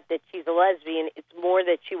plot that she's a lesbian. It's more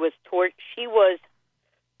that she was tortured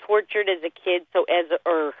as a kid,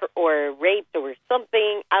 or raped or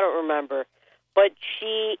something. I don't remember. But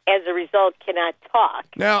she, as a result, cannot talk.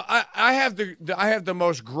 Now, I have the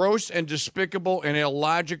most gross and despicable and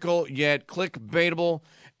illogical yet clickbaitable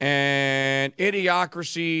and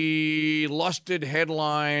idiocracy lusted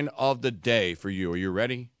headline of the day for you. Are you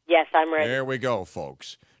ready? Yes, I'm ready. There we go,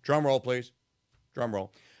 folks. Drum roll, please. Drum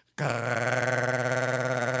roll.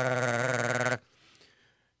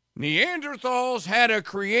 Neanderthals had a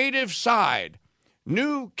creative side.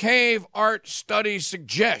 New cave art studies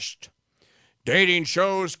suggest. Dating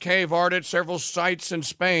shows cave art at several sites in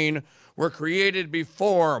Spain were created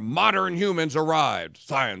before modern humans arrived,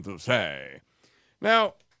 scientists say.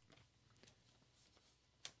 Now,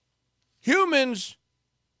 humans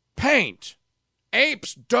paint.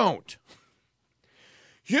 Apes don't.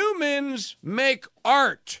 Humans make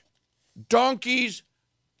art. Donkeys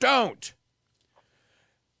don't.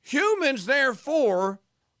 Humans, therefore,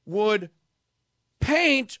 would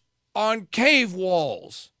paint on cave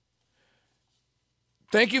walls.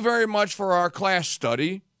 Thank you very much for our class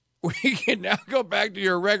study. We can now go back to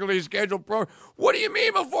your regularly scheduled program. What do you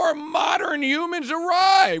mean before modern humans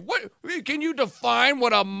arrive? What can you define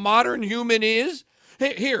what a modern human is?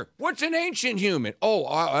 Hey, here, what's an ancient human? Oh,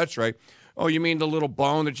 that's right. Oh, you mean the little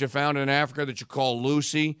bone that you found in Africa that you call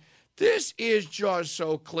Lucy? This is just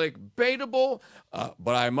so clickbaitable,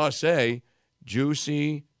 but I must say,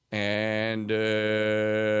 juicy and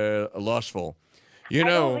lustful. You know,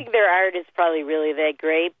 I don't think their art is probably really that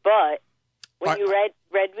great, but when you read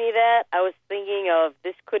me that, I was thinking of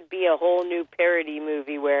this could be a whole new parody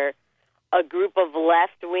movie where a group of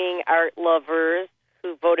left-wing art lovers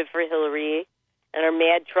who voted for Hillary and are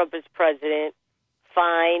mad Trump is president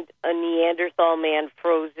find a Neanderthal man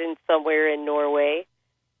frozen somewhere in Norway,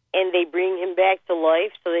 and they bring him back to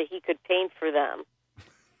life so that he could paint for them.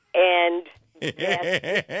 And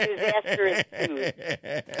disaster ensues.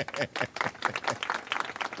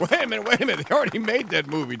 Wait a minute. They already made that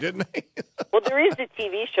movie, didn't they? Well, there is a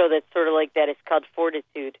TV show that's sort of like that. It's called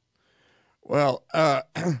Fortitude. Well,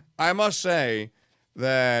 I must say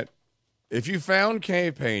that if you found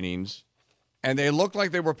cave paintings and they looked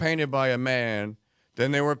like they were painted by a man,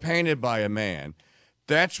 then they were painted by a man.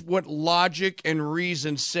 That's what logic and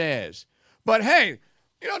reason says. But hey,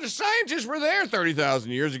 you know, the scientists were there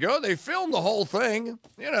 30,000 years ago. They filmed the whole thing,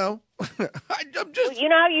 you know. I'm just... Well, you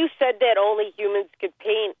know how you said that only humans could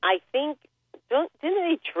paint? I think, didn't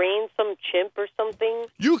they train some chimp or something?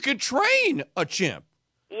 You could train a chimp.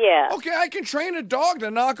 Yeah. Okay, I can train a dog to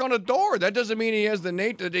knock on a door. That doesn't mean he has the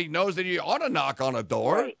innate that he knows that he ought to knock on a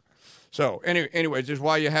door. Right. So, anyways, this is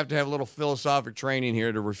why you have to have a little philosophic training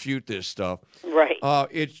here to refute this stuff. Right.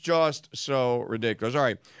 It's just so ridiculous. All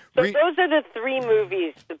right. So those are the three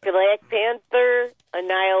movies, The Black Panther,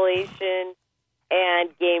 Annihilation, and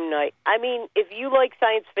Game Night. I mean, if you like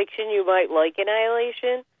science fiction, you might like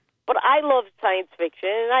Annihilation, but I love science fiction,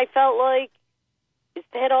 and I felt like, is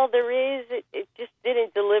that all there is? It just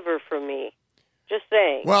didn't deliver for me. Just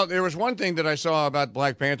saying. Well, there was one thing that I saw about the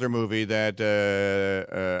Black Panther movie that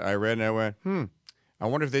I read, and I went, I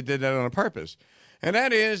wonder if they did that on purpose. And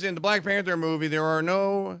that is, in the Black Panther movie, there are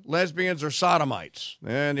no lesbians or sodomites.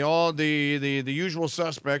 And all the usual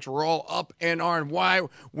suspects were all up and armed. Why?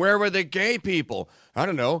 Where were the gay people? I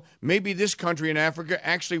don't know. Maybe this country in Africa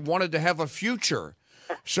actually wanted to have a future.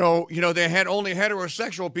 So, you know, they had only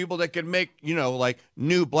heterosexual people that could make, you know, like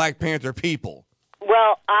new Black Panther people.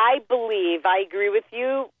 Well, I agree with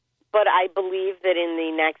you, but I believe that in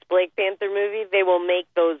the next Black Panther movie, they will make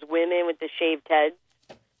those women with the shaved heads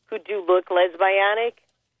who do look lesbianic,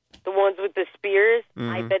 the ones with the spears,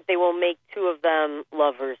 I bet they will make two of them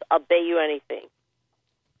lovers. I'll bet you anything.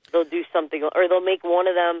 They'll do something, or they'll make one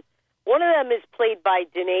of them. One of them is played by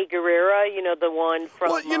Danae Guerrera, you know, the one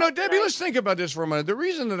from... Well, you know, Debbie, let's think about this for a minute. The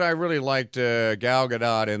reason that I really liked Gal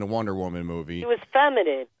Gadot in the Wonder Woman movie... She was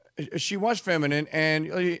feminine. She was feminine,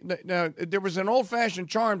 and now there was an old-fashioned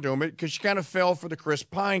charm to it because she kind of fell for the Chris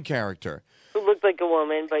Pine character. Who looked like a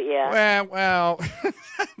woman, but yeah. Well,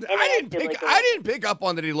 I didn't pick up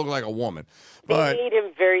on that he looked like a woman. But they made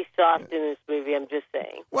him very soft in this movie, I'm just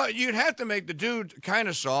saying. Well, you'd have to make the dude kind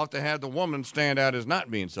of soft to have the woman stand out as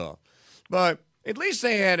not being soft. But at least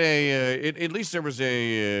they had at least there was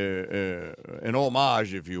an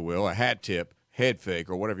homage, if you will, a hat tip, head fake,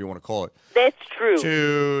 or whatever you want to call it. That's true.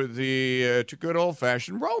 To good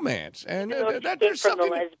old-fashioned romance. And there's from the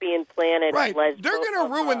lesbian planet. Right. They're going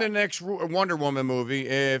to ruin the next Wonder Woman movie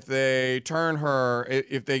if they turn her,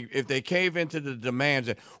 if they cave into the demands.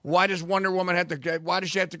 Why does Wonder Woman have to, why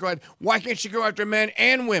does she have to go out? Why can't she go after men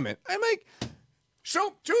and women? I mean,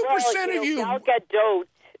 so 2% of you... Gal Gadot.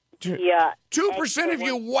 2% of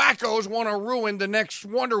you wackos want to ruin the next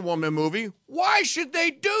Wonder Woman movie. Why should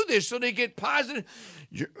they do this? So they get positive...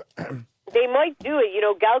 They might do it. You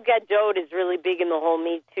know, Gal Gadot is really big in the whole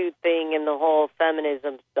Me Too thing and the whole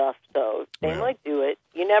feminism stuff, so they might do it.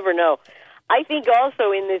 You never know. I think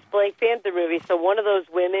also in this Black Panther movie, so one of those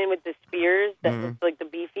women with the spears that looks like the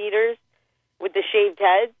beef eaters with the shaved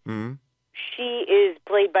heads, she is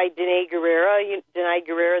played by Danae Guerrera. Danae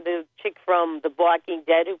Guerrera, the chick from The Walking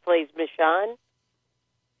Dead who plays Michonne.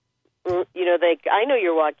 You know, I know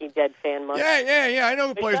you're a Walking Dead fan, Mike. Yeah. I know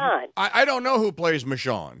who plays. I don't know who plays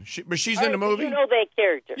Michonne, but she's in the movie. You know that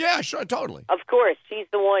character? Yeah, sure, totally. Of course, she's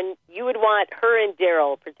the one you would want. Her and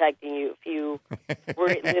Daryl protecting you if you were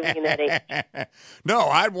living in that age. No,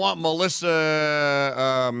 I'd want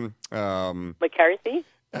Melissa. McCarthy.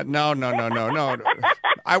 No.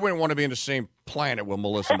 I wouldn't want to be in the same planet with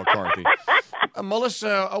Melissa McCarthy.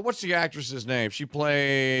 Melissa, what's the actress's name? She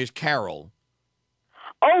plays Carol.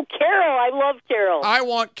 Oh, Carol. I love Carol. I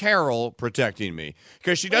want Carol protecting me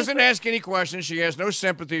because she doesn't ask any questions. She has no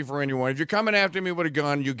sympathy for anyone. If you're coming after me with a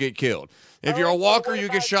gun, you get killed. If you're a walker, you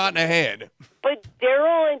get shot in the head. But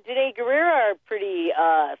Daryl and Janae Guerrero are pretty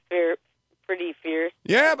fierce.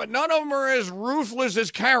 Yeah, but none of them are as ruthless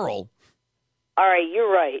as Carol. All right,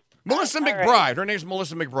 you're right. Melissa McBride. Right. Her name's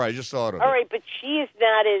Melissa McBride. I just thought of it. All right, but she is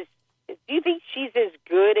not as... Do you think she's as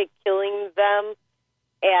good at killing them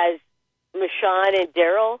as Michonne and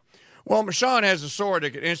Daryl? Well, Michonne has a sword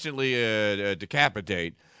that can instantly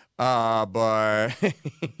decapitate, but...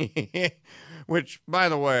 which, by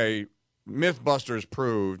the way, Mythbusters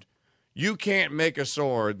proved you can't make a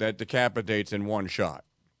sword that decapitates in one shot.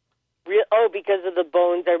 Oh, because of the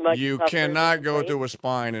bones are much You tougher cannot go through a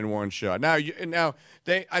spine in one shot. Now,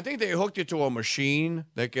 I think they hooked it to a machine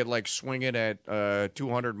that could like swing it at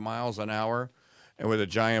 200 miles an hour, and with a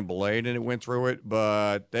giant blade, and it went through it.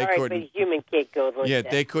 But they couldn't. But a human can't go like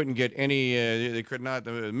that. They couldn't get any. They could not.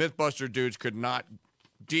 The MythBuster dudes could not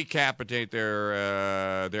decapitate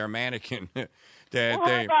their mannequin. How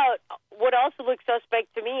about what also looks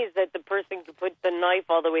suspect to me is that the person could put the knife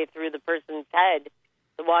all the way through the person's head,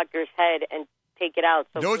 the walker's head, and take it out.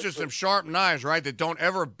 So those are some sharp knives, right, that don't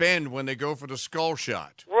ever bend when they go for the skull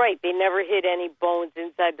shot. Right. They never hit any bones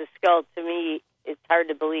inside the skull. To me, it's hard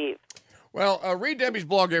to believe. Well, read Debbie's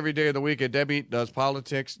blog every day of the week at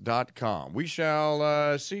debbiedoespolitics.com. We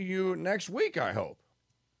shall see you next week, I hope.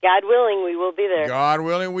 God willing, we will be there. God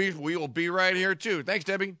willing, we will be right here, too. Thanks,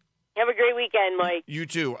 Debbie. Have a great weekend, Mike. You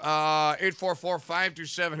too.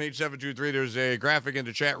 844-527-8723. There's a graphic in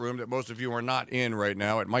the chat room that most of you are not in right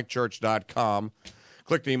now at mikechurch.com.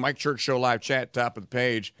 Click the Mike Church Show live chat, top of the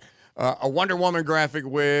page. A Wonder Woman graphic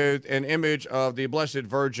with an image of the Blessed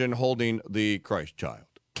Virgin holding the Christ child.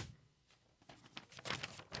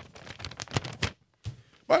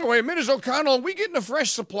 By the way, Ms. O'Connell, are we getting a fresh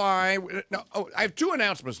supply? No, I have two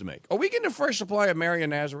announcements to make. Are we getting a fresh supply of Mary of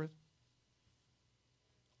Nazareth?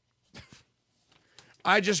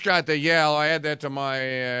 I just got the I'll add that to my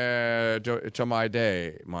to my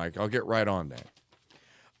day, Mike. I'll get right on that.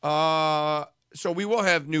 So we will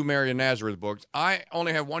have new Mary of Nazareth books. I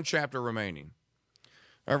only have one chapter remaining.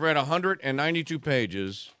 I've read 192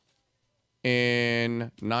 pages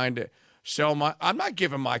in 9 days. So I'm not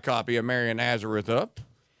giving my copy of Mary of Nazareth up.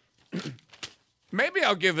 Maybe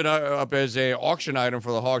I'll give it up as a auction item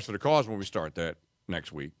for the Hogs for the Cause when we start that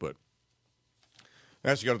next week, but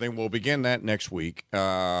that's the other thing. We'll begin that next week.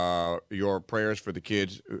 Your prayers for the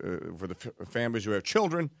kids, for the families who have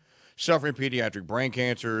children suffering pediatric brain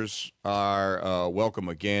cancers are welcome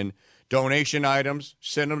again. Donation items,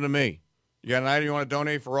 send them to me. You got an item you want to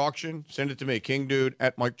donate for auction? Send it to me,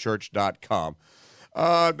 kingdude@mikechurch.com.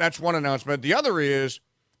 That's one announcement. The other is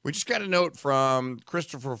we just got a note from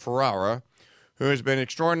Christopher Ferrara, who has been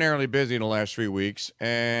extraordinarily busy in the last 3 weeks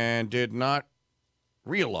and did not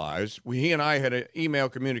realize he and I had an email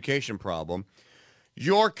communication problem.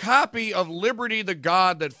 Your copy of Liberty, the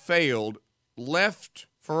God That Failed left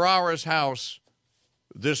Ferrara's house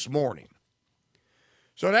this morning.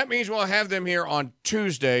 So that means we'll have them here on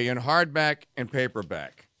Tuesday in hardback and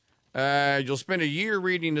paperback. You'll spend a year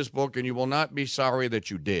reading this book, and you will not be sorry that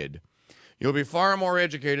you did. You'll be far more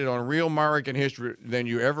educated on real American history than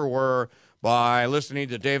you ever were by listening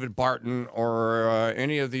to David Barton or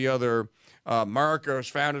any of the other America was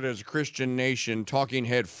founded as a Christian nation talking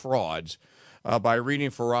head frauds by reading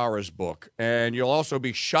Ferrara's book. And you'll also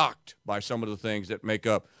be shocked by some of the things that make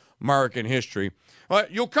up American history. But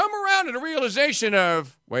you'll come around to the realization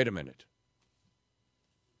of, wait a minute.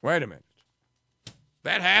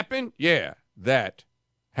 That happened? Yeah, that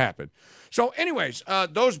happened. So anyways,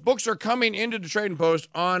 those books are coming into the Trading Post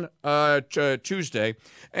on Tuesday.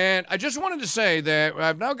 And I just wanted to say that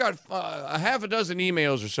I've now got a half a dozen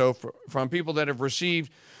emails or so from people that have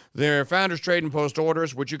received their Founders Trading Post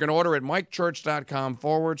orders, which you can order at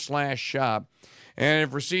mikechurch.com/shop. And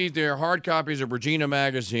have received their hard copies of Regina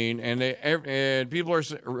magazine. And people are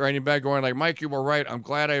writing back going like, Mike, you were right. I'm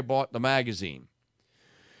glad I bought the magazine.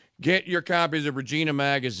 Get your copies of Regina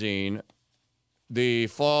magazine. The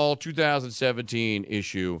fall 2017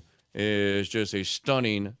 issue is just a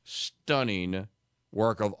stunning, stunning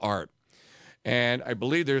work of art. And I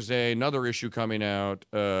believe there's another issue coming out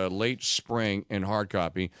late spring in hard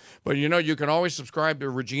copy. But, you can always subscribe to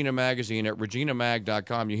Regina magazine at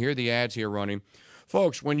reginamag.com. You hear the ads here running.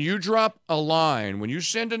 Folks, when you drop a line, when you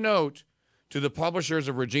send a note to the publishers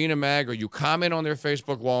of Regina Mag, or you comment on their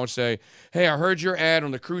Facebook wall and say, hey, I heard your ad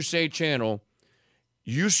on the Crusade channel,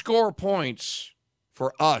 you score points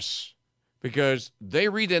for us because they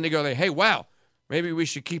read that and they go, hey, wow, maybe we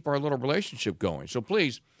should keep our little relationship going. So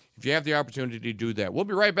please, if you have the opportunity to do that. We'll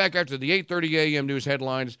be right back after the 8:30 a.m. news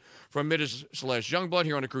headlines from Mrs. Celeste Youngblood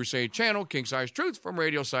here on the Crusade Channel, King Size Truth from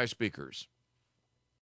Radio Size Speakers.